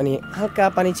নিচে মানে হালকা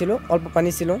পানি ছিল, অল্প পানি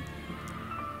ছিল।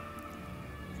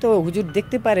 তো হুজুর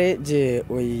দেখতে পারে যে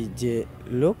ওই যে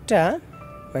লোকটা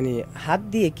মানে হাত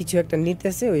দিয়ে কিছু একটা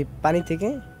নিতেছে ওই পানি থেকে,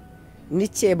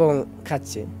 নিচ্ছে এবং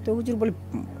খাচ্ছে। তো হুজুর বলে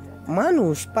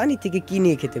মানুষ পানি থেকে কি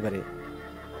নিয়ে খেতে পারে,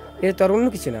 এটা তো আর অন্য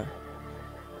কিছু না।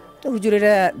 তো হুজুর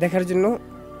এটা দেখার জন্য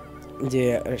যে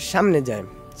সামনে যায়,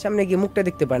 সামনে গিয়ে মুখটা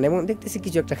দেখতে পারে না এবং দেখতেছে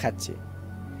কিছু একটা খাচ্ছে।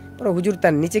 পরে হুজুর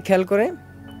তার নিচে খেয়াল করে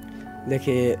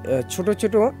দেখে ছোট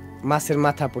ছোট মাছের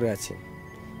মাথা পড়ে আছে।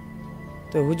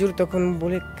 তো হুজুর তখন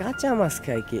বলে কাঁচা মাছ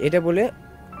খায় কি, এটা বলে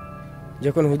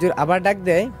যখন হুজুর আবার ডাক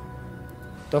দেয়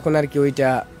তখন আর কি ওইটা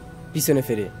পিছনে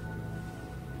ফিরে,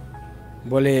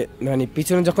 বলে মানে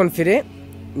পিছনে যখন ফিরে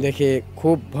দেখে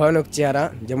খুব ভয়ানক চেহারা,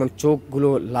 যেমন চোখগুলো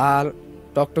লাল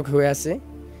টকটক হয়ে আছে,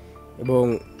 এবং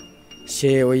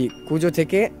সে ওই কুজো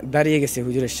থেকে দাঁড়িয়ে গেছে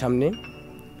হুজুরের সামনে,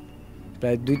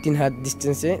 প্রায় 2-3 হাত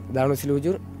ডিস্টেন্সে দাঁড়ানো ছিল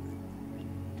হুজুর।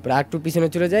 প্রায় একটু পিছনে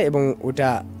চলে যায় এবং ওটা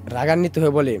রাগান্বিত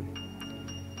হয়ে বলে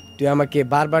তুই আমাকে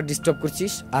বারবার ডিস্টার্ব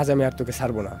করছিস, আজ আমি আর তোকে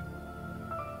ছাড়বো না,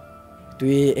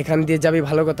 তুই এখান দিয়ে যাবি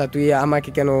ভালো কথা, তুই আমাকে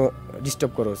কেন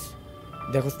ডিস্টার্ব করস,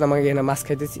 দেখোস না আমাকে এখানে মাছ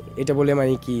খাইতেছি। এটা বলে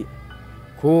মানে কি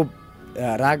খুব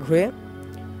রাগ হয়ে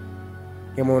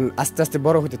এমন আস্তে আস্তে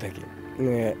বড় হতে থাকে,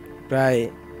 প্রায়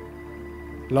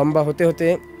লম্বা হতে হতে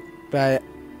প্রায়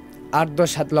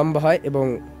 8-10 হাত লম্বা হয়, এবং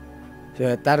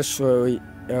তার ওই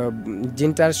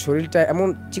জিনটার শরীরটা এমন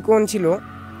চিকন ছিল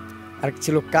আর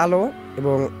ছিল কালো,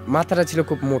 এবং মাথাটা ছিল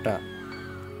খুব মোটা।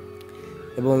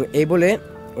 এবং এই বলে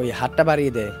ওই হাতটা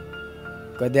বাড়িয়ে দেয়,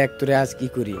 কয় দেখ তোরে আজ কি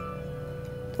করি।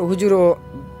 তো হুজুরও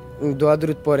দোয়া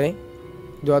দুরুদ পড়ে,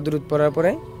 দোয়া দুরুদ পড়ার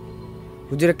পরে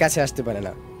হুজুরের কাছে আসতে পারে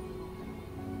না,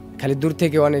 খালি দূর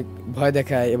থেকে অনেক ভয়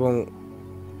দেখায় এবং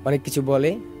অনেক কিছু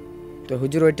বলে। তো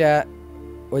হুজুর ওইটা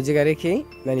ওই জায়গায় রেখেই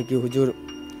মানে কি হুজুর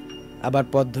আবার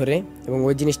পথ ধরে এবং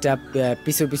ওই জিনিসটা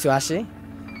পিছু পিছু আসে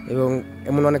এবং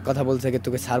এমন অনেক কথা বলতে থাকে,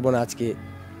 তোকে ছাড়বো না আজকে,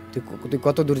 তুই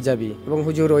কত দূর যাবি। এবং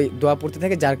হুজুর ওই দোয়া পড়তে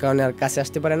থাকে, যার কারণে আর কাছে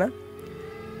আসতে পারে না।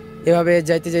 এভাবে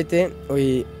যাইতে যাইতে ওই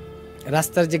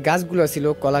রাস্তার যে গাছগুলো ছিল,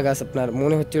 কলা গাছ, আপনার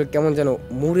মনে হচ্ছিল কেমন যেন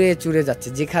মুড়ে চুড়ে যাচ্ছে,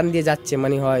 যেখান দিয়ে যাচ্ছে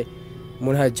মনে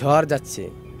হয় ঝড় যাচ্ছে,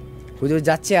 হুজুর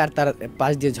যাচ্ছে আর তার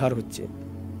পাশ দিয়ে ঝড় হচ্ছে।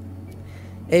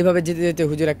 এইভাবে যেতে যেতে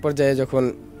হুজুর এক পর্যায়ে যখন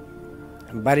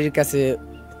বাড়ির কাছে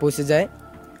পৌঁছে যায়,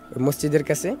 মসজিদের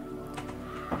কাছে,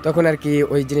 তখন আর কি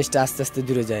ওই জিনিসটা আস্তে আস্তে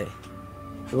দূরে যায়।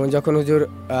 এবং যখন হুজুর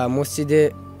মসজিদে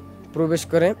প্রবেশ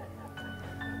করে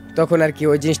তখন আর কি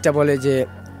ওই জিনিসটা বলে যে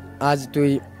আজ তুই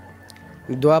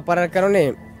দোয়া পারার কারণে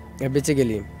বেঁচে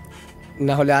গেলি,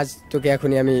 না হলে আজ তোকে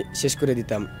এখনই আমি শেষ করে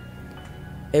দিতাম।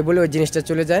 এই বলে ওই জিনিসটা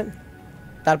চলে যায়।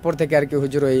 তারপর থেকে আর কি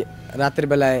হুজুর ওই রাতের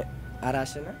বেলায় আর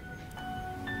আসে না।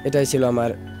 এটাই ছিল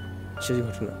আমার শেষ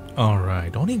ঘটনা।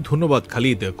 অলরাইট, অনেক ধন্যবাদ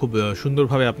খালিদ, খুব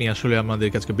সুন্দরভাবে আপনি আসলে আমাদের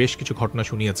কাছে বেশ কিছু ঘটনা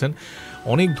শুনিয়েছেন।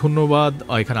 অনেক ধন্যবাদ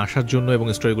এখানে আসার জন্য এবং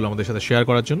স্টোরিগুলো আমাদের সাথে শেয়ার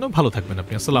করার জন্য। ভালো থাকবেন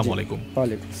আপনি। আসসালামু আলাইকুম।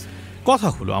 ওয়ালাইকুম। কথা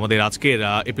হলো আমাদের আজকের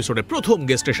এপিসোডের প্রথম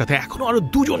গেস্টের সাথে, এখনো আরো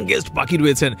 2জন গেস্ট বাকি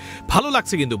রয়েছেন। ভালো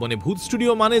লাগছে কিন্তু, মানে ভূত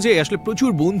স্টুডিও মানে যে আসলে প্রচুর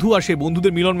বন্ধু আসে,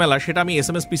 বন্ধুদের মিলন মেলা, সেটা আমি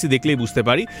SMS PC দেখলেই বুঝতে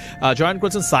পারি। জয়েন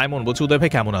করেছেন সাইমন, বলছে উদয়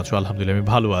ভাই কেমন আছো? আলহামদুলিল্লাহ আমি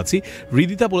ভালো আছি।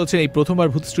 হৃদিতা বলেছেন এই প্রথমবার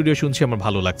ভূত স্টুডিও শুনছি, আমার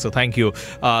ভালো লাগছে, থ্যাংক ইউ।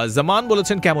 জামান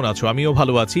বলেছেন কেমন আছো? আমিও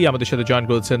ভালো আছি। আমাদের সাথে জয়েন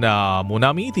করেছেন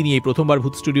মোনামি, তিনি এই প্রথমবার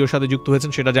ভূত স্টুডিওর সাথে যুক্ত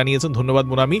হয়েছেন, সেটা জানিয়েছেন, ধন্যবাদ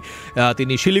মোনামি।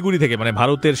 তিনি শিলিগুড়ি থেকে, মানে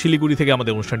ভারতের শিলিগুড়ি থেকে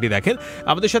আমাদের অনুষ্ঠানটি দেখেন।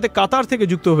 আমাদের সাথে কাতার থেকে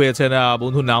যুক্ত হয়েছেন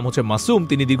বন্ধুর নাম হচ্ছে মাসুম,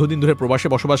 তিনি দীর্ঘদিন ধরে প্রবাসে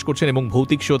বসবাস করছেন এবং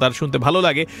ভৌতিক শো তার শুনতে ভালো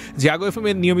লাগে। জাগো FM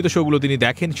এর নিয়মিত শোগুলো তিনি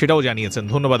দেখেন, সেটাও জানিয়েছেন,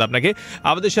 ধন্যবাদ আপনাকে।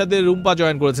 আমাদের সাথে রুম্পা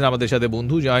জয়েন করেছেন, আমাদের সাথে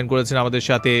বন্ধু জয়েন করেছেন, আমাদের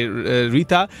সাথে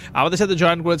রীতা, আমাদের সাথে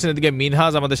জয়েন করেছেন এদিকে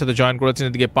মিনহাজ, আমাদের সাথে জয়েন করেছেন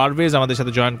এদিকে পারভেজ, আমাদের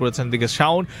সাথে জয়েন করেছেন এদিকে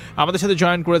শাওন, আমাদের সাথে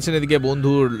জয়েন করেছেন এদিকে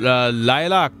বন্ধু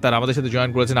লায়লা আক্তার, আমাদের সাথে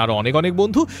জয়েন করেছেন আরও অনেক অনেক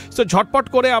বন্ধু। সো ঝটপট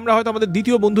করে আমরা হয়তো আমাদের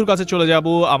দ্বিতীয় বন্ধুর কাছে চলে যাব,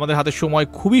 আমাদের হাতে সময়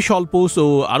খুবই স্বল্প। সো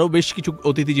আরও বেশ কিছু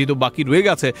অতিথি যেহেতু বাকি রয়ে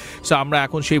গেছে, সো আমরা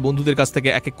এখন সেই বন্ধুদের কাছ থেকে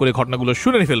এক এক করে ঘটনাগুলো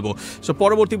শুনে ফেলবো। সো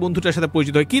পরবর্তী বন্ধুটার সাথে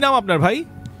পরিচিত হয়। কি নাম আপনার ভাই?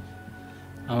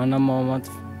 আমার নাম মোহাম্মদ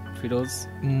ফিরোজ।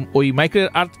 ওই মাইকের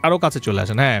আরো কাছে চলে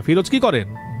আসেন। হ্যাঁ, ফিরোজ কি করেন?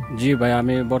 জি ভাই,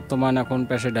 আমি বর্তমান এখন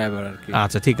পেশায় ড্রাইভার আর কি।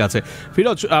 আচ্ছা, ঠিক আছে।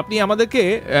 ফিরোজ, আপনি আমাদেরকে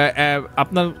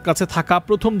আপনার কাছে থাকা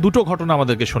প্রথম দুটো ঘটনা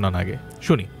আমাদেরকে শোনান, আগে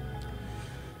শুনি।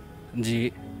 জি,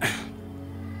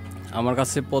 আমার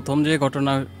কাছে প্রথম যে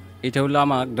ঘটনা, এটা হলো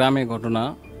আমার গ্রামের ঘটনা,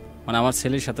 মানে আমার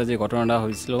ছেলের সাথে যে ঘটনাটা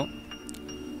হয়েছিল।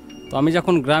 তো আমি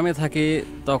যখন গ্রামে থাকি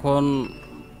তখন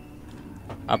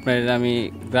আমি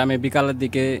গ্রামে বিকালের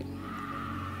দিকে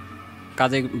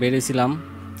কাজে বেরিয়েছিলাম।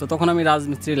 তো তখন আমি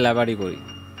রাজমিস্ত্রির লেবারি করি।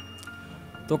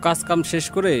 তো কাজ কাম শেষ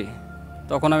করে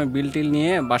তখন আমি বিল টিল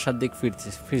নিয়ে বাসার দিক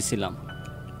ফিরছিলাম।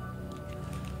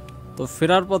 তো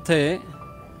ফেরার পথে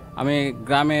আমি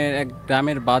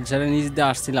গ্রামের বাজারে নিচ দিয়ে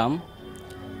আসছিলাম।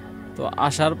 তো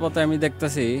আসার পথে আমি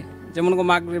দেখতেছি যেমন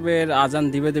মাগরিবের আজান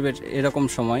দিবে এরকম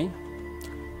সময়।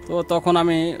 তো তখন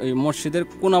আমি ওই মসজিদের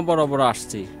কোনা বরাবর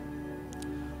আসছি।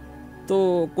 তো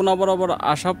কোনা বরাবর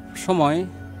আসার সময়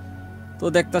তো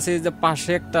দেখতেছি যে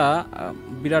পাশে একটা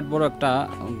বিরাট বড় একটা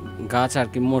গাছ আর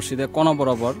কি, মসজিদের কোনা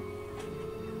বরাবর।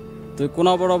 তো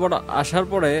কোনা বরাবর আসার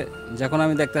পরে যখন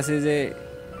আমি দেখতেছি যে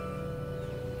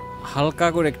হালকা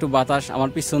করে একটু বাতাস আমার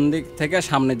পিছন দিক থেকে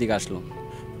সামনের দিকে আসলো।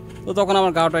 তো তখন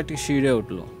আমার গাটা একটু শিউরে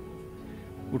উঠলো।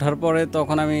 উঠার পরে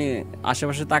তখন আমি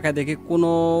আশেপাশে তাকায় দেখি কোনো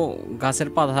গাছের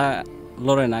পাতা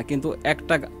লড়ে না, কিন্তু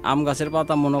একটা আম গাছের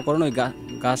পাতা মনে করেন ওই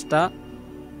গাছটা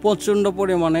প্রচণ্ড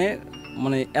পরিমাণে,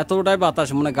 মানে এতটাই বাতাস,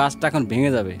 মানে গাছটা এখন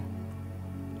ভেঙে যাবে।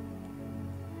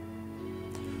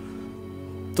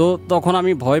 তো তখন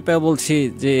আমি ভয় পেয়ে বলছি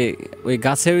যে ওই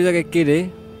গাছের ওই জায়গায় কে রে?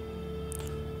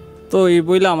 তো এই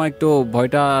বইলে আমার একটু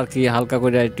ভয়টা আর কি হালকা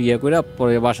করে একটু করে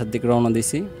পরে বাসার দিকে রওনা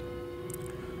দিছি।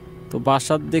 তো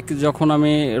বাসার দিক যখন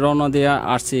আমি রওনা দিয়ে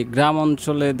আসছি, গ্রাম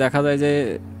অঞ্চলে দেখা যায় যে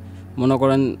মনে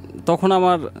করেন তখন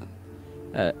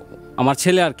আমার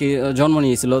ছেলে আর কি জন্ম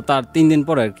নিয়েছিল তার 3 দিন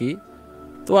পরে আর কি।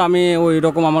 তো আমি ওই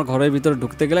রকম আমার ঘরের ভিতরে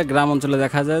ঢুকতে গেলে গ্রাম অঞ্চলে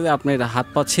দেখা যায় যে আপনার হাত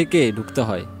পা ছেঁকে ঢুকতে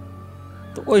হয়।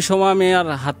 তো ওই সময় আমি আর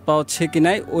হাত পা ছেঁকি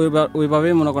নাই,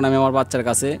 ওইভাবেই মনে করেন আমি আমার বাচ্চার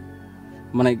কাছে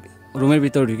মানে রুমের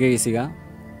ভিতরে ঢুকে গেছি গা।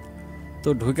 তো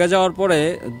ঢুকে যাওয়ার পরে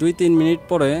 2-3 মিনিট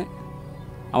পরে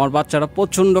আমার বাচ্চাটা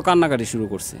প্রচণ্ড কান্নাকাটি শুরু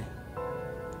করছে।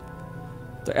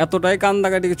 তো এতটাই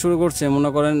কান্নাকাটি শুরু করছে মনে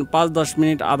করেন 5-10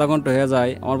 মিনিট, আধা ঘন্টা হয়ে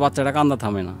যায়, আমার বাচ্চাটা কান্না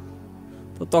থামে না।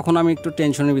 তো তখন আমি একটু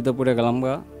টেনশনের ভিতরে পড়ে গেলাম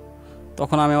গা।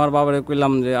 তখন আমি আমার বাবারে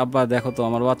কইলাম যে আব্বা দেখো তো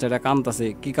আমার বাচ্চাটা কাঁদতেছে,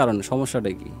 কী কারণে,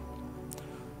 সমস্যাটা কি?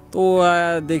 তো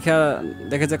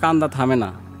দেখে যে কান্দা থামে না।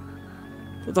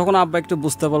 তো তখন আব্বা একটু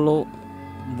বুঝতে পারলো।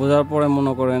 বোঝার পরে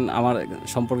মনে করেন আমার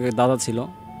সম্পর্কে দাদা ছিল,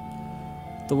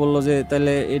 তো বললো যে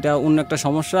তাহলে এটা অন্য একটা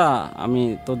সমস্যা, আমি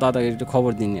তো দাদাকে একটু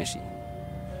খবর দিয়ে নিয়ে আসি।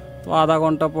 তো আধা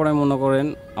ঘন্টা পরে মনে করেন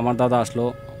আমার দাদা আসলো।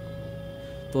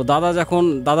 তো দাদা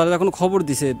যখন খবর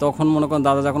দিছে তখন মনে করেন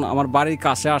দাদা যখন আমার বাড়ির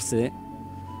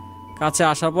কাছে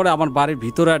আসার পরে আমার বাড়ির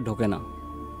ভিতরে আর ঢোকে না।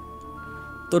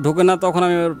 তো ঢোকে না, তখন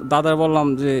আমি দাদার বললাম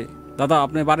যে দাদা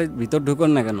আপনি বাড়ির ভিতর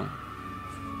ঢুকেন না কেন?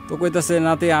 তো কইতেছে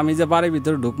নাতি আমি যে বাড়ির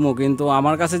ভিতরে ঢুকবো, কিন্তু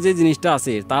আমার কাছে যে জিনিসটা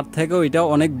আছে তার থেকেও এটা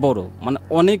অনেক বড়, মানে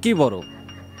অনেকই বড়।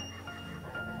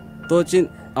 তো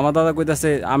আমার দাদা কইতেছে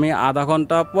আমি আধা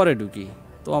ঘন্টা পরে ঢুকি।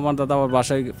 তো আমার দাদা আবার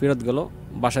বাসায় ফেরত গেল,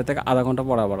 বাসায় থেকে আধা ঘন্টা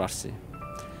পরে আবার আসছে।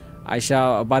 আইসা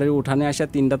বাড়ির উঠানে আইসা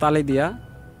 3টা তালি দিয়া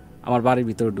আমার বাড়ির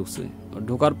ভিতরে ঢুকছে।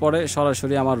 ঢোকার পরে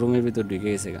সরাসরি আমার রুমের ভিতর ঢুকে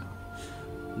গেছে গা।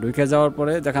 ঢুকে যাওয়ার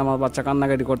পরে দেখে আমার বাচ্চা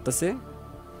কান্নাকাটি করতেছে।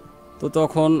 তো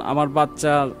তখন আমার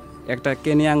বাচ্চার একটা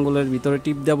কেনি আঙ্গুলের ভিতরে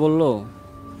টিপ দিয়ে বললো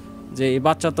যে এই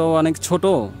বাচ্চা তো অনেক ছোট,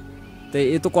 তো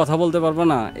এ তো কথা বলতে পারবে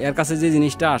না, এর কাছে যে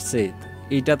জিনিসটা আসছে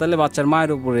এইটা তাহলে বাচ্চার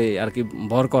মায়ের উপরে আর কি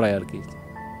ভর করায় আর কি।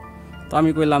 তো আমি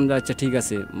কইলাম যে আচ্ছা ঠিক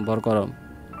আছে ভর করো।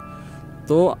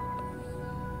 তো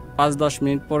 5-10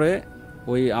 মিনিট পরে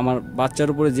ওই আমার বাচ্চার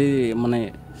উপরে যে মানে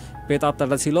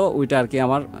পেতাত্তাটা ছিল ওইটা আর কি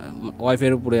আমার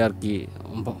ওয়াইফের উপরে আর কি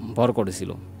ভর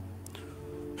করেছিল।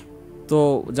 তো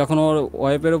যখন ওর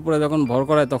ওয়াইফের উপরে যখন ভর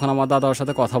করায় তখন আমার দাদা ওর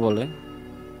সাথে কথা বলে।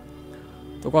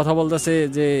 তো কথা বলতেছে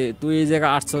যে তুই এই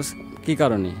জায়গায় আসছস কী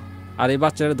কারণে, আর এই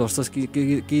বাচ্চারা ধরছস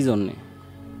কী জন্যে?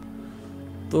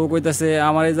 তো কইতেছে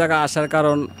আমার এই জায়গায় আসার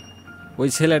কারণ ওই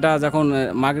ছেলেটা যখন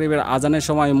মাগরিবের আজানের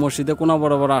সময় মসজিদে কোনা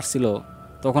বরাবর আসছিল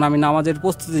তখন আমি নামাজের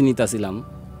প্রস্তুতি নিতেছিলাম।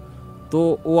 তো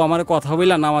ও আমার কথা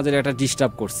বইলা নামাজের একটা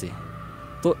ডিস্টার্ব করছে।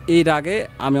 তো এর আগে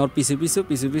আমি ওর পিছু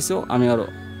পিছু আমি ওর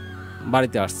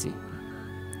বাড়িতে আসছি।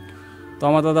 তো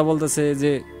আমার দাদা বলতেছে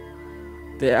যে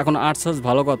এখন আসছস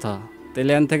ভালো কথা,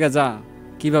 তাহলে এখান থেকে যা,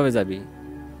 কিভাবে যাবি?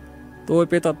 তো ওই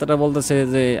পেতাত্তাটা বলতেছে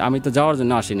যে আমি তো যাওয়ার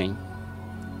জন্য আসি নাই।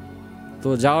 তো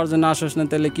যাওয়ার জন্য আসছ না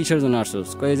তাহলে কিসের জন্য আসছ?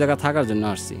 এই জায়গা থাকার জন্য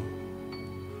আসছি।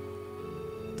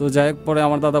 তো তো যাই হোক, পরে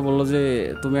আমার দাদা বললো যে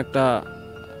তুমি একটা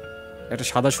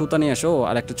সাদা সুতা নিয়ে আসো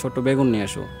আর একটা ছোট্ট বেগুন নিয়ে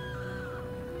আসো।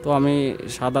 তো আমি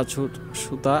সাদা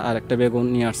সুতা আর একটা বেগুন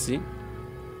নিয়ে আসছি।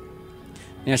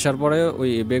 নিয়ে আসার পরে ওই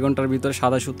বেগুনটার ভিতরে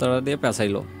সাদা সুতাটা দিয়ে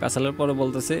পেঁচালোর পরে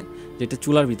বলতেছে যে এটা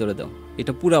চুলার ভিতরে দাও,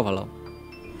 এটা পুরা ফালাও।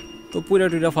 তো পুরা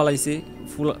টুরা ফালাইছি,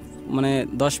 মানে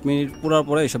 10 মিনিট পুরার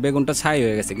পরে এসব বেগুনটা ছাই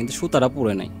হয়ে গেছে, কিন্তু সুতাটা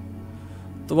পুরে নাই।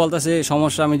 তো বলতেছে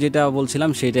সমস্যা, আমি যেটা বলছিলাম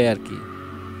সেটাই আর কি।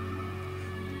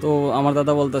 তো আমার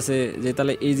দাদা বলতেছে যে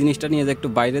তাহলে এই জিনিসটা নিয়ে যে একটু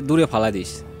বাইরে দূরে ফালা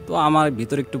দিস। তো আমার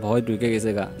ভিতরে একটু ভয় ঢুকে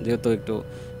গেছে যেহেতু একটু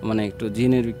মানে একটু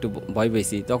জিনের একটু ভয়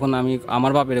পেয়েছি। তখন আমি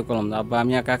আমার বাপের বললাম, আব্বা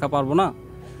আমি একা পারবো না,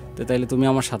 তো তাইলে তুমি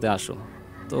আমার সাথে আসো।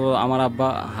 তো আমার আব্বা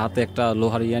হাতে একটা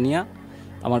লোহার নিয়ে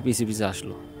আমার পিছে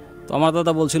আসলো। তো আমার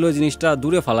দাদা বলছিল ওই জিনিসটা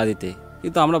দূরে ফালা দিতে,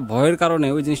 কিন্তু আমরা ভয়ের কারণে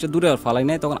ওই জিনিসটা দূরে আর ফালাই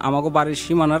নাই। তখন আমাকে বাড়ির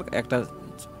সীমানার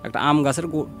একটা আম গাছের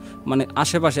মানে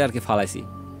আশেপাশে আর কি ফালাইছি,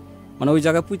 মানে ওই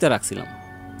জায়গায় পুঁতে রাখছিলাম।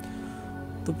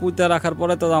 তো পুঁতে রাখার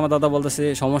পরে তো আমার দাদা বলতেছে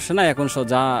সমস্যা না, এখন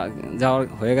যাওয়ার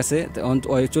হয়ে গেছে,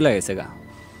 ওই চলে গেছে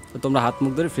তো তোমরা হাত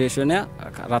মুখ ধরে ফ্রেশ হয়ে নেওয়া,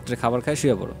 রাত্রে খাবার খাই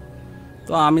শুয়ে পড়ো।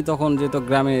 তো আমি তখন যেহেতু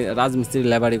গ্রামে রাজমিস্ত্রি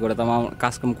লেবারি করে তো আমার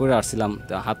কাজকাম করে আসছিলাম,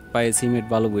 তো হাত পায়ে সিমেন্ট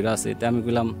বালু বইরা আছে, তো আমি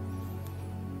বললাম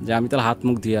যে আমি তাহলে হাত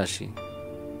মুখ ধুয়ে আসি।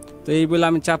 তো এই বলে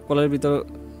আমি চাপকলের ভিতর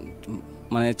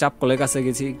মানে চাপকলের কাছে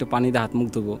গেছি, একটু পানি দিয়ে হাত মুখ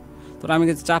ধুবো। তো আমি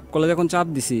চাপকলে যখন চাপ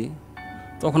দিছি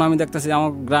তখন আমি দেখতেছি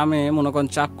আমার গ্রামে মনে করেন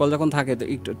চাপকল যখন থাকে তো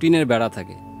একটু টিনের বেড়া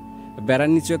থাকে, বেড়ার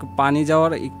নিচে পানি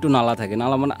যাওয়ার একটু নালা থাকে,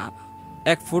 নালা মানে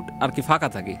 1 ফুট আর কি ফাঁকা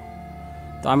থাকে।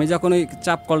 তো আমি যখন ওই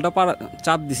চাপকলটা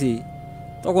চাপ দিছি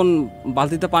তখন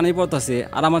বালতিতে পানি পড়তেছে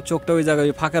আর আমার চোখটা ওই জায়গায়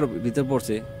ওই ফাঁকার ভিতর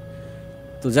পড়ছে।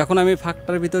 তো যখন আমি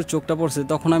ফাঁকটার ভিতর চোখটা পড়ছে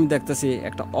তখন আমি দেখতেছি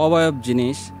একটা অবয়ব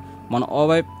জিনিস, মানে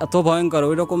অবয়ব এত ভয়ঙ্কর,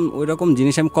 ওই রকম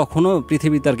জিনিস আমি কখনো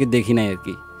পৃথিবীতে আর কি দেখি নাই আর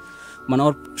কি। মানে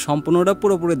ওর সম্পূর্ণটা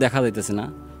পুরোপুরি দেখা যাইতেছে না।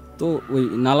 তো ওই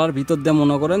নালার ভিতর দিয়ে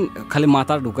মনে করেন খালি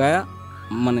মাথা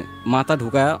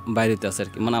ঢুকায়া বাইরেতে আছে আর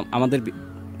কি, মানে আমাদের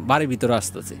বাড়ির ভিতরে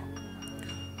আসতেছে।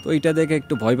 তো এইটা দেখে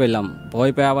একটু ভয় পাইলাম,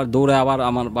 ভয় পেয়ে আবার দৌড়ে আবার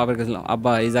আমার বাবার কাছে,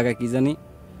 আব্বা এই জায়গায় কী জানি,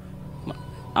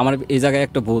 আমার এই জায়গায়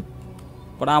একটা ভূত।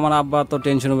 পরে আমার আব্বা তো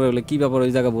টেনশন হয়ে গেলো, কী ব্যাপার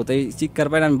ওই জায়গায় ভূত, এই চিৎকার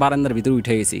পাই আমি বারান্দার ভিতরে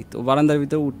উঠে গেছি। তো বারান্দার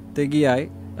ভিতরে উঠতে গিয়ে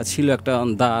ছিল একটা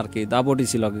দা আর কি, দা বটি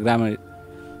ছিল গ্রামের।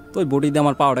 তো ওই বটি দিয়ে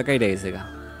আমার পাওয়াটা কেটে গেছে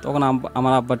তখন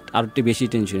আমার আব্বা আর একটু বেশি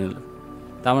টেনশন হলো।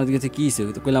 তা আমার দিকে কী হয়েছে,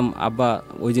 তো কইলাম আব্বা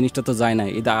ওই জিনিসটা তো যায় না,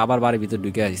 এই আবার বাড়ির ভিতরে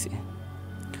ঢুকে আসছে।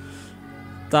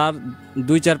 তার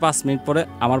 2-4-5 মিনিট পরে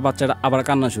আমার বাচ্চাটা আবার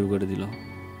কান্না শুরু করে দিল।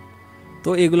 তো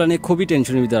এগুলো নিয়ে খুবই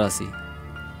টেনশনের ভিতরে আছি।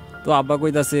 তো আব্বা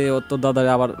কইতাছে ওর তোর দাদারে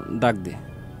আবার ডাক দে।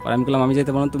 পরে আমি বললাম আমি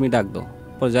যেতে পারলাম, তুমি ডাক দাও।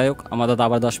 পরে যাই হোক আমার দাদা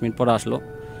আবার 10 মিনিট পরে আসলো।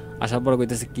 আসার পরে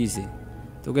কইতাছে কী হয়েছে,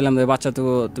 তো গেলাম বাচ্চা তো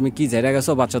তুমি কী ঝেড়ে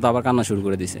গেছো, বাচ্চা তো আবার কান্না শুরু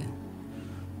করে দিছে।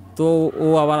 তো ও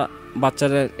আবার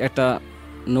বাচ্চার একটা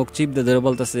নখ চিপ দিয়ে ধরে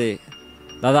বলতেছে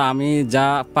দাদা আমি যা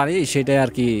পারি সেটাই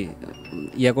আর কি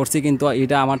করছি, কিন্তু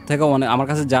এটা আমার থেকেও আমার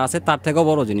কাছে যা আছে তার থেকেও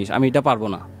বড় জিনিস, আমি এটা পারবো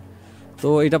না। তো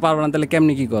এটা পারবো না তাহলে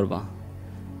কেমনি কী করবা?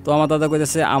 তো আমার দাদা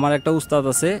কইতেছে আমার একটা উস্তাদ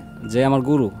আছে যে আমার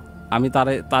গুরু, আমি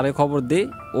তারে খবর দিই,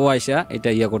 ও আইসা এটা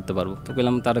করতে পারবো। তো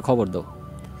বললাম তারে খবর দাও।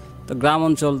 তো গ্রাম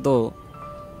অঞ্চল তো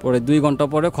পরে 2 ঘন্টা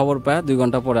পরে খবর পায়, 2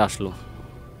 ঘন্টা পরে আসলো।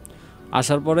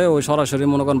 আসার পরে ওই সরাসরি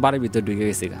মনে করেন বাড়ির ভিতরে ঢুকে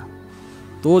গেছে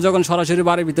তো যখন সরাসরি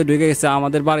বাড়ির ভিতরে ঢুকে গেছে,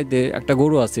 আমাদের বাড়িতে একটা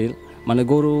গরু আছে, মানে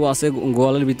গরু আছে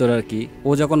গোয়ালের ভিতরে আর কি। ও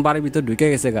যখন বাড়ির ভিতরে ঢুকে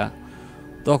গেছে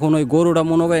তখন ওই গরুটা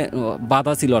মনে করে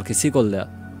বাধা ছিল আর কি শিকল দেওয়া।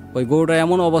 ওই গরুটা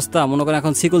এমন অবস্থা মনে করেন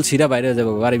এখন শিকল ছিঁড়া বাইরে হয়ে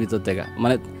যাবো বাড়ির ভিতর থেকে,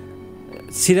 মানে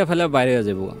ছিঁড়া ফেলে বাইরে হয়ে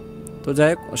যাবো। তো যাই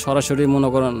হোক সরাসরি মনে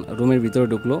করেন রুমের ভিতরে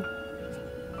ঢুকলো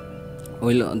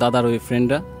ওই দাদার ওই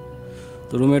ফ্রেন্ডরা।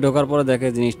 তো রুমে ঢোকার পরে দেখে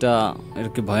জিনিসটা আর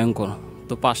কি ভয়ঙ্কর।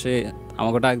 তো পাশে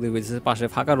আমাকে ডাক দিয়ে বলছে পাশে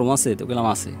ফাঁকা রুম আছে, তো গেলাম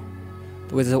আছে।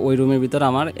 তো বলছে ওই রুমের ভিতরে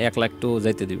আমার 1 লাখ তো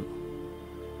যাইতে দিব,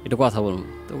 এটা কথা বলুন।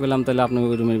 তো গেলাম তাহলে আপনি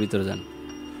ওই রুমের ভিতরে যান।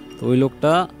 তো ওই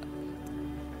লোকটা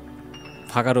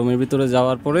ফাঁকা রুমের ভিতরে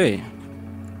যাওয়ার পরে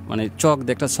মানে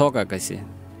একটা ছক আঁকাইছে,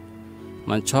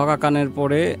 মানে ছক আঁকানোর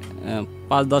পরে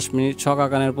 5-10 মিনিট ছক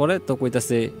আঁকানোর পরে তো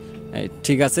কইতাছে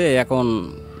ঠিক আছে এখন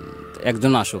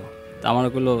একজন আসো। তা আমার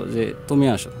কইলো যে তুমি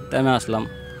আসো। তাই আমি আসলাম।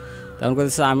 তখন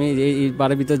কইতেছে আমি এই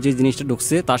বাড়ির ভিতর যে জিনিসটা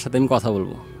ঢুকছে তার সাথে আমি কথা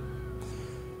বলবো।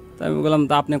 তাই আমি বললাম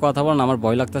তা আপনি কথা বলেন, আমার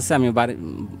ভয় লাগতেছে, আমি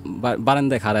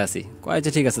বারান্দায় খাড়া আছি। কয়েছে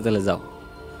ঠিক আছে তাহলে যাও।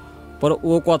 পরে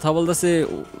ও কথা বলতেছে,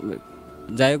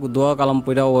 যাই হোক দোয়া কালাম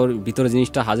পইরা ওর ভিতরে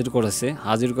জিনিসটা হাজির করেছে,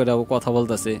 হাজির করে ও কথা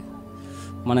বলতেছে,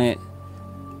 মানে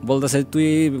বলতেছে তুই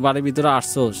বাড়ির ভিতরে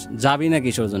আসছোস, যাবি না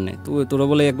কিসের জন্যে, তোরা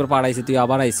বলে একবার পাড়াইছি তুই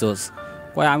আবার আইসোস।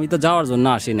 কয় আমি তো যাওয়ার জন্য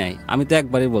আসি নাই, আমি তো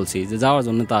একবারই বলছি যে যাওয়ার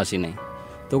জন্য তো আসি নাই।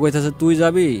 তো কইতেছে তুই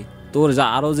যাবি, তোর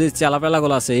আরও যে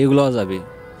চেলাপেলাগুলো আছে এগুলোও যাবি।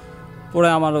 পরে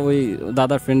আমার ওই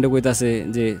দাদার ফ্রেন্ডে কইতাছে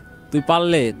যে তুই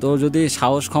পারলে, তোর যদি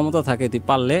সাহস ক্ষমতা থাকে, তুই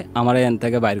পারলে আমার এখান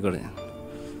থেকে বাইর করে।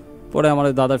 পরে আমার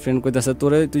দাদার ফ্রেন্ড কইতেছে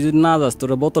তোরে, তুই যদি না যাস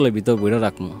তোরে বোতলের ভিতর ভরে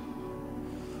রাখবো।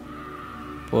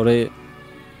 পরে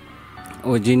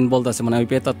ওই জিন বলতেছে, মানে ওই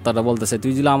প্রেতাত্মাটা বলতেছে,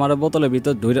 তুই যদি আমার বোতলের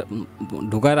ভিতর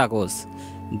ঢুকায় রাখোস,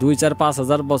 2-4-5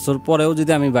 হাজার বছর পরেও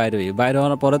যদি আমি বাইরে হই, বাইরে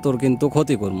হওয়ার পরে তোর কিন্তু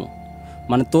ক্ষতি করবো,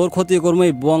 মানে তোর ক্ষতি করবো,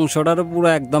 এই বংশটার পুরো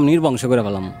একদম নির্বংশ করে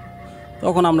ফেলাম।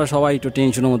 তখন আমরা সবাই একটু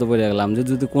টেনশনের মতো পড়ে গেলাম যে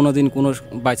যদি কোনো দিন কোনো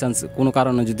বাই চান্স কোনো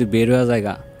কারণে যদি বের হয়ে যায়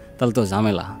তাহলে তো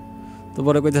ঝামেলা। তো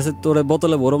পরে কইতেছে তোরে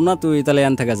বোতলে ভরব না, তুই তাহলে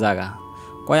এখান থেকে জাগা।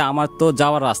 কয় আমার তো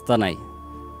যাওয়ার রাস্তা নাই,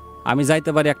 আমি যাইতে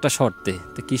পারি একটা শর্তে।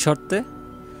 তো কী শর্তে?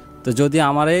 তো যদি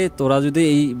আমারে তোরা যদি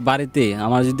এই বাড়িতে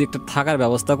আমার যদি একটা থাকার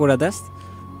ব্যবস্থা করে দেস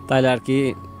তাহলে আর কি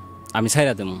আমি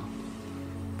ছাইরা দেবো।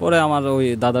 পরে আমার ওই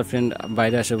দাদার ফ্রেন্ড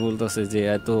বাইরে এসে বলতেছে যে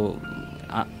এত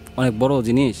অনেক বড়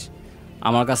জিনিস,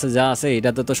 আমার কাছে যা আছে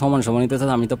এটাতে তো সমান সমান নিতে,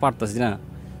 আমি তো পারতেছি না,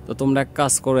 তো তোমরা এক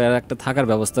কাজ করো, আর একটা থাকার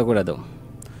ব্যবস্থা করে দাও।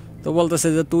 তো বলতেছে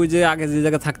যে তুই যে আগে যে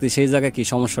জায়গায় থাকতি সেই জায়গায় কি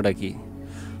সমস্যাটা কি?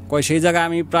 কয় সেই জায়গায়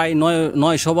আমি প্রায়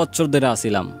 900 বছর ধরে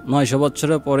আসছিলাম। 900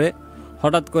 বছরের পরে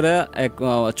হঠাৎ করে এক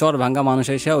চর ভাঙ্গা মানুষ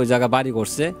এসে ওই জায়গায় বাড়ি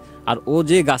করছে, আর ও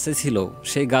যে গাছে ছিল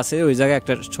সেই গাছে ওই জায়গায়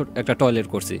একটা টয়লেট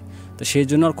করছে, তো সেই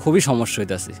জন্য আর খুবই সমস্যা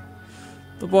হইতেছে।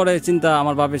 তো পরে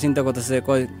আমার বাপে চিন্তা করতেছে,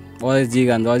 কয় ওই জি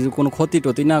গান যদি কোনো ক্ষতি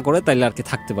টতি না করে তাইলে আর কি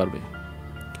থাকতে পারবে।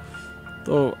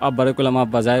 তো আব্বারে কইলাম,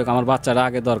 আব্বা যাই হোক আমার বাচ্চারা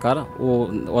আগে দরকার,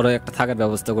 ওরা একটা থাকার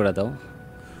ব্যবস্থা করে দাও।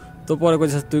 তো পরে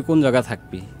কইছে তুই কোন জায়গায়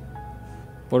থাকবি?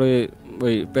 পরে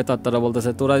ওই প্রেতাত্মারা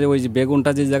বলতেছে তোরা যে ওই যে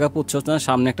বেগুনটা যে জায়গায় পুঁতছস না,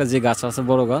 সামনে একটা যে গাছ আছে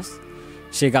বড় গাছ,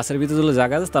 সেই গাছের ভিতরে যদি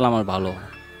জায়গা আছে তাহলে আমার ভালো।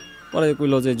 পরে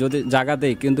কইলো যে যদি জায়গা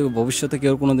দেয় কিন্তু ভবিষ্যতে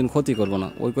কেউ কোনো দিন ক্ষতি করবো না।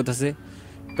 ওই কথাছে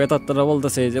প্রেতাত্মারা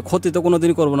বলতেছে যে ক্ষতি তো কোনো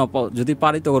দিন করবো না, যদি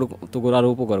পারি তো তোর আরও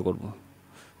উপকার করবো।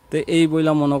 তো এই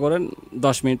বইলাম মনে করেন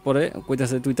 10 মিনিট পরে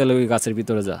কইতেছে তুই তাহলে ওই গাছের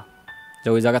ভিতরে যা, যে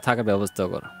ওই জায়গায় থাকার ব্যবস্থা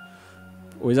কর।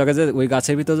 ওই জায়গায় যে ওই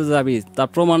গাছের ভিতরে যাবি তার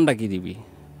প্রমাণটা কী দিবি?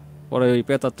 পরে ওই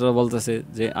প্রেতাত্মারা বলতেছে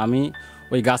যে আমি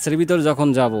ওই গাছের ভিতরে যখন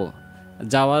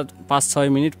যাওয়ার 5-6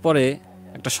 মিনিট পরে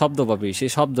একটা শব্দ পাবি, সেই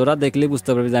শব্দটা দেখলেই বুঝতে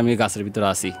পারবি যে আমি ওই গাছের ভিতরে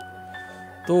আসি।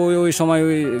 তো ওই সময়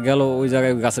ওই গেল ওই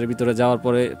জায়গায় গাছের ভিতরে যাওয়ার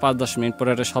পরে 5-10 মিনিট পরে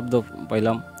একটা শব্দ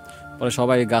পাইলাম। পরে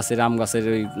সবাই আম গাছের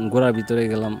ওই গোড়ার ভিতরে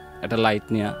গেলাম একটা লাইট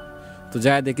নিয়ে। তো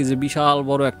যাই দেখি যে বিশাল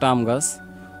বড় একটা আম গাছ,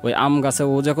 ওই আম গাছে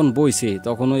ও যখন বইছে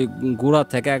তখন ওই গোড়া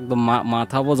থেকে একদম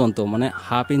মাথা পর্যন্ত মানে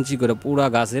 1/2 ইঞ্চি করে পুরা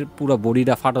গাছের পুরো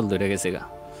বডিটা ফাটল ধরে গেছে গা।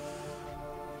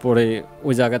 পরে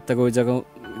ওই জায়গার থেকে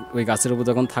ওই গাছের উপর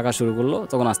যখন থাকা শুরু করলো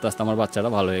তখন আস্তে আস্তে আমার বাচ্চারা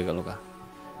ভালো হয়ে গেল গা।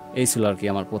 এই ছিল আর কি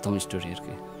আমার প্রথম স্টোরি আর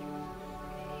কি।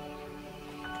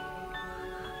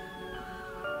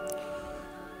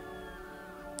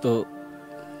 তো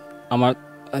আমার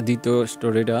দ্বিতীয়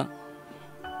স্টোরিটা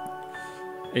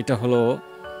এটা হলো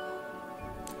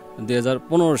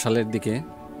 2015 সালের দিকে।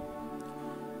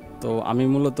 তো আমি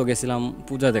মূলত গেছিলাম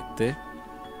পূজা দেখতে।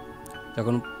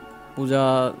 যখন পূজা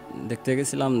দেখতে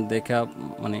গেছিলাম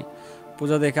মানে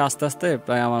পূজা দেখে আস্তে আস্তে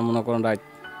প্রায় আমার মনে করেন রাত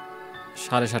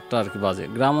 7:30 আর কি বাজে।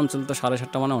 গ্রাম অঞ্চল তো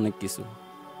 7:30 মানে অনেক কিছু।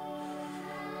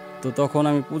 তো তখন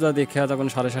আমি পূজা দেখে যখন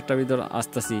 7:30 ভিতর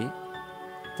আসতেছি,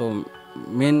 তো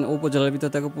মেন উপজেলার ভিতর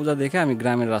থেকে পূজা দেখে আমি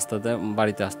গ্রামের রাস্তাতে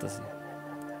বাড়িতে আসতেছি।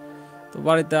 তো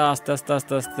বাড়িতে আস্তে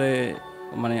আস্তে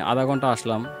মানে আধা ঘন্টা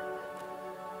আসলাম।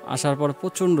 আসার পর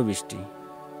প্রচণ্ড বৃষ্টি,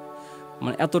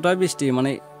 মানে এতটাই বৃষ্টি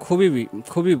মানে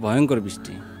খুবই ভয়ঙ্কর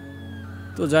বৃষ্টি।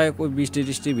 তো যাই হোক ওই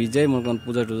বৃষ্টি ভিজাই মনে করেন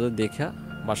পূজা টুজা দেখে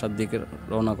বাসার দিকে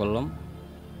রওনা করলাম।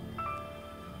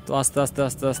 তো আস্তে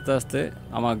আস্তে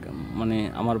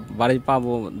আমার বাড়ি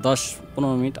পাবো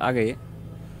 10-15 মিনিট আগে।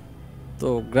 তো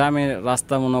গ্রামের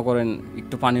রাস্তা মনে করেন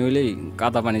একটু পানি হইলেই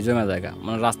কাদা পানি জমে জায়গা,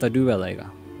 মানে রাস্তা ডুবে জায়গা।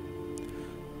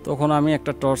 তখন আমি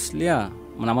একটা টর্চ লিয়া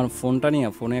মানে আমার ফোনটা নিয়ে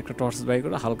ফোনে একটা টর্চ বাই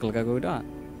করে হালকা করে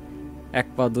 1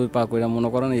 পা 2 পা করে মনে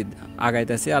করেন এই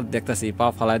আগাইতেছি আর দেখতেছি পা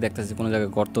ফালায় দেখতেছি কোনো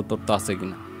জায়গায় গর্ত টর্ত আছে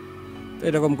কিনা। তো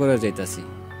এরকম করে যাইতেছি।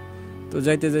 তো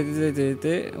যাইতে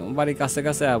বাড়ির কাছে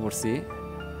পড়ছি।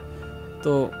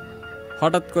 তো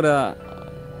হঠাৎ করে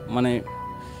মানে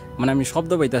আমি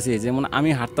শব্দ পাইতাছি যে মানে আমি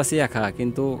হাঁটতাছি একা,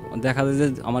 কিন্তু দেখা যায় যে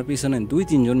আমার পিছনে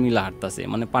 2-3 জন মিলে হাঁটতাছে,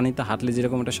 মানে পানিতে হাঁটলে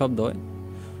যেরকম একটা শব্দ হয়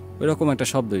ওইরকম একটা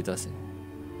শব্দ হইতাছে।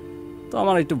 তো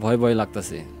আমার একটু ভয়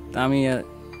লাগতেছে। তা আমি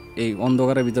এই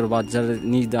অন্ধকারের ভিতর বাচ্চার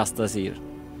নিচ দিয়ে আসতেছি,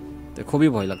 তো খুবই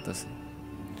ভয় লাগতেছে।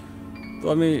 তো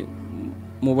আমি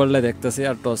মোবাইলটা দেখতেছি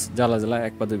আর টর্চ জ্বালা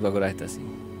 1 পা 2 পা করে আইতেছি।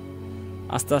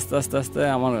 আস্তে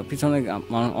আমার পিছনে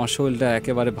আমার শরীরটা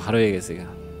একেবারে ভার হয়ে গেছে,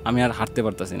 আমি আর হাঁটতে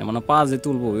পারতেছি না, মানে পা যে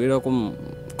তুলবো এরকম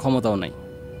ক্ষমতাও নাই।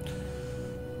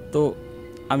 তো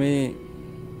আমি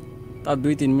তার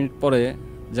 2-3 মিনিট পরে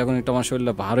যখন একটু আমার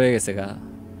শরীরটা ভার হয়ে গেছে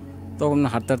তখন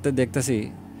হাঁটতে দেখতেছি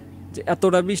যে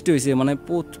এতটা বৃষ্টি হয়েছে মানে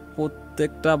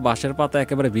প্রত্যেকটা বাঁশের পাতা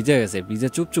একেবারে ভিজে গেছে, ভিজে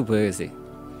চুপচুপ হয়ে গেছে।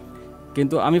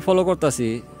 কিন্তু আমি ফলো করতেছি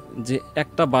যে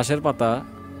একটা বাঁশের পাতা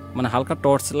মানে হালকা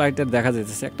টর্চ লাইটের দেখা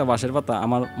যাইতেছে একটা বাঁশের পাতা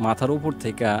আমার মাথার উপর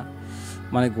থেকে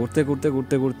মানে ঘুরতে ঘুরতে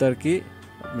ঘুরতে ঘুরতে আর কি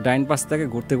ডাইন পাশ থেকে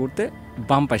ঘুরতে ঘুরতে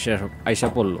বাম পাশে আইসা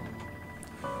পড়লো।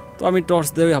 তো আমি টর্চ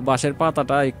দিয়ে বাঁশের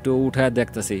পাতাটা একটু উঠায়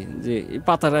দেখতেছি যে এই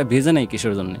পাতাটা ভিজে নাই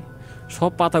কিসের জন্যে,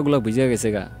 সব পাতাগুলো ভিজে গেছে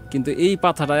গা, কিন্তু এই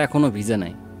পাতাটা এখনও ভিজে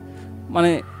নাই।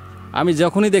 মানে আমি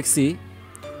যখনই দেখছি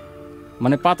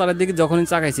মানে পাতাটার দিকে যখনই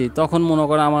চাকাইছি তখন মনে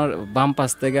করেন আমার বাম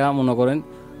পাশ থেকে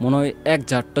মনে হয় এক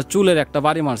ঝাড়টা চুলের একটা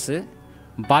বাড়ি মারছে।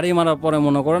 বাড়ি মারার পরে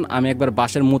মনে করেন আমি একবার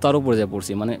বাঁশের মোতার উপরে যা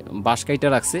পড়ছি, মানে বাঁশ কাইটা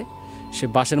রাখছে সে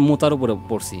বাঁশের মোতার উপরে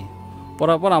পড়ছি।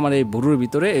 পড়ার পর আমার এই ভুরুর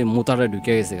ভিতরে এই মোতাটা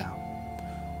ঢুকে গেছে গা।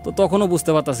 তো তখনও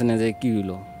বুঝতে পারতেছি না যে কী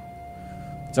হইলো।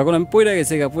 যখন আমি পইরা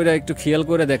গেছি গা, পইরা একটু খেয়াল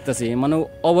করে দেখতেছি মানে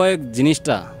অবয়ব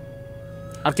জিনিসটা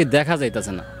আর কি দেখা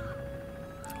যাইতেছে না,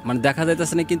 মানে দেখা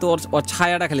যাইতেছে না, কিন্তু ওর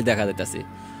ছায়াটা খালি দেখা যাইতেছে,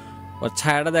 ওর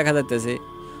ছায়াটা দেখা যাইতেছে।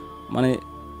 মানে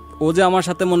ও যে আমার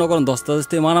সাথে মনে করেন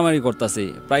ধস্তাধস্তি মারামারি করতেছে,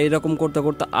 প্রায় এরকম করতে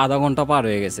করতে আধা ঘন্টা পার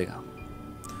হয়ে গেছে গা।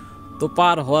 তো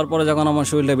পার হওয়ার পরে যখন আমার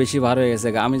শরীরটা বেশি ভার হয়ে গেছে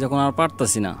গা, আমি যখন আর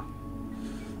পারতাছি না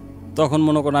তখন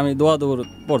মনে করেন আমি দৌড়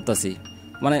পড়তাছি,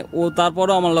 মানে ও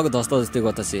তারপরেও আমার লগে ধস্তাধস্তি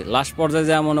করতেছি। লাস্ট পর্যায়ে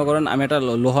যা মনে করেন আমি একটা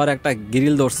লোহার একটা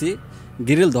গ্রিল ধরছি,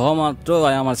 গ্রিল ধোয়া মাত্র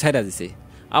আমার ছাইড়া দিছি।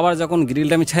 আবার যখন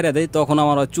গ্রিলটা আমি ছাইড়া দিই তখন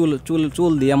আমার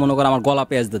চুল দিয়ে মনে করেন আমার গলা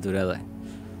পেঁয়াজ দিয়ে ধরে যায়।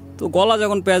 তো গলা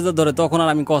যখন পেঁয়াজ দিয়ে ধরে তখন আর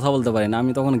আমি কথা বলতে পারি না,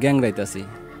 আমি তখন গ্যাংরাইতেছি।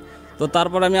 তো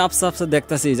তারপর আমি আপসা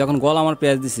দেখতেছি যখন গলা আমার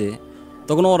পেঁয়াজ দিছে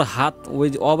তখন ওর হাত ওই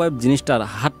অবয়ব জিনিসটার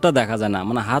হাতটা দেখা যায় না,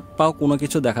 মানে হাত পাও কোনো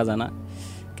কিছু দেখা যায় না,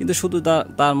 কিন্তু শুধু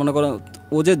তার মনে করেন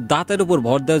ও যে দাঁতের উপর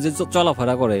ভর দেওয়া যে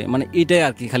চলাফেরা করে মানে এটাই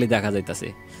আর কি খালি দেখা যাইতেছে,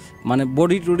 মানে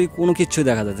বডি টডি কোনো কিছুই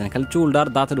দেখা যাচ্ছে না, খালি চুলটার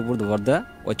দাঁতের উপর ভর দেওয়া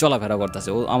ওই চলাফেরা করতেছে,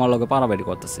 ও আমার লগে পারাবাড়ি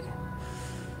করতেছে।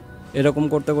 এরকম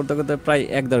করতে করতে করতে প্রায়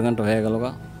 1-1.5 ঘন্টা হয়ে গেল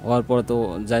গা। হওয়ার পরে তো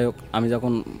যাই হোক আমি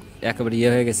যখন একেবারে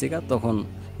হয়ে গেছি গা, তখন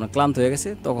ক্লান্ত হয়ে গেছে,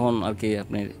 তখন আর কি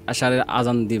আপনি আশারের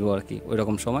আজান দিব আর কি ওই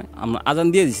রকম সময় আমরা আজান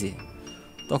দিয়ে দিছি।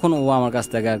 তখন ও আমার কাছ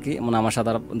থেকে আর কি মানে আমার সাথে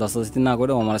আর দস্তাদস্তি না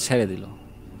করে ও আমার ছেড়ে দিল।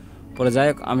 পরে যাই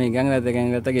হোক আমি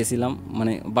গ্যাংরাতে গেছিলাম,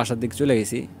 মানে বাসার দিকে চলে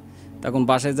গেছি। তখন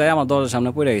বাসায় যাই আমার দরজার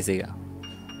সামনে পড়ে গেছে গা।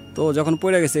 তো যখন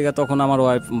পড়ে গেছে গা তখন আমার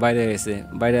ওয়াইফ বাইরে গেছে,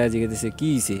 বাইরে জিজ্ঞেস দিয়েছে কী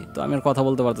হয়েছে, তো আমি আর কথা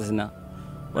বলতে পারতেছি না।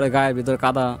 পরে গায়ের ভিতরে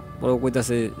কাদা, পরে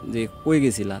কইতাছে যে কই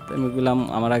গেছিলা, তো আমি বললাম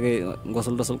আমার আগে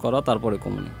গোসল টোসল করা তারপরে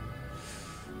কমনি।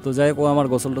 তো যাই হোক ও আমার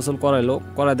গোসল টোসল করাইলো,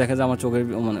 করায় দেখে যে আমার চোখের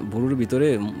মানে ভুরুর ভিতরে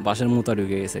বাঁশের মুতা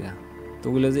ঢুকে গেছে গা। তো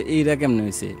বললো যে এইটা কেমনে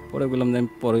হয়েছে, পরে বললাম যে আমি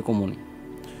পরে কমনি।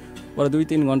 পরে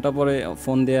 2-3 ঘন্টা পরে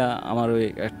ফোন দেয়া আমার ওই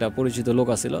একটা পরিচিত লোক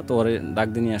আসছিল, তো ওরে ডাক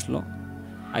দিয়ে নিয়ে আসলো।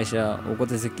 আইসা ও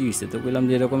কোথায় কী হয়েছে, তো বললাম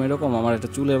যে এরকম আমার একটা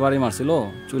চুলের বাড়ি মারছিল,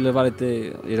 চুলের বাড়িতে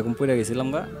এরকম পড়ে গেছিলাম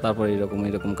গা, তারপরে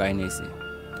এরকম কাহিনী হয়েছে।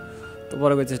 তো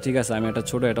পরে বলছে ঠিক আছে আমি একটা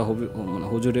ছোটো একটা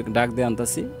হুজুরে ডাক দিয়ে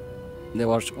আনতেছি,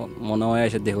 দেওয়ার মনে হয়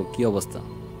এসে দেখো কী অবস্থা।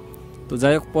 তো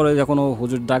যাই হোক পরে যখন ও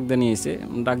হুজুর ডাক দিয়ে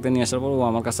নিয়ে আসার পর ও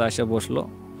আমার কাছে এসে বসলো।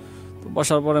 তো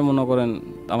বসার পরে মনে করেন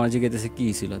আমার জিজ্ঞেসে কী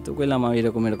ছিল, তো কইলাম আমি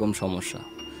এরকম সমস্যা।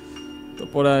 তো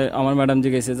পরে আমার ম্যাডাম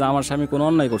জিজ্ঞেসে যে আমার স্বামী কোনো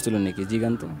অন্যায় করছিল নাকি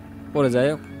জিগান। তো পরে যাই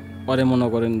হোক পরে মনে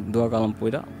করেন দোয়া কালাম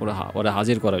পইরা পরে ওরে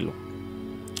হাজির করাইলো।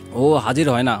 ও হাজির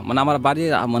হয় না, মানে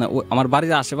আমার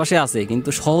বাড়ির আশেপাশে আছে কিন্তু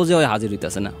সহজে ওই হাজির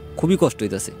হইতেছে না, খুবই কষ্ট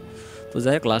হইতেছে। তো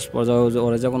যাই হোক লাস্ট পর্যায়ে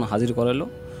ওরা যখন হাজির করাইলো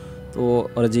তো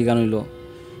ওরা জিজ্ঞান হইলো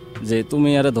যে তুমি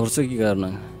আরে ধরছো কী কারণে,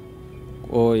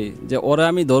 ওই যে ওরা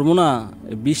আমি ধরবো না,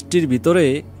 বৃষ্টির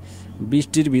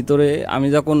ভিতরে আমি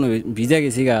যখন ভিজা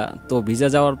গেছি গা, তো ভিজা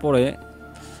যাওয়ার পরে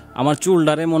আমার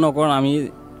চুলটারে মনে করেন আমি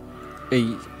এই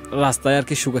রাস্তায় আর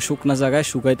কি শুকনা জায়গায়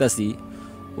শুকাইতেছি,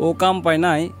 ও কাম পায়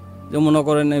নাই যে মনে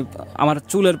করেন আমার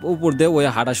চুলের উপর দিয়ে ওই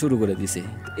হাঁটা শুরু করে দিছে।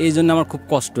 এই জন্য আমার খুব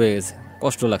কষ্ট হয়ে গেছে,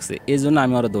 কষ্ট লাগছে, এই জন্য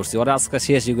আমি ওরা ধরছি, ওরা আজকে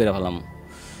শেষই করে ফেলাম।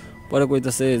 পরে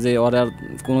কইতেছে যে ওরা আর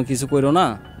কোনো কিছু করো না,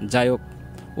 যাই হোক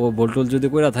ও ভুলটুল যদি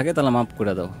কইরা থাকে তাহলে মাফ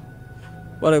করে দাও।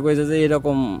 পরে কইছে যে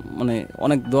এরকম মানে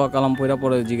অনেক দোয়া কালাম পড়া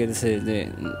পরে জিজ্ঞেসে যে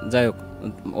যাই হোক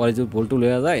ওরা যদি ভুলটুল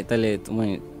হয়ে যায় তাহলে তুমি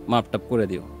মাপ টাপ করে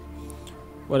দিও।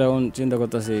 পরে এখন চিন্তা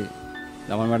করতেছি,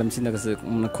 আমার ম্যাডাম চিন্তা করছে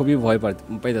মানে খুবই ভয়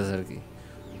পাইতেছে আর কি।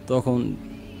 তখন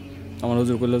আমার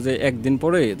হুজুর করলো যে 1 দিন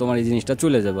পরে তোমার এই জিনিসটা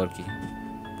চলে যাবে আর কি।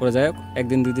 পরে যাই হোক 1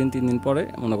 দিন 2 দিন 3 দিন পরে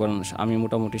মনে করেন আমি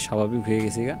মোটামুটি স্বাভাবিক হয়ে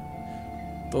গেছি গা।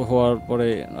 তো হওয়ার পরে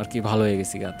আর কি ভালো হয়ে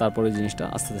গেছি গা, তারপরে জিনিসটা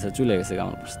আস্তে আস্তে চলে গেছে গা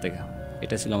আমার কাছ থেকে।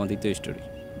 এটা ছিল আমার দ্বিতীয় স্টোরি।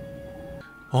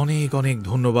 অনেক অনেক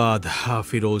ধন্যবাদ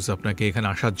ফিরোজ আপনাকে এখানে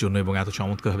আসার জন্য এবং এত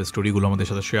চমৎকারভাবে স্টোরিগুলো আমাদের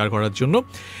সাথে শেয়ার করার জন্য।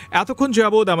 এতক্ষণ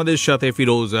যাবৎ আমাদের সাথে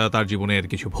ফিরোজ তার জীবনের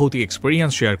কিছু ভৌতিক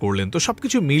এক্সপেরিয়েন্স শেয়ার করলেন। তো সব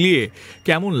কিছু মিলিয়ে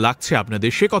কেমন লাগছে আপনাদের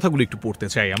সে কথাগুলো একটু পড়তে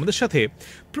চাই। আমাদের সাথে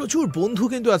প্রচুর বন্ধু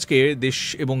কিন্তু আজকে দেশ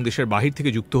এবং দেশের বাহির থেকে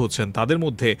যুক্ত হচ্ছেন। তাদের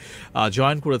মধ্যে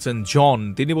জয়েন করেছেন জন।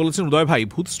 তিনি বলেছেন, উদয় ভাই,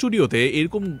 ভূত স্টুডিওতে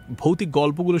এরকম ভৌতিক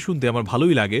গল্পগুলো শুনতে আমার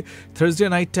ভালোই লাগে। থার্সডে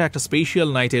নাইটটা একটা স্পেশাল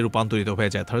নাইটে রূপান্তরিত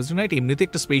হয়ে যায়। থার্সডে নাইট এমনিতে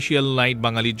একটা স্পেশাল নাইট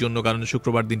বাঙালির জন্য, কারণ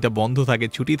শুক্রবার দিনটা বন্ধ থাকে,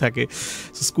 ছুটি থাকে,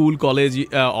 স্কুল কলেজ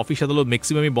অফিস আদালত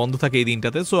ম্যাক্সিমামই বন্ধ থাকে এই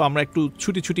দিনটাতে। সো আমরা একটু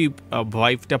ছুটি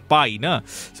ভাইবটা পাই না।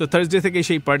 সো থার্সডে থেকে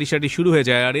সেই পার্টি শার্টি শুরু হয়ে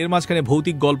যায়। আর এর মাঝখানে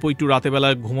ভৌতিক গল্প একটু রাতেবেলা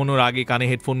ঘুমানোর আগে কানে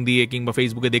হেডফোন দিয়ে কিংবা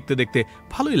ফেসবুকে দেখতে দেখতে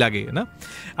ভালোই লাগে না।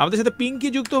 আমাদের সাথে পিঙ্কি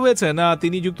যুক্ত হয়েছেন।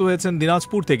 তিনি যুক্ত হয়েছেন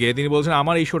দিনাজপুর থেকে। তিনি বলছেন,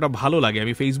 আমার এই শোটা ভালো লাগে,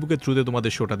 আমি ফেসবুকের থ্রুতে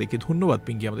তোমাদের শোটা দেখি। ধন্যবাদ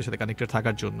পিঙ্কি আমাদের সাথে কানেক্টেড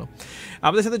থাকার জন্য।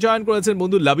 আমাদের সাথে জয়েন করেছেন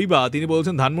বন্ধু লাবিবা। তিনি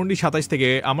বলছেন ধানমন্ডি 27 থেকে,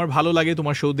 আমার ভালো লাগে তোমার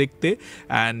শো দেখতে।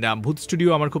 অ্যান্ড ভূত স্টুডিও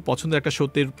আমার খুব পছন্দের একটা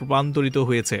শোতে রূপান্তরিত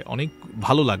হয়েছে। অনেক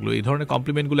ভালো লাগলো। এই ধরনের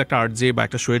কমপ্লিমেন্টগুলো একটা আর্টজে বা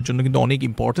একটা শোয়ের জন্য কিন্তু অনেক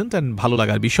ইম্পর্টেন্ট অ্যান্ড ভালো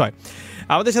লাগার বিষয়।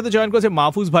 আমাদের সাথে জয়েন করেছে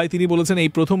মাহফুজ ভাই। তিনি বলেছেন, এই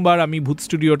প্রথমবার আমি ভূত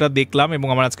স্টুডিওটা দেখলাম এবং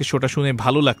আমার আজকে শোটা শুনে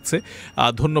ভালো লাগছে।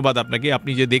 ধন্যবাদ আপনাকে,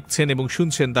 আপনি যে দেখছেন এবং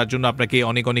শুনছেন তার জন্য আপনাকে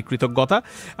অনেক অনেক কৃতজ্ঞতা।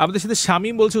 আমাদের সাথে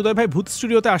শামীম বলছে, উদয় ভাই, ভূত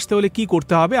স্টুডিওতে আসতে হলে কি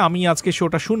করতে হবে? আমি আজকে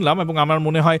শোটা শুনলাম এবং আমার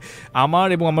মনে হয় আমার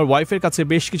এবং আমার ওয়াইফের কাছে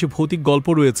বেশ কিছু ভৌতিক গল্প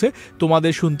রয়েছে,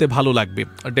 তোমাদের শুনতে ভালো লাগবে।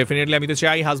 ডেফিনেটলি আমি তো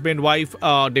চাই হাজব্যান্ড ওয়াইফ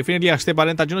ডেফিনেটলি আসতে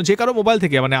পারেন। তার জন্য যে কারো মোবাইল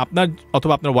থেকে, মানে আপনার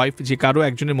অথবা আপনার ওয়াইফ যে কারো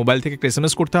একজনের মোবাইল থেকে একটা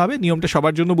SMS করতে হবে। নিয়মটা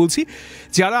সবার জন্য বলছি,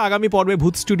 যারা আগামী পর্বে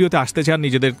ভূত স্টুডিওতে আসতে চান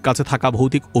নিজেদের কাছে থাকা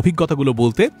ভৌতিক অভিজ্ঞতাগুলো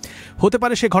বলতে। হতে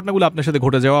পারে সেই ঘটনাগুলো আপনার সাথে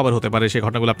ঘটে যাওয়া, আবার হতে পারে সেই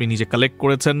ঘটনাগুলো আপনি নিজে কালেক্ট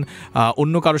করেছেন,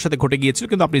 অন্য কারোর সাথে ঘটে গিয়েছিল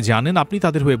কিন্তু আপনি জানেন, আপনি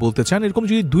তাদের হয়ে বলতে চান। এরকম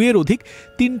যদি 2-এর অধিক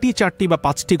 3টি 4টি বা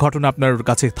 5টি ঘটনা আপনার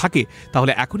কাছে থাকে,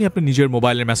 তাহলে এখনই আপনি নিজের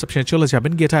মোবাইলের মেসেজ অপশনে চলে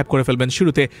যাবেন, গিয়ে টাইপ করে ফেলবেন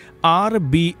শুরুতে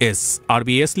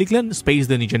RBS লিখলেন, স্পেস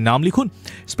দিয়ে নিজের নাম লিখুন,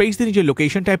 স্পেস দিয়ে নিজের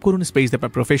লোকেশন টাইপ করুন, স্পেস দিয়ে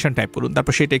আপনার প্রফেশন টাইপ করুন,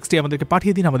 তারপর সেই টেক্সটটি আমাদেরকে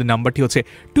পাঠিয়ে দিন। আমাদের নাম্বারটি হচ্ছে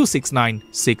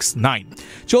 26969।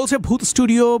 চলছে ভূত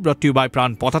স্টুডিও, ব্রট টু ইউ বাই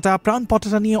প্রাণ পটাটা। প্রাণ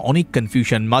পটাটা নিয়ে অনেক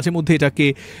কনফিউশন। মাঝে মধ্যে এটাকে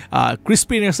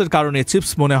ক্রিস্পিনেসের কারণে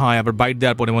চিপস মনে হয়, আবার বাইট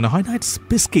দেওয়ার পরে মনে হয় না ইটস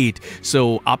বিস্কিট। সো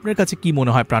আপনার কাছে কি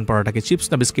মনে হয়, প্রাণ পটাটাকে চিপস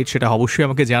না বিস্কিট, সেটা অবশ্যই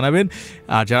আমাকে জানাবেন।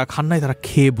 আর যারা খান নাই তারা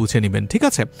খেয়ে বুঝে নেবেন, ঠিক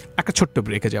আছে? একটা ছোট্ট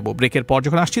ব্রেকে যাব। ব্রেকের পর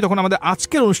যখন আসছি তখন আমাদের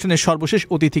আজকের অনুষ্ঠানের সর্বশেষ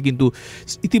অতিথি কিন্তু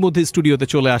ইতিমধ্যে স্টুডিওতে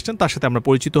চলে আসছেন। তার সাথে আমরা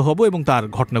পরিচিত হব এবং তার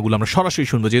ঘটনাগুলো আমরা সরাসরি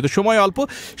শুনবো। যেহেতু সময় অল্প,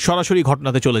 সরাসরি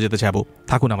ঘটনাতে চলে যেতে যাব।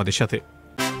 থাকুন আমাদের সাথে।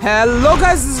 Hello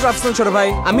guys, this is Rafsan ছোট ভাই।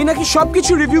 আমি নাকি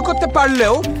সবকিছু রিভিউ করতে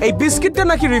পারলেও এই বিস্কিটটা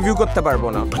নাকি রিভিউ করতে পারবো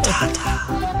না।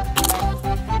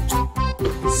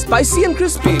 স্পাইসি এন্ড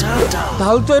ক্রিসপি,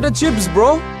 তাহলে তো এটা চিপস ব্রো,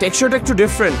 টেক্সচারটা একটু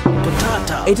ডিফারেন্ট।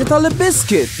 এটা তাহলে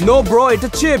বিস্কিট? নো ব্রো, এটা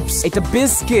চিপস। এটা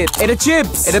বিস্কিট, এটা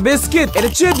চিপস, এটা বিস্কিট, এটা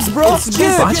চিপস ব্রো।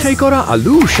 বাছাই করা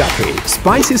আলুর সাথে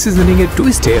স্পাইসি সিজনিং এর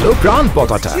টুইস্ট এলো প্রাণ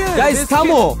পটাটা। গাইস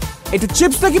থামো, এটা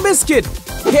চিপস নাকি বিস্কিট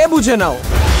কে বুঝে নাও।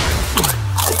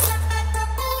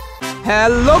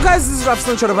 Hello guys, this is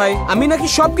Rafsan ছোট ভাই। আমি নাকি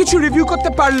সবকিছু রিভিউ করতে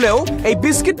পারলেও এই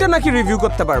বিস্কিটটা নাকি রিভিউ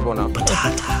করতে পারবো না।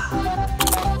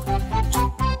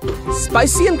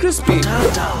 স্পাইসি এন্ড ক্রিসপি,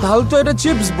 তাহলে তো এটা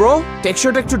চিপস ব্রো,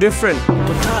 টেক্সচারটা একটু ডিফারেন্ট।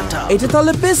 এটা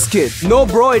তাহলে বিস্কিট? নো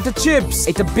ব্রো, এটা চিপস।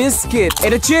 এটা বিস্কিট,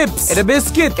 এটা চিপস, এটা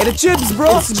বিস্কিট, এটা চিপস ব্রো।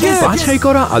 বাছাই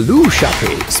করা আলুর সাথে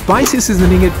স্পাইসি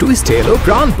সিজনিং এর টুইস্ট এলো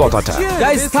প্রাণ পটাটা।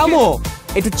 গাইস থামো,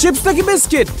 এটা চিপস নাকি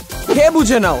বিস্কিট কে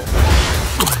বুঝে নাও।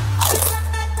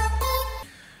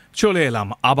 চলে এলাম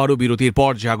আবারও বিরতির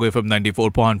পর জাগো FM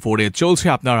 94.4-এ। চলছে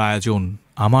আপনার আয়োজন,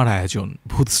 আমার আয়োজন,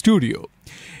 ভূত স্টুডিও।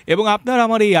 এবং আপনার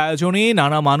আমার এই আয়োজনে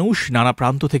নানা মানুষ নানা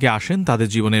প্রান্ত থেকে আসেন তাদের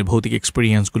জীবনের ভৌতিক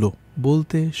এক্সপিরিয়েন্সগুলো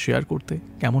বলতে, শেয়ার করতে।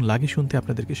 কেমন লাগে শুনতে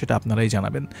আপনাদেরকে সেটা আপনারাই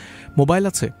জানাবেন। মোবাইল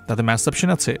আছে, তাতে ম্যাস অপশন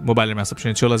আছে, মোবাইলের ম্যাস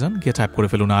অপশনে চলে যান, গিয়ে টাইপ করে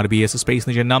ফেলুন RBS স্পেস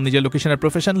নিজের নাম, নিজের লোকেশন আর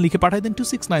প্রফেশন লিখে পাঠাই দেন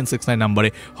 26969 নম্বরে।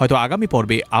 হয়তো আগামী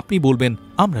পর্বে আপনি বলবেন,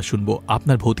 আমরা শুনবো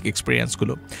আপনার ভৌতিক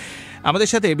এক্সপিরিয়েন্সগুলো। আমাদের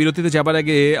সাথে বিরতিতে যাবার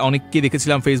আগে অনেককে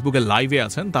দেখেছিলাম ফেসবুকে লাইভে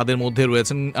আছেন। তাদের মধ্যে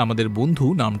রয়েছেন আমাদের বন্ধু,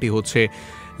 নামটি হচ্ছে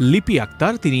লিপি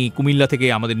আক্তার। তিনি কুমিল্লা থেকে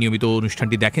আমাদের নিয়মিত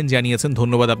অনুষ্ঠানটি দেখেন, জানিয়েছেন,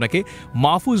 ধন্যবাদ আপনাকে।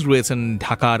 মাহফুজ রয়েছেন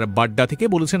ঢাকার বাড্ডা থেকে,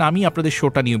 বলেছেন আমি আপনাদের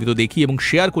শোটা নিয়মিত দেখি এবং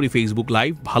শেয়ার করি ফেসবুক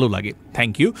লাইভ, ভালো লাগে,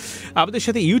 থ্যাংক ইউ। আমাদের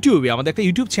সাথে ইউটিউবে আমাদের একটা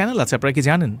ইউটিউব চ্যানেল আছে, আপনারা কি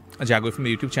জানেন? জাগো FM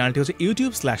এর ইউটিউব চ্যানেলটি হচ্ছে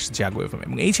YouTube/Jago FM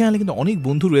এবং এই চ্যানেলে কিন্তু অনেক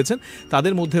বন্ধু রয়েছেন।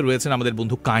 তাদের মধ্যে রয়েছেন আমাদের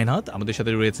বন্ধু কায়নাত, আমাদের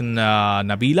সাথে রয়েছেন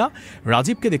নাবিলা,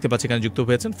 রাজীবকে দেখতে পাচ্ছি এখানে যুক্ত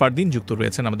হয়েছেন, ফারদিন যুক্ত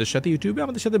রয়েছেন আমাদের সাথে ইউটিউবে,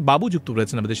 আমাদের সাথে বাবু যুক্ত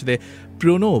রয়েছেন, আমাদের সাথে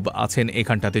প্রণব আছেন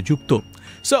এখানটাতে যুক্ত।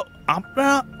 সো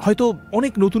আপনারা হয়তো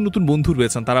অনেক নতুন নতুন বন্ধু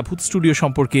রয়েছেন, তারা ভূত স্টুডিও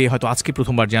সম্পর্কে হয়তো আজকে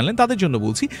প্রথমবার জানলেন, তাদের জন্য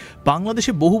বলছি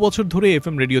বাংলাদেশে বহু বছর ধরে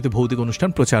FM রেডিওতে ভৌতিক অনুষ্ঠান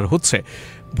প্রচার হচ্ছে।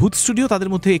 ভূত স্টুডিও তাদের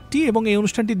মধ্যে একটি, এবং এই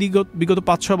অনুষ্ঠানটি বিগত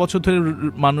 5-6 বছর ধরে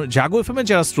জাগো FM-এর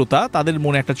যারা শ্রোতা তাদের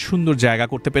মনে একটা সুন্দর জায়গা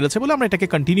করতে পেরেছে বলে আমরা এটাকে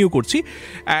কন্টিনিউ করছি।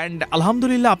 অ্যান্ড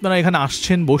আলহামদুলিল্লাহ আপনারা এখানে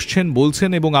আসছেন, বসছেন, বলছেন,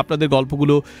 এবং আপনাদের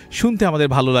গল্পগুলো শুনতে আমাদের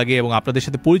ভালো লাগে এবং আপনাদের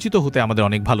সাথে পরিচিত হতে আমাদের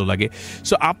অনেক ভালো লাগে।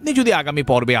 সো আপনি যদি আগামী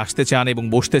পর্বে আসতে চান এবং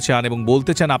বসতে চান এবং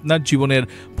বলতে চান আপনার জীবনের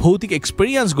ভৌতিক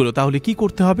এক্সপেরিয়েন্সগুলো, তাহলে কি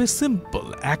করতে হবে? সিম্পল,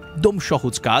 একদম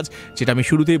সহজ কাজ, যেটা আমি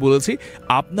শুরুতেই বলেছি।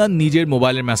 আপনার নিজের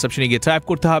মোবাইলের মেসেপশনে গিয়ে টাইপ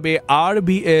করতে হবে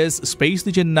RBS স্পেস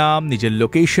নিজের নাম, নিজের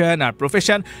লোকেশন আর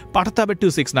প্রফেশন, পাঠাতে হবে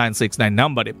 26969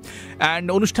 নাম্বারে। অ্যান্ড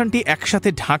অনুষ্ঠানটি একসাথে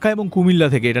ঢাকা এবং কুমিল্লা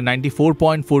থেকে, এটা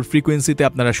 94.4 ফ্রিকোয়েন্সিতে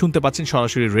আপনারা শুনতে পাচ্ছেন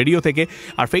সরাসরি রেডিও থেকে।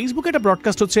 আর ফেসবুকে এটা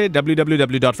ব্রডকাস্ট হচ্ছে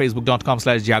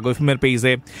www.facebook.com/jagofm এর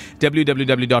পেজে,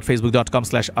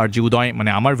 www.facebook.com/rjuday মানে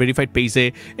আমার ভেরিফাইড পেজে,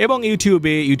 এবং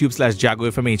ইউটিউবে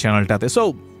youtube/jagofm এই চ্যানেলটাতে। সো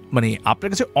মানে আপনার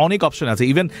কাছে অনেক অপশন আছে।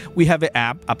 Even we have a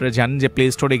app, আপনারা জানেন যে প্লে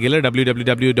স্টোরে গেলে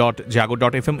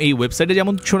www.jago.fm এই ওয়েবসাইটে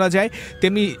যেমন শোনা যায়,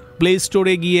 তেমনি প্লে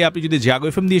স্টোরে গিয়ে আপনি যদি জাগো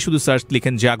এফএম দিয়ে শুধু সার্চ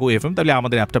লিখেন জাগো এফএম, তাহলে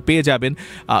আমাদের অ্যাপটা পেয়ে যাবেন।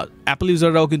 অ্যাপল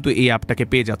ইউজাররাও কিন্তু এই অ্যাপটাকে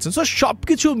পেয়ে যাচ্ছেন। সো সব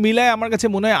কিছু মিলায় আমার কাছে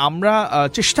মনে হয় আমরা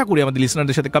চেষ্টা করি আমাদের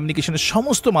লিসনারদের সাথে কমিউনিকেশনের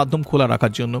সমস্ত মাধ্যম খোলা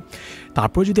রাখার জন্য।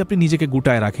 তারপর যদি আপনি নিজেকে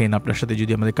গুটায় রাখেন, আপনার সাথে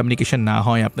যদি আমাদের কমিউনিকেশন না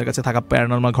হয়, আপনার কাছে থাকা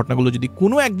প্যারানর্মাল ঘটনাগুলো যদি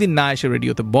কোনো একদিন না এসে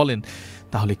রেডিওতে বলেন,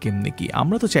 তাহলে কেমনে কি?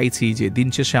 আমরা তো চাইছি যে দিন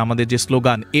শেষে আমাদের যে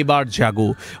স্লোগান এবার জাগো,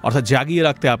 অর্থাৎ জাগিয়ে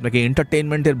রাখতে আপনাকে,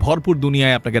 এন্টারটেইনমেন্টের ভরপুর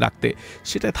দুনিয়ায় আপনাকে রাখতে,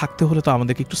 সেটা থাকতে হলে তো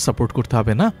আমাদেরকে একটু সাপোর্ট করতে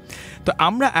হবে না? তো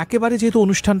আমরা একেবারে, যেহেতু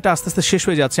অনুষ্ঠানটা আস্তে আস্তে শেষ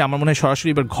হয়ে যাচ্ছে, আমার মনে হয় সরাসরি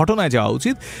এবার ঘটনায় যাওয়া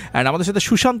উচিত। অ্যান্ড আমাদের সাথে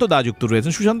সুশান্ত দা যুক্ত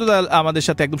রয়েছেন। সুশান্ত দা আমাদের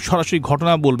সাথে একদম সরাসরি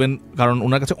ঘটনা বলবেন, কারণ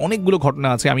ওনার কাছে অনেকগুলো ঘটনা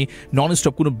আছে। আমি নন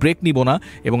স্টপ কোনো ব্রেক নিব না,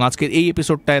 এবং আজকের এই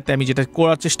এপিসোডটাতে আমি যেটা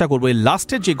করার চেষ্টা করবো, এই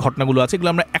লাস্টের যে ঘটনাগুলো আছে এগুলো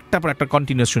আমরা একটা পর একটা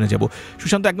কন্টিনিউয়াস শুনে যাব।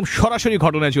 সুশান্ত, একদম সরাসরি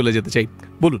ঘটনায় চলে যেতে চাই,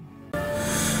 বলুন।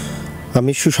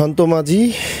 আমি সুশান্ত মাঝি,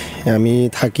 আমি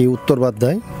থাকি উত্তর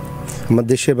বাড্ডায়, আমার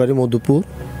দেশের বাড়ি মধুপুর।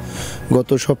 গত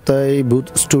সপ্তাহে ভূত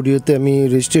স্টুডিওতে আমি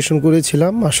রেজিস্ট্রেশন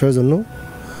করেছিলাম আসার জন্য।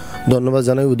 ধন্যবাদ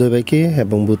জানাই উদয় ভাইকে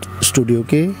এবং ভূত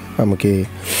স্টুডিওকে আমাকে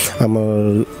আমার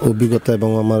অভিজ্ঞতা এবং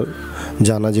আমার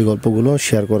জানা যে গল্পগুলো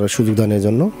শেয়ার করার সুযোগ দানের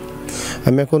জন্য।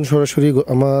 আমি এখন সরাসরি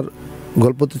আমার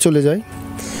গল্পতে চলে যাই।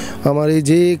 আমার এই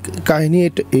যে কাহিনী,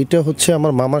 এটা হচ্ছে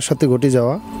আমার মামার সাথে ঘটে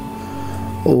যাওয়া।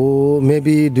 ও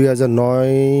মেবি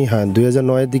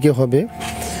 2009 দিকে হবে।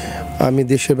 আমি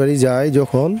দেশের বাড়ি যাই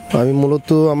যখন, আমি মূলত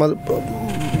আমার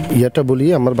ইয়েটা বলি,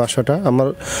 আমার বাসাটা,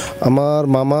 আমার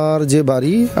মামার যে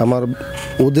বাড়ি, আমার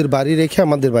ওদের বাড়ি রেখে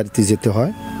আমাদের বাড়িতে যেতে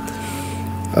হয়।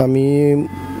 আমি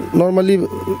নর্মালি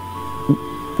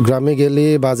গ্রামে গেলে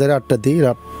বাজারে 8টা দিই,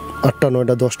 রাত 8টা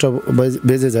 9টা 10টা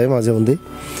বেজে যায় মাঝে মধ্যে।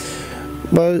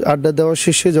 বা আড্ডা দেওয়ার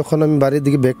শেষে যখন আমি বাড়ির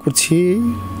দিকে ব্যাক করছি,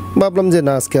 ভাবলাম যে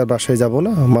না, আজকে আর বাসায় যাব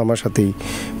না, মামার সাথেই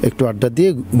একটু আড্ডা দিয়ে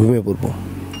ঘুমিয়ে পড়বো।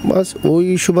 বাস ওই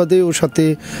সুবাদে ওর সাথে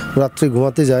রাত্রে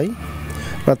ঘুমাতে যাই।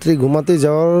 রাত্রে ঘুমাতে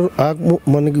যাওয়ার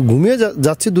মানে ঘুমিয়ে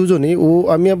যাচ্ছি দুজনেই।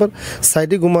 আমি আবার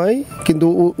সাইডে ঘুমাই, কিন্তু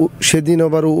সেদিন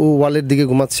আবার ও ওয়ালের দিকে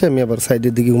ঘুমাচ্ছে, আমি আবার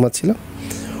সাইডের দিকে ঘুমাচ্ছিলাম।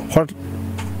 হঠাৎ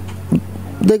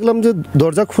দেখলাম যে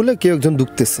দরজা খুলে কেউ একজন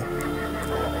ঢুকতেছে,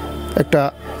 একটা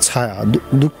ছায়া,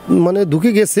 মানে ঢুকে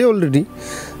গেছে অলরেডি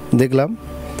দেখলাম।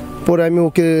 পরে আমি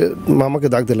মামাকে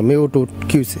ডাক দিলাম, ওটো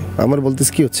কী হয়েছে? আমার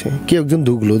বলতেছে কী হচ্ছে, কেউ একজন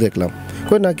ঢুকলো দেখলাম।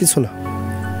 কই না, কিছু না।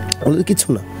 বলতে কিছু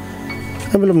না।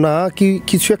 আমি বললাম না,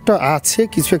 কিছু একটা আছে,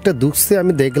 কিছু একটা ঢুকছে,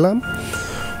 আমি দেখলাম।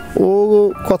 ও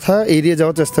কথা এড়িয়ে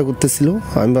যাওয়ার চেষ্টা করতেছিল।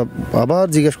 আমি আবার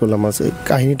জিজ্ঞেস করলাম,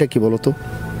 কাহিনীটা কি বলো তো?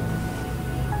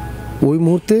 ওই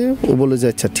মুহূর্তে ও বলে যে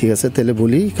আচ্ছা ঠিক আছে, তাহলে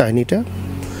বলি কাহিনীটা।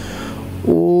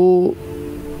 ও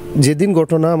যেদিন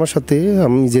ঘটনা আমার সাথে,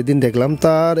 আমি যেদিন দেখলাম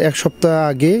তার 1 সপ্তাহ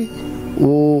আগে,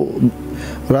 ও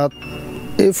রাত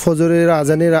ফজরের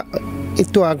আজানের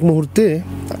একটু আগ মুহূর্তে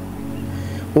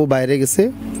ও বাইরে গেছে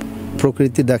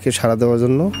প্রকৃতির ডাকে সাড়া দেওয়ার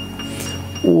জন্য।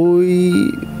 ওই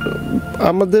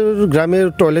আমাদের গ্রামের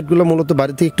টয়লেটগুলো মূলত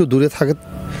বাড়ি থেকে একটু দূরে থাকে,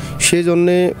 সেই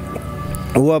জন্যে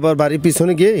ও আবার বাড়ির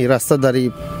পিছনে গিয়ে রাস্তার দাঁড়িয়ে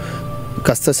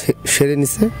কাজটা সেরে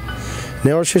নিছে।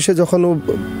 নেওয়ার শেষে যখন ও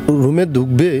রুমে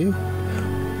ঢুকবে,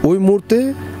 ওই মুহূর্তে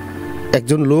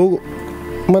একজন লোক,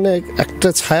 মানে একটা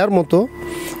ছায়ার মতো,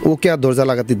 ওকে আর দরজা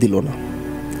লাগাতে দিল না।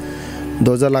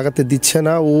 দরজা লাগাতে দিচ্ছে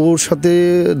না। ওর সাথে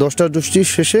 10টা দশটি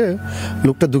শেষে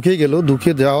লোকটা ঢুকে গেল।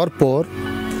 ঢুকে যাওয়ার পর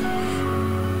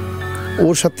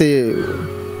ওর সাথে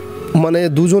মানে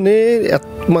দুজনে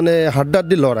মানে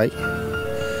হাড্ডাহাড্ডি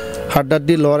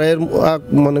লড়াইয়ের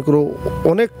মনে করো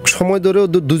অনেক সময় ধরেও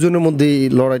দুজনের মধ্যে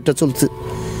লড়াইটা চলছে।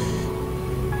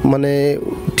 মানে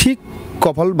ঠিক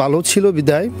কপাল ভালো ছিল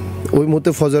বিদায় ওই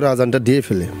মুহূর্তে ফজরের আজানটা দিয়ে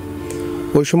ফেলে।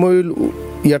 ওই সময়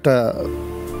ইয়াটা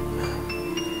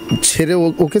ছেড়ে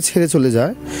ওকে ছেড়ে চলে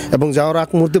যায় এবং যাওয়ার আগ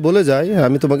মুহূর্তে বলে যায়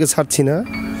আমি তোমাকে ছাড়ছি না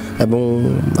এবং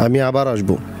আমি আবার আসব,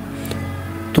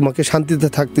 তোমাকে শান্তিতে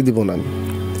থাকতে দিব না। আমি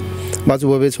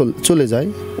বাজুভাবে চলে যায়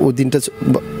ওই দিনটা।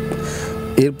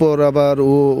 এরপর আবার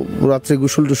ও রাত্রে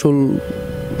গোসল টোসল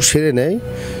সেরে নেয়,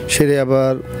 সেরে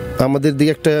আবার আমাদের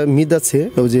দিকে একটা মিদ আছে,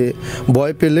 ওই যে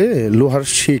ভয় পেলে লোহার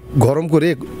শিক গরম করে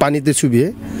পানিতে চুবিয়ে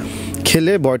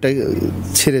খেলে ভয়টা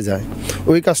ছেড়ে যায়,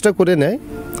 ওই কাজটা করে নেয়,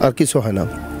 আর কিছু হয় না।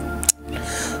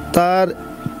 তার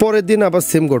পরের দিন আবার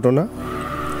সেম ঘটনা।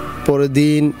 পরের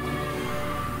দিন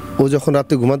ও যখন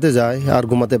রাতে ঘুমাতে যায় আর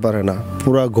ঘুমাতে পারে না,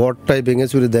 পুরা ঘরটাই ভেঙে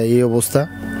চুরে দেয়, এই অবস্থা।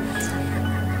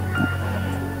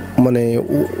 মানে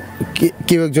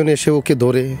কেউ একজন এসে ওকে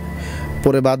ধরে,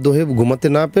 পরে বাধ্য হয়ে ঘুমাতে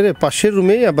না পেরে পাশের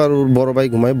রুমেই আবার ওর বড় ভাই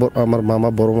ঘুমায়, আমার মামা,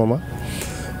 বড় মামা,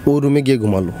 ওই রুমে গিয়ে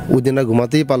ঘুমালো। ওই দিন আর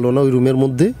ঘুমাতেই পারলো না ওই রুমের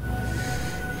মধ্যে।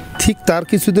 ঠিক তার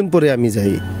কিছুদিন পরে আমি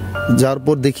যাই, যার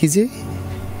পর দেখি যে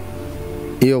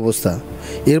এই অবস্থা।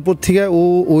 এরপর থেকে ও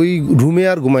ওই রুমে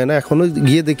আর ঘুমায় না, এখনও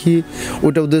গিয়ে দেখি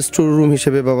ওইটা ওদের স্টোর রুম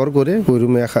হিসেবে ব্যবহার করে, ওই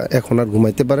রুমে এখন আর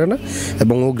ঘুমাইতে পারে না,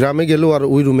 এবং ও গ্রামে গেলেও আর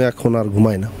ওই রুমে এখন আর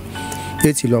ঘুমায় না।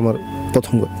 এই ছিল আমার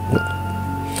প্রথম গল্প।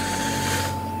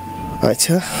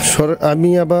 আচ্ছা, আমি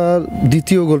আবার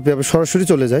দ্বিতীয় গল্পে আবার সরাসরি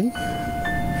চলে যাই।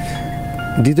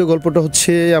 দ্বিতীয় গল্পটা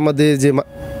হচ্ছে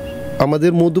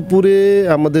আমাদের মধুপুরে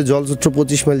আমাদের জলচত্র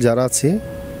 25 মাইল যারা আছে,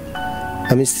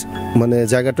 আমি মানে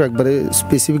জায়গাটা একবারে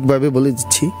স্পেসিফিকভাবে বলে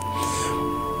দিচ্ছি,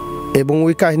 এবং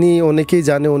ওই কাহিনী অনেকেই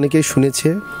জানে, অনেকেই শুনেছে।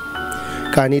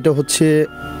 কাহিনীটা হচ্ছে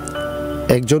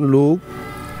একজন লোক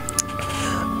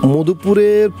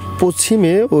মধুপুরের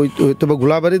পশ্চিমে, ওই তবে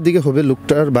গোলাবাড়ির দিকে হবে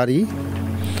লোকটার বাড়ি,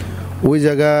 ওই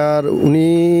জায়গার উনি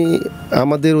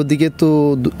আমাদের ওদিকে তো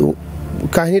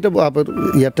কাহিনীটা আবার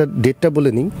ডেটটা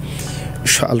বলে নিই,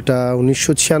 সালটা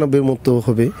 1996 মতো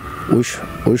হবে,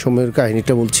 ওই সময়ের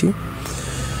কাহিনীটা বলছি।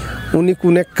 উনি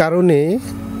কোন এক কারণে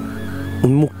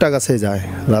মুক্তা গাছে যায়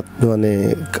রাত, মানে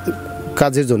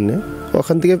কাজের জন্যে।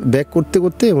 ওখান থেকে ব্যাক করতে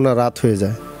করতে ওনার রাত হয়ে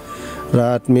যায়,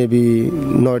 রাত মেবি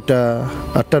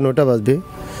 8টা-9টা বাজবে,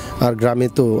 আর গ্রামে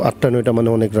তো 8টা-9টা মানে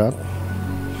অনেক রাত,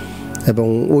 এবং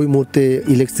ওই মুহূর্তে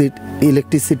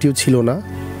ইলেকট্রিসিটিও ছিল না,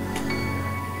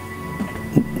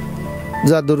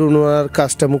 যার দরুন ওনার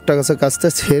কাজটা, মুক্তা গাছের কাজটা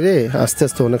ছেড়ে আস্তে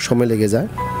আস্তে অনেক সময় লেগে যায়।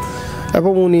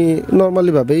 এবং উনি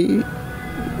নর্মালিভাবেই,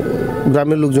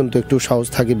 গ্রামের লোকজন তো একটু সাহস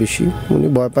থাকে বেশি, উনি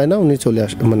ভয় পায় না, উনি চলে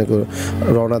আসে, মানে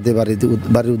রওনা দেয়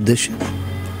বাড়ির উদ্দেশ্যে।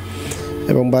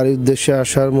 এবং বাড়ির উদ্দেশ্যে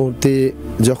আসার মুহূর্তে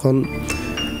যখন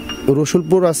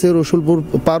রসুলপুর আছে, রসুলপুর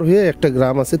পার হয়ে একটা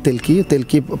গ্রাম আছে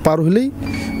তেলকি পার হলেই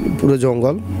পুরো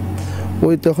জঙ্গল।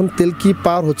 ওই তখন তেলকি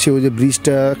পার হচ্ছে, ওই যে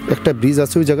ব্রিজটা, একটা ব্রিজ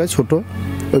আছে ওই জায়গায় ছোট,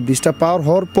 ওই ব্রিজটা পার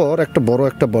হওয়ার পর একটা বড়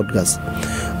একটা বট গাছ,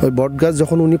 ওই বট গাছ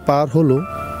যখন উনি পার হলো,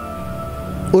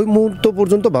 ওই মুহূর্ত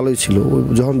পর্যন্ত ভালোই ছিল।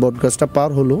 যখন বট গাছটা পার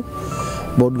হলো,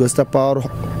 বট গাছটা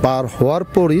পার হওয়ার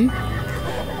পরই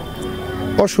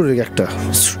অশরীর একটা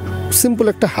সিম্পল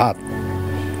একটা হাত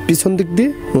পিছন দিক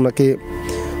দিয়ে ওনাকে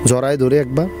জড়ায় ধরে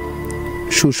একবার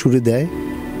সুরসুরি দেয়,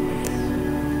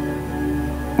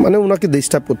 মানে ওনাকে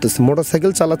ডিস্টার্ব করতেছে।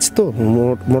 মোটরসাইকেল চালাচ্ছে তো,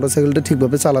 মোটরসাইকেলটা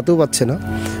ঠিকভাবে চালাতেও পারছে না,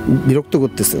 বিরক্ত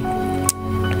করতেছে।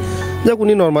 যাক,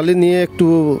 উনি নর্মালি নিয়ে একটু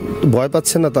ভয়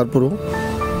পাচ্ছে না, তারপরও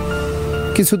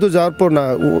কিছু তো যাওয়ার পর না,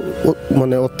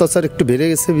 মানে অত্যাচার একটু বেড়ে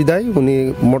গেছে বিদায় উনি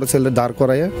মোটরসাইকেলটা দাঁড়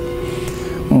করাইয়া,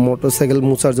 মোটরসাইকেল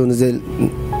মোছার জন্য যে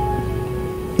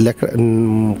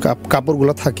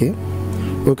কাপড়গুলো থাকে,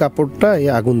 ওই কাপড়টা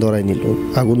আগুন ধরাই নিল।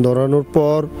 আগুন ধরানোর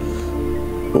পর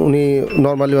উনি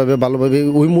নর্মালিভাবে ভালোভাবে,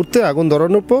 ওই মুহূর্তে আগুন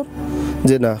ধরানোর পর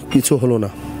যে না কিছু হলো না,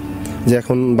 যে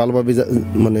এখন ভালোভাবে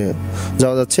মানে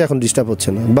যাওয়া যাচ্ছে, এখন ডিস্টার্ব হচ্ছে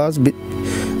না, বাস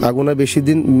আগুন আর বেশি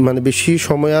দিন, মানে বেশি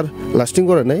সময় আর লাস্টিং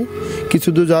করে নাই। কিছু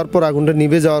দূর যাওয়ার পর আগুনটা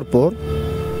নিভে যাওয়ার পর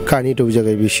কাহিনিটা ওই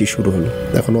জায়গায় বেশি শুরু হলো।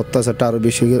 এখন অত্যাচারটা আরও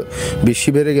বেশি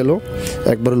বেড়ে গেল।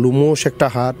 একবার লুমোস একটা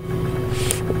হাত,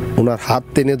 ওনার হাত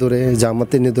টেনে ধরে, জামা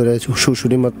টেনে ধরে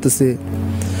সুসুরি মারতেছে,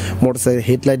 মোটরসাইকেল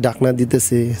হেডলাইট ডাকনা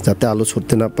দিতেছে যাতে আলো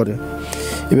ছড়তে না পারে।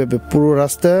 এভাবে পুরো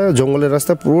রাস্তা, জঙ্গলের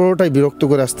রাস্তা পুরোটাই বিরক্ত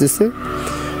করে আসতেছে।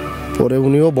 পরে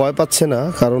উনিও ভয় পাচ্ছে না,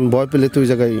 কারণ ভয় পেলে তো ওই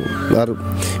জায়গায় আর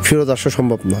ফেরত আসা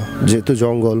সম্ভব না, যেহেতু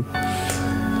জঙ্গল।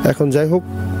 এখন যাই হোক,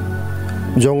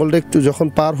 জঙ্গলটা একটু যখন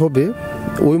পার হবে,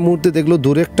 ওই মুহূর্তে দেখলো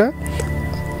দূরে একটা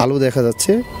আলো দেখা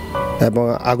যাচ্ছে এবং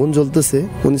আগুন জ্বলতেছে।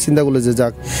 উনি চিন্তা করলো যে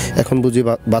যাক, এখন বুঝি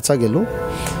বাঁচা গেল।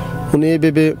 উনি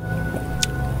ভেবে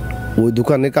ওই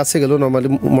দোকানের কাছে গেল, নর্মালি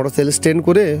মোটরসাইকেল স্ট্যান্ড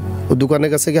করে ওই দোকানের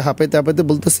কাছে গিয়ে হাঁপাইতে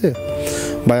বলতেছে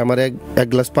ভাই আমার এক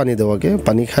গ্লাস পানি দাও আগে,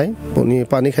 পানি খাই। উনি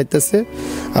পানি খাইতেছে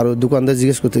আর ওই দোকানদার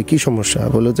জিজ্ঞেস করতে কী সমস্যা,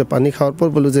 বললো যে পানি খাওয়ার পর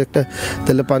বললো যে একটা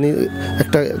তাহলে পানি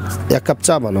এক কাপ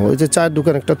চা বানাও। ওই যে চায়ের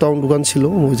দোকান একটা টাউন দোকান ছিল,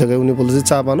 ওই জায়গায় উনি বললো যে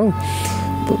চা বানাও,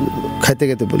 খাইতে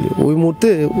খেতে বলি। ওই মুহূর্তে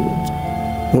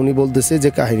উনি বলতেছে যে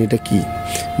কাহিনীটা কি,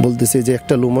 বলতেছে যে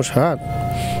একটা লোমশ হাট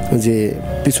যে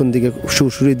পিছন দিকে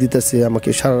সুরসুরি দিতেছে, আমাকে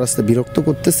সারা রাস্তা বিরক্ত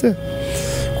করতেছে,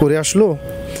 করে আসলো।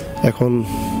 এখন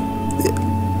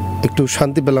একটু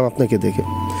শান্তি পেলাম আপনাকে দেখে।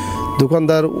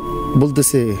 দোকানদার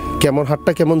বলতেছে কেমন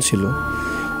হাটটা কেমন ছিল,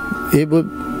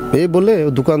 এই বলে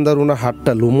দোকানদার ওনার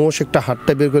হাটটা লোমশ একটা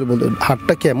হাটটা বের করে বলতে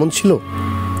হাটটা কেমন ছিল।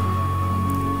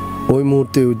 ওই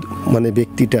মুহূর্তে মানে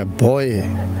ব্যক্তিটা ভয়ে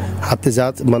হাতে যা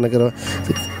মানে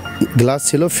গ্লাস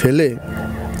ছিল ফেলে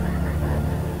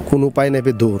কোনো উপায়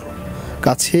নেবে দৌড়,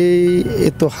 কাছে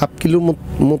তো হাফ কিলোর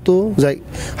মতো যাই,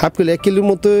 হাফ কিলো 1 কিলোর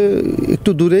মতো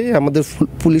একটু দূরে আমাদের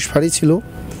পুলিশ ফাঁড়ি ছিল।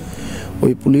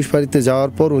 ওই পুলিশ ফাঁড়িতে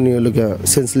যাওয়ার পর উনি ওই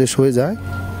সেন্সলেস হয়ে যায়।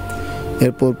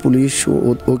 এরপর পুলিশ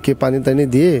ওকে পানি টানি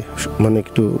দিয়ে মানে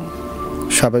একটু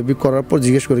স্বাভাবিক করার পর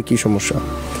জিজ্ঞেস করে কী সমস্যা।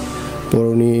 পর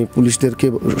উনি পুলিশদেরকে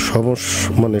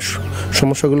মানে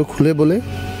সমস্যাগুলো খুলে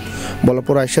বলার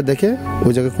পর আয়সা দেখে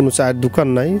ওই জায়গায় কোনো চায়ের দোকান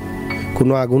নাই,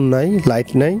 কোনো আগুন নাই, লাইট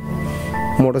নাই,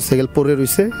 মোটরসাইকেল পড়ে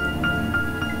রয়েছে।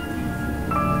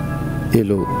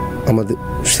 এলো আমাদের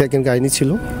সেকেন্ড কাহিনী ছিল।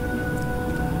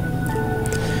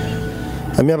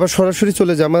 আমি আবার সরাসরি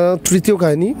চলে যাই আমার তৃতীয়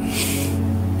কাহিনী।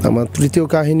 আমার তৃতীয়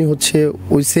কাহিনী হচ্ছে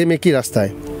ওই সেম একই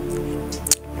রাস্তায়,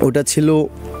 ওটা ছিল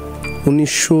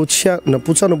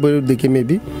 1995 দিকে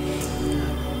মেবি,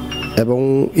 এবং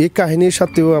এই কাহিনীর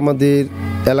সাথেও আমাদের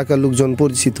এলাকার লোকজন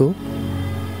পরিচিত।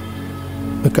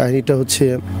 কাহিনীটা হচ্ছে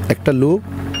একটা লোক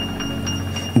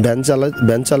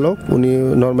ভ্যান চালক, উনি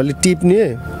নর্মালি টিপ নিয়ে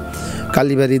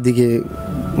কালীবাড়ির দিকে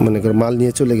মনে করে মাল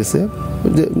নিয়ে চলে গেছে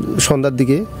সন্ধ্যার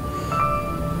দিকে।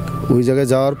 ওই জায়গায়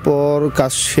যাওয়ার পর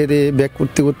কাজ সেরে ব্যাক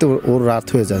করতে করতে ওর রাত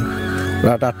হয়ে যায়,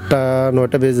 রাত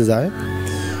 8টা-9টা বেজে যায়।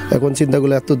 এখন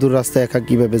চিন্তাগুলো এত দূর রাস্তায় একা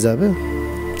কীভাবে যাবে,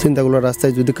 চিন্তাগুলো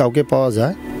রাস্তায় যদি কাউকে পাওয়া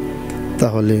যায়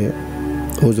তাহলে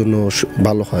ওর জন্য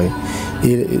ভালো হয়,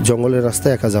 এই জঙ্গলের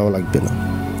রাস্তায় একা যাওয়া লাগবে না।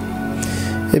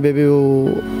 এভাবে ও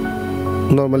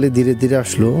নর্মালি ধীরে ধীরে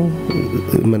আসলো,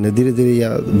 মানে ধীরে ধীরে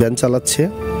ভ্যান চালাচ্ছে।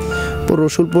 পর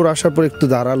রসুলপুর আসার পর একটু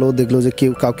দাঁড়ালো, দেখলো যে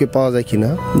কাউকে পাওয়া যায় কিনা,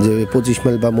 যে 25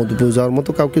 মাইল বা মধুপুর যাওয়ার মতো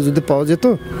কাউকে যদি পাওয়া যেত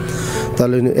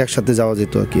তাহলে একসাথে যাওয়া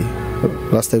যেত আর কি।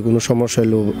 রাস্তায় কোনো সমস্যা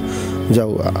এলো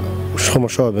যাও,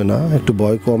 সমস্যা হবে না, একটু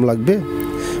ভয় কম লাগবে,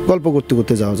 গল্প করতে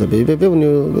করতে যাওয়া যাবে। এইভাবে উনি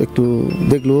একটু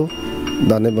দেখলো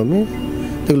ডানে বামে,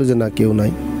 দেখলো যে না কেউ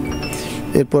নাই।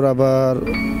 এরপর আবার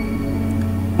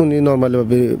উনি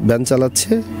নর্মালিভাবে ভ্যান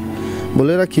চালাচ্ছে।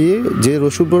 বলে রাখি যে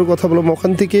রসুলপুরের কথা বললাম,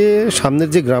 ওখান থেকে সামনের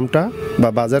যে গ্রামটা বা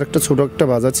বাজার, একটা ছোটো একটা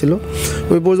বাজার ছিল,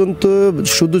 ওই পর্যন্ত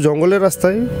শুধু জঙ্গলের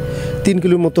রাস্তায় 3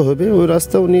 কিলোর মতো হবে। ওই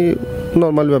রাস্তা উনি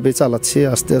নর্মালভাবে চালাচ্ছে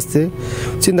আস্তে আস্তে।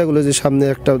 চিন্তা করলো যে সামনে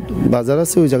একটা বাজার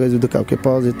আছে, ওই জায়গায় যদি কাউকে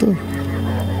পাওয়া যেত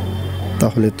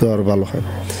তাহলে তো আর ভালো হয়।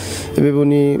 এভাবে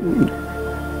উনি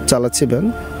চালাচ্ছে ভ্যান।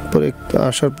 পরে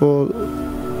আসার পর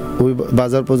ওই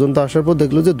বাজার পর্যন্ত আসার পর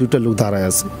দেখলো যে 2টা লোক দাঁড়ায়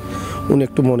আছে। উনি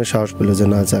একটু মনে সাহস পেলো যে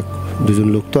না যাক, 2জন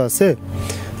লোক তো আছে,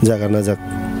 জায়গা না যাক।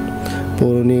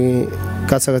 পর উনি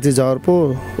কাছাকাছি যাওয়ার পর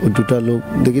ওই 2টা লোক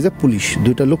দেখি যে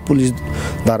দুইটা লোক পুলিশ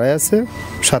দাঁড়ায় আছে,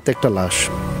 সাথে একটা লাশ।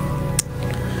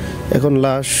 এখন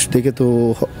লাশ দেখে তো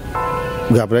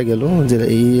ঘাবড়ায় গেল যে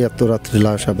এই এত রাত্রে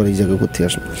লাশ আবার এই জায়গায় করতে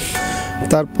আসলো।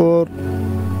 তারপর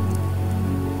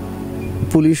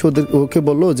পুলিশ ওকে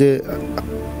বললো যে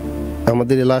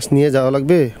আমাদের লাশ নিয়ে যাওয়া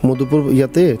লাগবে মধুপুর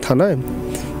থানায়,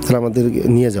 তাহলে আমাদের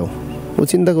নিয়ে যাও। ও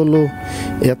চিন্তা করলো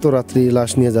এত রাত্রি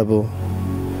লাশ নিয়ে যাব,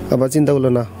 আবার চিন্তা করলো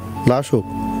না লাশ হোক,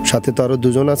 সাথে তো আরও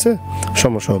 2জন আছে,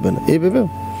 সমস্যা হবে না। এই ভেবে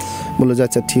বললো যে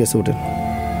আচ্ছা ঠিক আছে ওঠেন,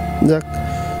 যাক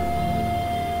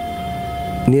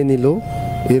নিয়ে নিল।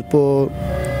 এরপর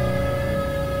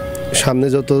সামনে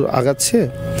যত আগাচ্ছে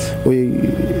ওই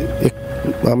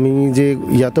আমি যে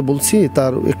বলছি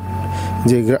তার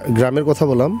যে গ্রামের কথা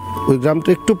বললাম, ওই গ্রামটা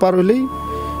একটু পার হলেই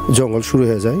জঙ্গল শুরু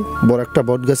হয়ে যায়, বড় একটা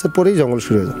বট গাছের পরেই জঙ্গল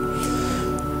শুরু হয়ে যায়।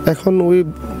 এখন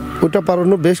ওইটা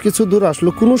পারানো বেশ কিছু দূর আসলো,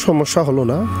 কোনো সমস্যা হলো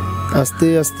না। আস্তে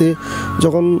আস্তে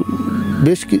যখন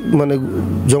মানে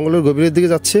জঙ্গলের গভীরের দিকে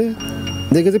যাচ্ছে,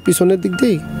 দেখেছে পিছনের দিক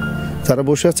দিয়েই যারা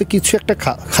বসে আছে কিছু একটা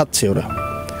খাচ্ছে, ওরা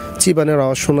চিবানের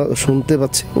আওয়াজ শুনতে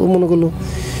পাচ্ছে। ও মনে করলো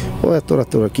ও এত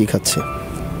রাতে ওরা কী খাচ্ছে,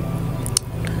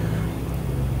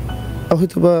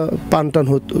 হয়তো বা পান টান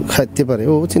খাইতে পারে।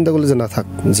 ও চিন্তা করলে যে না থাক,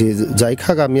 যে যাই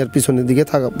খাক আমি আর পিছনের দিকে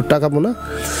তাকাবো না,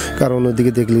 কারণ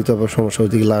ওইদিকে দেখলেই তো আবার সমস্যা,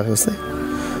 ওইদিকে লাশ আছে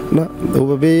না।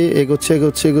 ওভাবে এগোচ্ছে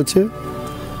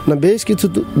না বেশ কিছু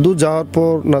দূর যাওয়ার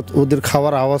পর না ওদের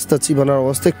খাওয়ার আওয়াজটা চিবানোর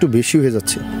আওয়াজটা একটু বেশি হয়ে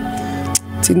যাচ্ছে।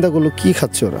 চিন্তা করলো কি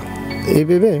খাচ্ছে ওরা, এই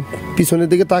ভেবে পিছনের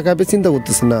দিকে তাকাবে, চিন্তা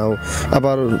করতেছে না,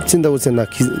 আবার চিন্তা করছে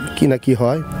না কি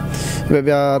হয়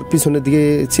এভাবে, আর পিছনের দিকে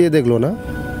চেয়ে দেখলো না।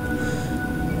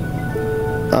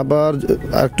 আবার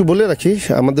একটু বলে রাখি,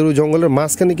 আমাদের ওই জঙ্গলের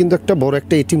মাঝখানে কিন্তু একটা বড়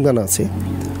একটা এতিমখানা আছে,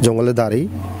 জঙ্গলের ধারেই,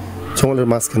 জঙ্গলের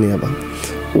মাঝখানে। আবার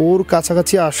ওর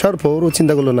কাছাকাছি আসার পর ও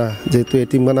চিন্তা করলো না, যেহেতু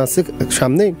এতিমখানা আছে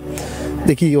সামনে,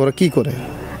 দেখি ওরা কি করে।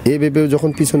 এ ভেবে যখন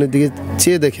পিছনের দিকে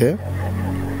চেয়ে দেখে,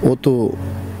 ও তো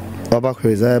অবাক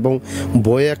হয়ে যায় এবং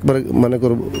ভয়ে একবার মানে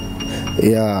করো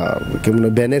কেমন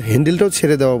ব্যানের হ্যান্ডেলটাও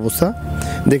ছেড়ে দেওয়া অবস্থা,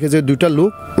 দেখে যে দুইটা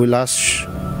লোক ওই লাশ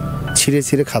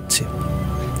ছিঁড়ে খাচ্ছে।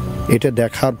 এটা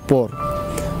দেখার পর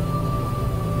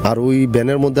আর ওই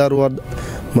ব্যানের মধ্যে আর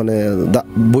মানে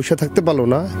বসে থাকতে পারলো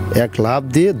না, এক লাফ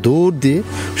দিয়ে দৌড় দিয়ে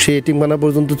সে এতিমখানা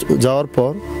পর্যন্ত যাওয়ার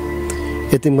পর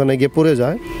এতিমখানায় গিয়ে পড়ে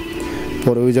যায়।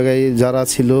 পরে ওই জায়গায় যারা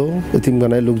ছিল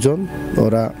এতিমখানায় লোকজন,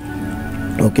 ওরা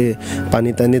ওকে পানি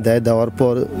টানি দেওয়ার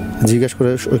পর জিজ্ঞেস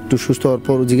করে, একটু সুস্থ হওয়ার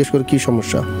পর জিজ্ঞেস করে কী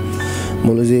সমস্যা।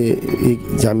 বলে যে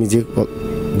আমি যে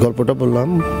গল্পটা বললাম,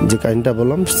 যে কাহিনীটা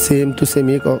বললাম, সেম টু সেম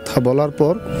এই কথা বলার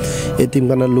পর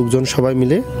এতিমখানার লোকজন সবাই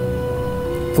মিলে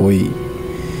ওই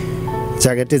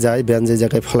জায়গাতে যায়, ব্যান যে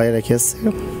জায়গায় ফেলাই রেখে আসছে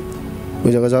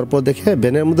ওই জায়গায় যাওয়ার পর দেখে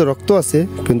ব্যানের মধ্যে রক্ত আছে,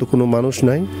 কিন্তু কোনো মানুষ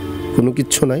নাই, কোনো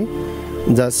কিচ্ছু নাই,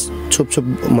 জাস্ট ছোপ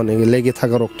মানে লেগে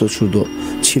থাকা রক্ত শুধু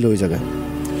ছিল ওই জায়গায়।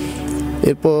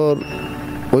 এরপর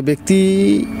ওই ব্যক্তি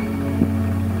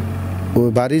ওই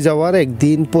বাড়ি যাওয়ার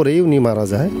একদিন পরেই উনি মারা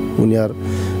যায়, উনি আর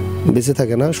বেঁচে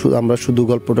থাকে না। আমরা শুধু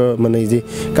গল্পটা মানে এই যে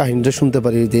কাহিনীটা শুনতে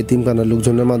পারি যে এতিমখানার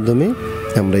লোকজনের মাধ্যমে,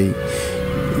 আমরা এই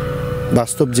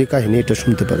বাস্তব যে কাহিনী এটা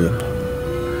শুনতে পারি আমরা।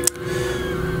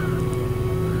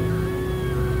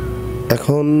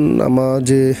 এখন আমার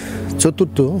যে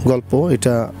চতুর্থ গল্প,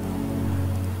 এটা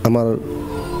আমার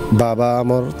বাবা,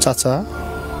 আমার চাচা,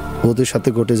 ওদের সাথে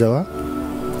ঘটে যাওয়া।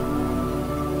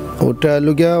 ওটা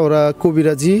লুকিয়া ওরা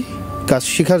কবিরাজি কাজ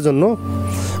শেখার জন্য,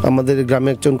 আমাদের গ্রামে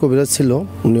একজন কবিরাজ ছিল,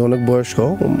 উনি অনেক বয়স্ক,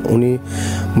 উনি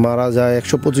মারা যায়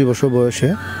 125 বছর বয়সে।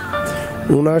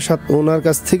 ওনার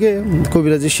কাছ থেকে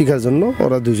কবিরাজি শেখার জন্য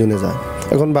ওরা দুজনে যায়।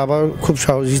 এখন বাবা খুব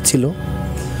সাহসী ছিল,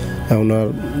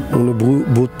 উনি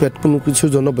ভূত পেট কোনো কিছুর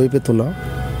জন্য ভয় পেত না,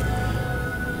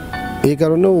 এই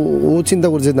কারণে ও চিন্তা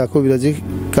করছে না কবিরাজি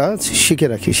কাজ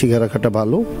শিখে রাখাটা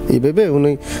ভালো, এই ভেবে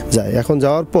উনি যায়। এখন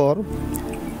যাওয়ার পর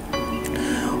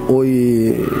ওই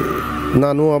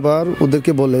নানু আবার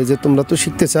ওদেরকে বলে যে তোমরা তো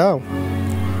শিখতে চাও,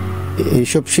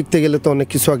 এইসব শিখতে গেলে তো অনেক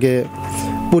কিছু আগে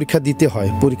পরীক্ষা দিতে হয়,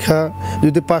 পরীক্ষা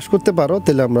যদি পাশ করতে পারো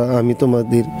তাহলে আমি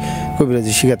তোমাদের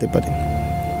কবিরাজি শিখাতে পারি।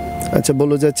 আচ্ছা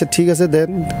বললো যে আচ্ছা ঠিক আছে, দেন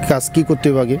কাজ কি করতে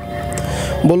হবে আগে।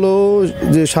 বললো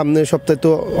যে সামনের সপ্তাহে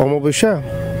তো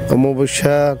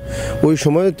অমাবস্যার ওই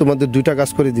সময় তোমাদের 2টা কাজ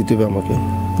করে দিতে হবে আমাকে।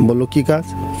 বললো কি কাজ?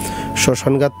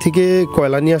 শ্মশান ঘাট থেকে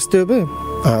কয়লা নিয়ে আসতে হবে,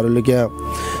 আর হলো গিয়া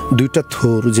 2টা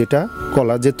থোর, যেটা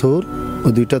কলা যে থোর,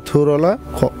 ওই 2টা থোরওয়ালা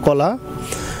কলা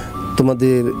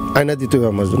তোমাদের আয়না দিতে হবে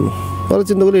আমার জন্য। ওরা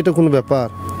চিন্তা করি এটা কোনো ব্যাপার,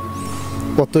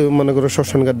 কত মনে করো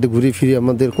শ্মশান ঘাট দিয়ে ঘুরে ফিরে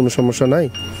আমাদের কোনো সমস্যা নাই,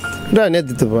 এটা আয়না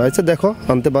দিতে পারো। আচ্ছা দেখো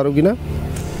আনতে পারো কিনা,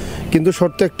 কিন্তু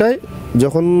শর্ত একটাই,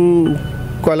 যখন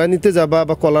কয়লা নিতে যাবা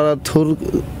বা কলার থোর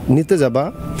নিতে যাবা,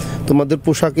 তোমাদের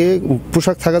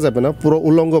পোশাক থাকা যাবে না, পুরো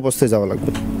উলঙ্গ অবস্থায় যাওয়া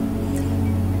লাগবে।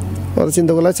 ওরা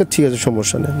চিন্তা করলে আচ্ছা ঠিক আছে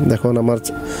সমস্যা নেই। দেখুন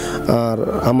আর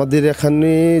আমাদের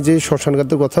এখানে যে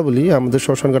শ্মশানঘাটের কথা বলি, আমাদের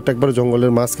শ্মশানঘাটটা একবার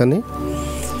জঙ্গলের মাঝখানে,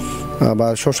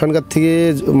 আবার শ্মশানঘাট থেকে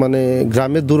মানে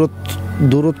গ্রামের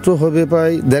দূরত্ব হবে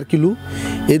প্রায় 1.5 কিলো।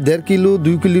 এই 1.5 কিলো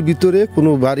 2 কিলোর ভিতরে কোনো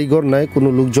বাড়িঘর নাই, কোনো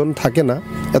লোকজন থাকে না,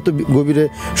 এত গভীরে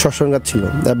শ্মশানঘাট ছিল।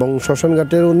 এবং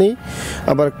শ্মশানঘাটেরও নেই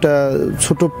আবার একটা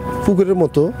ছোট পুকুরের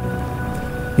মতো,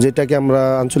 যেটাকে আমরা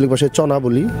আঞ্চলিক ভাষায় চনা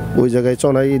বলি, ওই জায়গায়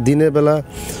চনাই দিনের বেলা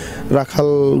রাখাল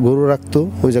গরু রাখতো,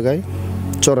 ওই জায়গায়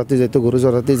চড়াতে যাইতো, গরু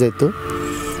চড়াতে যাইতো,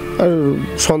 আর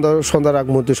সন্ধ্যার আগ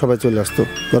মুহূর্তে সবাই চলে আসতো।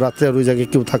 রাত্রে আর ওই জায়গায়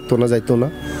কেউ থাকতো না, যাইতো না,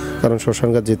 কারণ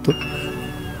শ্মশানঘাট যেত।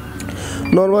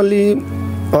 নর্মালি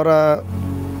ওরা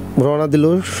রওনা দিল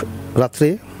রাত্রে,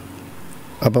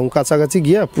 এবং কাছাকাছি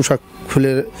গিয়া পোশাক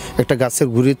খুলে একটা গাছের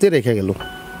গুঁড়িতে রেখে গেল।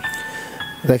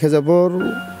 রেখে যাবার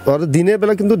ওরা দিনের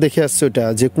বেলা কিন্তু দেখে আসছে ওটা,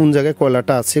 যে কোন জায়গায়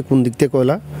কয়লাটা আছে, কোন দিক থেকে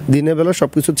কয়লা, দিনের বেলা সব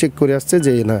কিছু চেক করে আসছে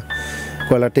যে না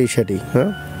কয়লাটাই সেটাই।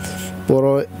 হ্যাঁ,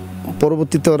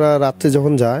 পরবর্তীতে ওরা রাত্রে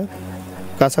যখন যায়,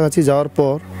 কাছাকাছি যাওয়ার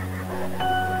পর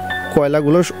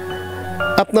কয়লাগুলো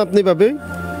আপনাভাবে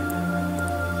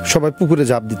সবাই পুকুরে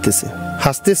ঝাঁপ দিতেছে,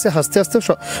 হাসতে আস্তে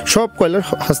সব কয়লা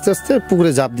হাসতে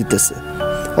পুকুরে ঝাঁপ দিতেছে।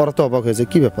 ওরা তো অবাক হয়েছে,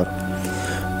 কি ব্যাপার।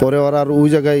 পরে ওরা আর ওই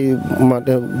জায়গায়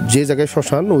মানে যে জায়গায়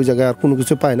শ্মশান, ওই জায়গায় আর কোনো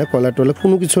কিছু পায় না, কয়লা টয়লা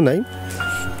কোনো কিছু নাই।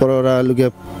 পরে ওরা লোকে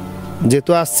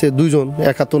যেহেতু আসছে দুইজন,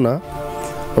 একা তো না,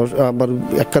 আবার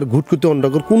একবার ঘুটকুতে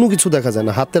অন্ধকার, কোনো কিছু দেখা যায়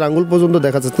না, হাতের আঙুল পর্যন্ত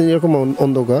দেখা যাচ্ছে এরকম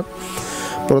অন্ধকার।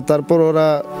 পরে তারপর ওরা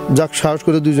যাক সাহস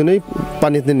করে দুজনেই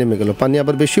পানিতে নেমে গেল। পানি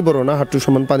আবার বেশি বড় না, হাঁটু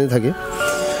সমান পানি থাকে।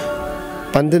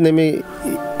 পানিতে নেমে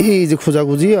এই যে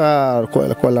খোঁজাখুঁজি, আর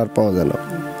কয়লা আর পাওয়া যায় না।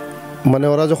 মানে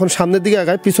ওরা যখন সামনের দিকে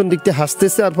আগায়, পিছন দিক থেকে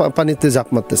হাসতেছে আর পানিতে ঝাঁপ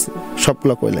মারতেছে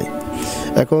সবগুলা কয়লাই।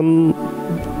 এখন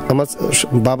আমার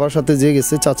বাবার সাথে যে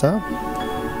গেছে চাচা,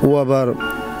 ও আবার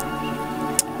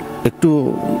একটু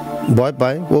ভয়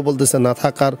পায়। ও বলতেছে না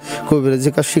থাক, আর কবিরাজি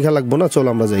কাজ শিখা লাগবো না, চলো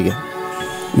আমরা যাই।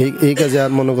 এই কাজে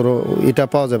আর মনে করো এটা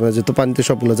পাওয়া যাবে না, যেহেতু পানিতে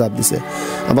সবগুলো চাপ দিছে।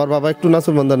 আবার বাবা একটু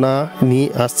নাচুর বান্ধা, না নিয়ে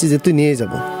আসছি যে তুই নিয়ে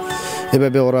যাবো।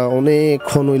 এভাবে ওরা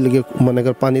অনেকক্ষণ ওই লেগে মনে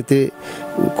কর পানিতে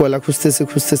কয়লা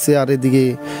খুঁজতেছে, আর এদিকে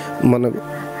মানে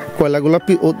কয়লাগুলা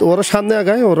ওরা সামনে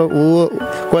আগায়, ও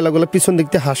কয়লাগুলা পিছন দিক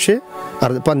থেকে হাসে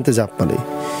আর পানিতে ঝাঁপ মারে।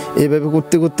 এইভাবে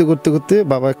করতে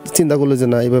বাবা চিন্তা করলো যে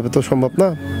না, এইভাবে তো সম্ভব না।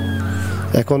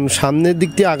 এখন সামনের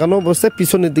দিক দিয়ে আগানো অবস্থায়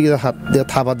পিছনের দিকে হাত দিয়ে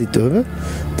থাবা দিতে হবে,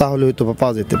 তাহলে হয়তো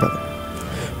পাওয়া যেতে পারে।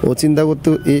 ও চিন্তা করতে,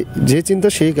 যে চিন্তা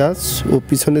সেই কাজ। ও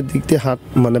পিছনের দিক দিয়ে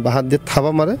হাত দিয়ে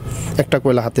থাবা মারে, একটা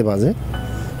কয়লা হাতে বাজে।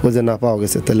 ও যে না পাওয়া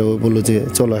গেছে, তাহলে ও বললো যে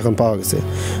চলো এখন পাওয়া গেছে।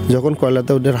 যখন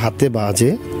কয়লাটা ওদের হাতে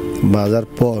বাজার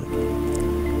পর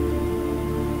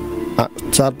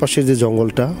চারপাশের যে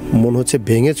জঙ্গলটা মনে হচ্ছে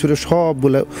ভেঙে ছুঁড়ে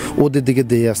সবগুলো ওদের দিকে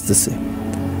দিয়ে আসতেছে।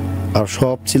 আর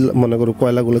সব মনে করো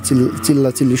কয়লাগুলো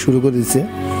চিল্লাচিল্লি শুরু করে দিচ্ছে,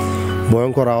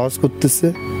 ভয়ঙ্কর আওয়াজ করতেছে।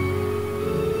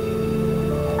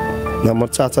 আমার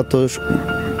চাচা তো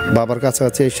বাবার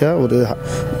কাছাকাছি এসে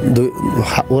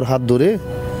ওর হাত ধরে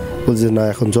বলছে না,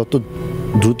 এখন যত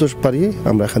দ্রুত পারি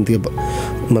আমরা এখান থেকে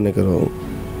মনে করো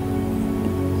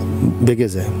বেগে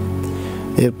যায়।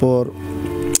 এরপর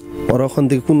ওরা ওখান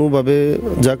থেকে কোনোভাবে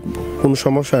যাক, কোনো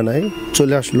সমস্যা নাই,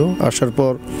 চলে আসলো। আসার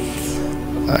পর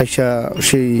আইসা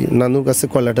সেই নানুর কাছে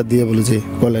কয়লাটা দিয়ে বলে যে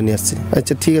কয়লা নিয়ে আসছি।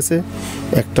 আচ্ছা ঠিক আছে,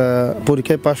 একটা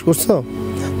পরীক্ষায় পাশ করছো,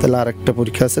 তাহলে আর একটা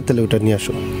পরীক্ষা আছে, তাহলে ওটা নিয়ে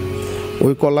আসো।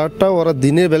 ওই কলাটা ওরা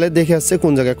দিনের বেলায় দেখে আসছে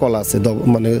কোন জায়গায় কলা আছে,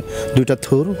 মানে দুইটা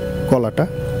থুর কলাটা।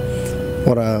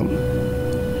 ওরা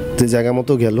যে জায়গা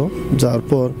মতো গেল, যাওয়ার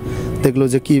পর দেখলো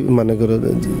যে কি মানে করো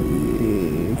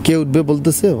কে উঠবে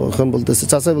বলতেছে। ওখানে বলতেছে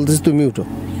চাচা বলতেছে তুমি উঠো।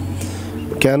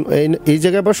 কেন এই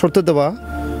জায়গায় আবার শর্ত দেওয়া,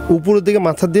 উপরের দিকে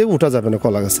মাথা দিয়ে উঠা যাবে না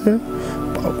কলা গাছে,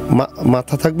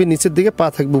 মাথা থাকবে নিচের দিকে, পা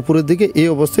থাকবে উপরের দিকে, এই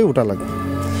অবস্থায় উঠা লাগবে।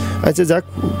 আচ্ছা যাক,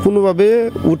 কোনোভাবে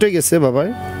উঠে গেছে বাবাই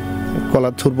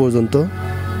কলার থুর পর্যন্ত।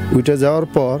 উঠে যাওয়ার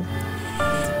পর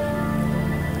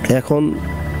এখন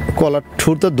কলার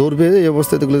ঠুরটা ধরবে, এই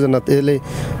অবস্থায় দেখলো যে না, তাহলে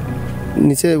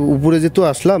নিচে উপরে যেহেতু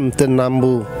আসলাম তো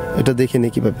নামবো, এটা দেখে নি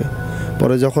কীভাবে।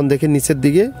 পরে যখন দেখে নিচের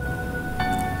দিকে,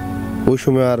 ওই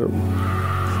সময় আর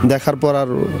দেখার পর আর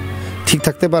ঠিক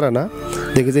থাকতে পারে না,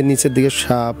 দেখে যে নিচের দিকে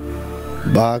সাপ,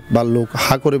 বাঘ, ভাল্লুক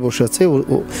হা করে বসে আছে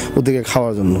ওদিকে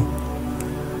খাওয়ার জন্য।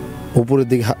 উপরের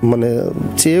দিকে মানে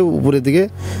চেয়ে উপরের দিকে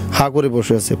হা করে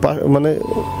বসে আছে। মানে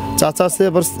চাচা আছে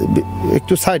আবার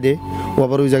একটু সাইডে, ও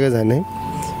আবার ওই জায়গায় যায় নাই।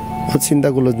 ও চিন্তা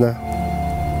করলো না,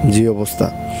 যে অবস্থা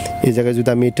এই জায়গায় যদি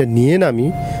আমি এটা নিয়ে নামি,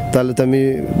 তাহলে তো আমি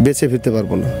বেঁচে ফিরতে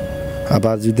পারবো না,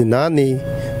 আবার যদি না নেই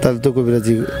তাহলে তো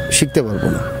কবিরাজি শিখতে পারবো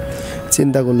না।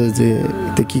 চিন্তা করলো যে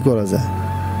এতে কী করা যায়।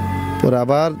 পরে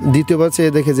আবার দ্বিতীয়বার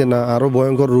চেয়ে দেখে যে না, আরও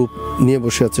ভয়ঙ্কর রূপ নিয়ে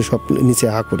বসে আছে সব নিচে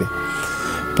হা করে।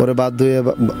 পরে বাধ্য হয়ে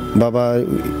বাবা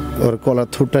ওর কলার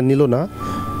থুরটা নিল না,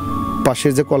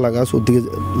 পাশের যে কলা গাছ ওর দিকে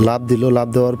লাফ দিল। লাফ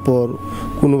দেওয়ার পর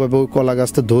কোনোভাবে ওই কলা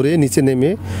গাছটা ধরে নিচে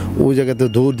নেমে ওই জায়গাতে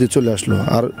দৌড় দিয়ে চলে আসলো।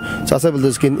 আর চাচা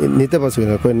বলতেছে কি নিতে পারছি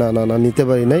না? কই না না না, নিতে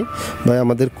পারি নাই ভাই,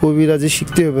 আমাদের কবিরাজি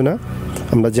শিখতে হবে না,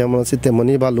 আমরা যেমন আছি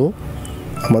তেমনই ভালো,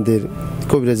 আমাদের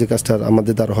কবিরাজি কাজটা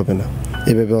আমাদের দ্বারা হবে না।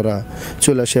 এভাবে ওরা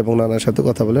চলে আসে এবং নানার সাথে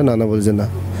কথা বলে। নানা বলে যে না,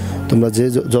 তোমরা যে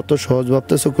যত সহজ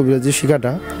ভাবতেছো কবিরাজি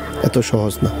শেখাটা এত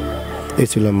সহজ না। এই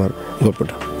ছিল আমার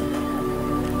গল্পটা।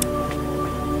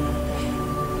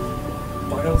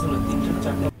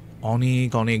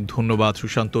 অনেক অনেক ধন্যবাদ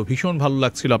সুশান্ত, ভীষণ ভালো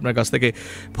লাগছিল আপনার কাছ থেকে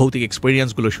ভৌতিক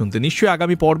এক্সপিরিয়েন্সগুলো শুনতে। নিশ্চয়ই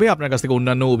আগামী পর্বে আপনার কাছ থেকে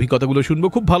অন্যান্য অভিজ্ঞতাগুলো শুনবো।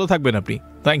 খুব ভালো থাকবেন আপনি,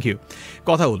 থ্যাংক ইউ।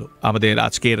 কথা হলো আমাদের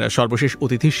আজকের সর্বশেষ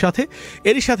অতিথির সাথে।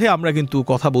 এরই সাথে আমরা কিন্তু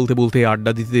কথা বলতে বলতে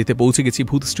আড্ডা দিতে দিতে পৌঁছে গেছি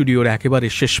ভূত স্টুডিওর একেবারে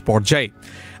শেষ পর্যায়ে।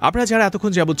 আপনারা যারা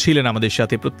এতক্ষণ যাবৎ ছিলেন আমাদের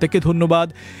সাথে, প্রত্যেককে ধন্যবাদ,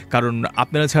 কারণ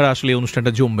আপনারা ছাড়া আসলে এই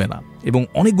অনুষ্ঠানটা জমবে না। এবং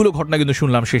অনেকগুলো ঘটনা কিন্তু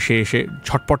শুনলাম, শেষে এসে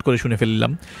ঝটপট করে শুনে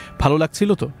ফেললাম। ভালো লাগছিল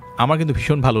তো? আমার কিন্তু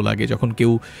ভীষণ ভালো লাগে যখন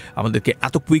কেউ আমাদেরকে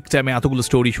এত কুইক টাইমে এতগুলো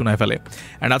স্টোরি শোনায় ফেলে।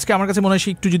 অ্যান্ড আজকে আমার কাছে মনে হয়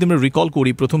একটু যদি আমরা রিকল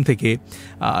করি, প্রথম থেকে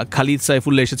খালিদ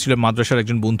সাইফুল্লাহ এসেছিলেন, মাদ্রাসার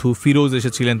একজন বন্ধু, ফিরোজ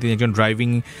এসেছিলেন, তিনি একজন ড্রাইভিং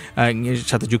এর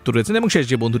সাথে যুক্ত রয়েছেন, এবং শেষ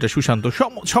যে বন্ধুটা সুশান্ত,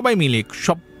 সবাই মিলে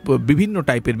সব বিভিন্ন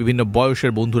টাইপের বিভিন্ন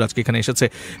বয়সের বন্ধুরা আজকে এখানে এসেছে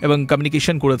এবং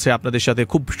কমিউনিকেশন করেছে আপনাদের সাথে,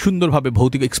 খুব সুন্দরভাবে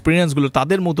ভৌতিক এক্সপিরিয়েন্সগুলো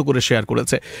তাদের মতো করে শেয়ার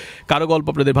করেছে। কারো গল্প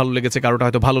আপনাদের ভালো লেগেছে, কারোটা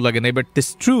হয়তো ভালো লাগে না, বাট দিস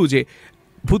ট্রু যে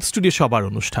ভূত স্টুডিও সবার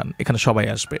অনুষ্ঠান, এখানে সবাই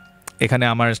আসবে। এখানে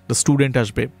আমার একটা স্টুডেন্ট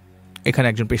আসবে, এখানে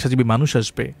একজন পেশাজীবী মানুষ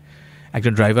আসবে,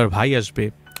 একজন ড্রাইভার ভাই আসবে,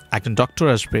 একজন ডক্টর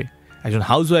আসবে, একজন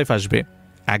হাউসওয়াইফ আসবে,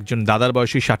 একজন দাদার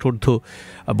বয়সী ষাটোর্ধ্ব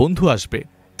বন্ধু আসবে।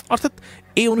 অর্থাৎ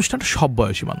এই অনুষ্ঠানটা সব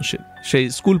বয়সী মানুষের, সেই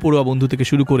স্কুল পড়ুয়া বন্ধু থেকে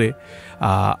শুরু করে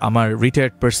আমার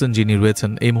রিটায়ার্ড পার্সন যিনি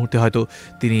রয়েছেন এই মুহূর্তে হয়তো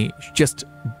তিনি জাস্ট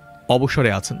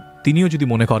অবসরে আছেন, তিনিও যদি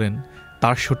মনে করেন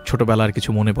তার ছোটোবেলার কিছু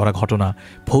মনে পড়া ঘটনা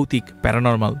ভৌতিক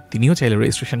প্যারানর্মাল, তিনিও চাইলে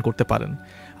রেজিস্ট্রেশন করতে পারেন।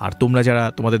 আর তোমরা যারা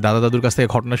তোমাদের দাদা দাদুর কাছ থেকে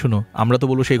ঘটনা শুনো, আমরা তো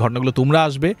বলবো সেই ঘটনাগুলো তোমরা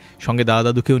আসবে, সঙ্গে দাদা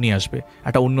দাদুকেও নিয়ে আসবে,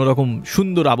 একটা অন্যরকম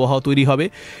সুন্দর আবহাওয়া তৈরি হবে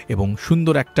এবং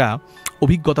সুন্দর একটা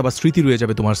অভিজ্ঞতা বা স্মৃতি রয়ে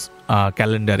যাবে তোমার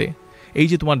ক্যালেন্ডারে। এই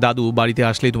যে তোমার দাদু বাড়িতে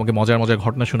আসলেই তোমাকে মজার মজার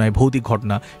ঘটনা শোনায়, ভৌতিক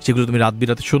ঘটনা, সেগুলো তুমি রাত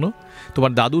বিরাতে শোনো,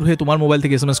 তোমার দাদুর হয়ে তোমার মোবাইল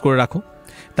থেকে SMS করে রাখো,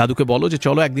 দাদুকে বলো যে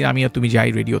চলো একদিন আমি আর তুমি যাই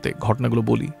রেডিওতে ঘটনাগুলো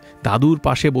বলি। দাদুর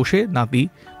পাশে বসে নাতি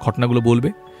ঘটনাগুলো বলবে,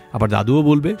 আবার দাদুও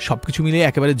বলবে, সব কিছু মিলে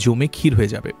একেবারে জমে ক্ষীর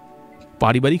হয়ে যাবে।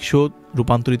 পারিবারিক শো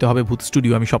রূপান্তরিত হবে ভূত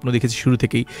স্টুডিও। আমি স্বপ্ন দেখেছি শুরু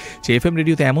থেকেই যে FM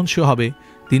রেডিওতে এমন শো হবে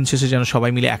দিন শেষে যেন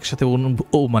সবাই মিলে একসাথে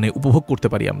মানে উপভোগ করতে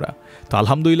পারি আমরা। তো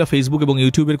আলহামদুলিল্লাহ ফেসবুক এবং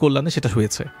ইউটিউবের কল্যাণে সেটা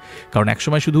হয়েছে, কারণ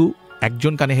একসময় শুধু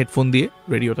একজন কানে হেডফোন দিয়ে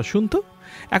রেডিওটা শুনতো,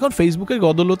 এখন ফেসবুকের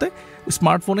বদৌলতে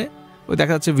স্মার্টফোনে ওই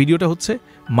দেখা যাচ্ছে ভিডিওটা হচ্ছে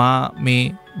মা মেয়ে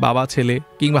বাবা ছেলে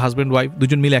কিংবা হাজব্যান্ড ওয়াইফ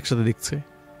দুজন মিলে একসাথে দেখছে।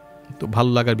 তো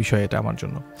ভালো লাগার বিষয় এটা আমার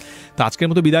জন্য। তো আজকের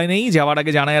মতো বিদায় নেই, যাওয়ার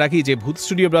আগে জানায় রাখি যে ভূত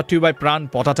স্টুডিও ব্রট টু ইউ বাই প্রাণ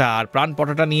পটাটা। আর প্রাণ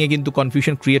পটাটা নিয়ে কিন্তু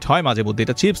কনফিউশন ক্রিয়েট হয় মাঝে মধ্যে,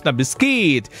 এটা চিপস না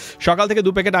বিস্কিট। সকাল থেকে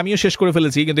 2 প্যাকেট আমিও শেষ করে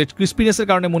ফেলেছি, কিন্তু ক্রিসপিনেসের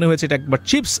কারণে মনে হয়েছে এটা একবার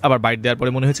চিপস, আবার বাইট দেওয়ার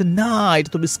পরে মনে হয়েছে না এটা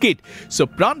তো বিস্কিট। সো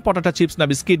প্রাণ পটাটা চিপস না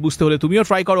বিস্কিট বুঝতে হলে তুমিও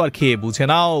ট্রাই করো আর খেয়ে বুঝে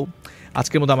নাও।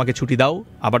 আজকের মতো আমাকে ছুটি দাও,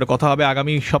 আবারও কথা হবে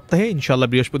আগামী সপ্তাহে ইনশাল্লাহ।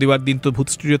 বৃহস্পতিবার দিন তো ভূত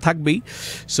স্টুডিও থাকবেই।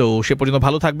 সো সে পর্যন্ত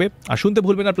ভালো থাকবে আর শুনতে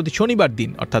ভুলবে না প্রতি শনিবার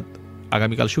দিন, অর্থাৎ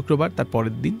আগামীকাল শুক্রবার তার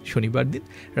পরের দিন শনিবার দিন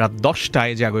রাত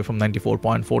 10টায় জাগো FM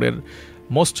 94.4 এর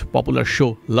most popular show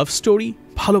love story,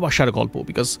 ভালোবাসার গল্প।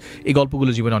 বিকজ এই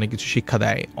গল্পগুলো জীবনে অনেক কিছু শিক্ষা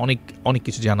দেয়, অনেক অনেক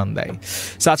কিছু জানান দেয়।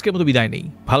 সো আজকের মতো বিদায় নেই,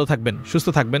 ভালো থাকবেন, সুস্থ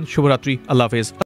থাকবেন, শুভরাত্রি, আল্লাহ হাফেজ।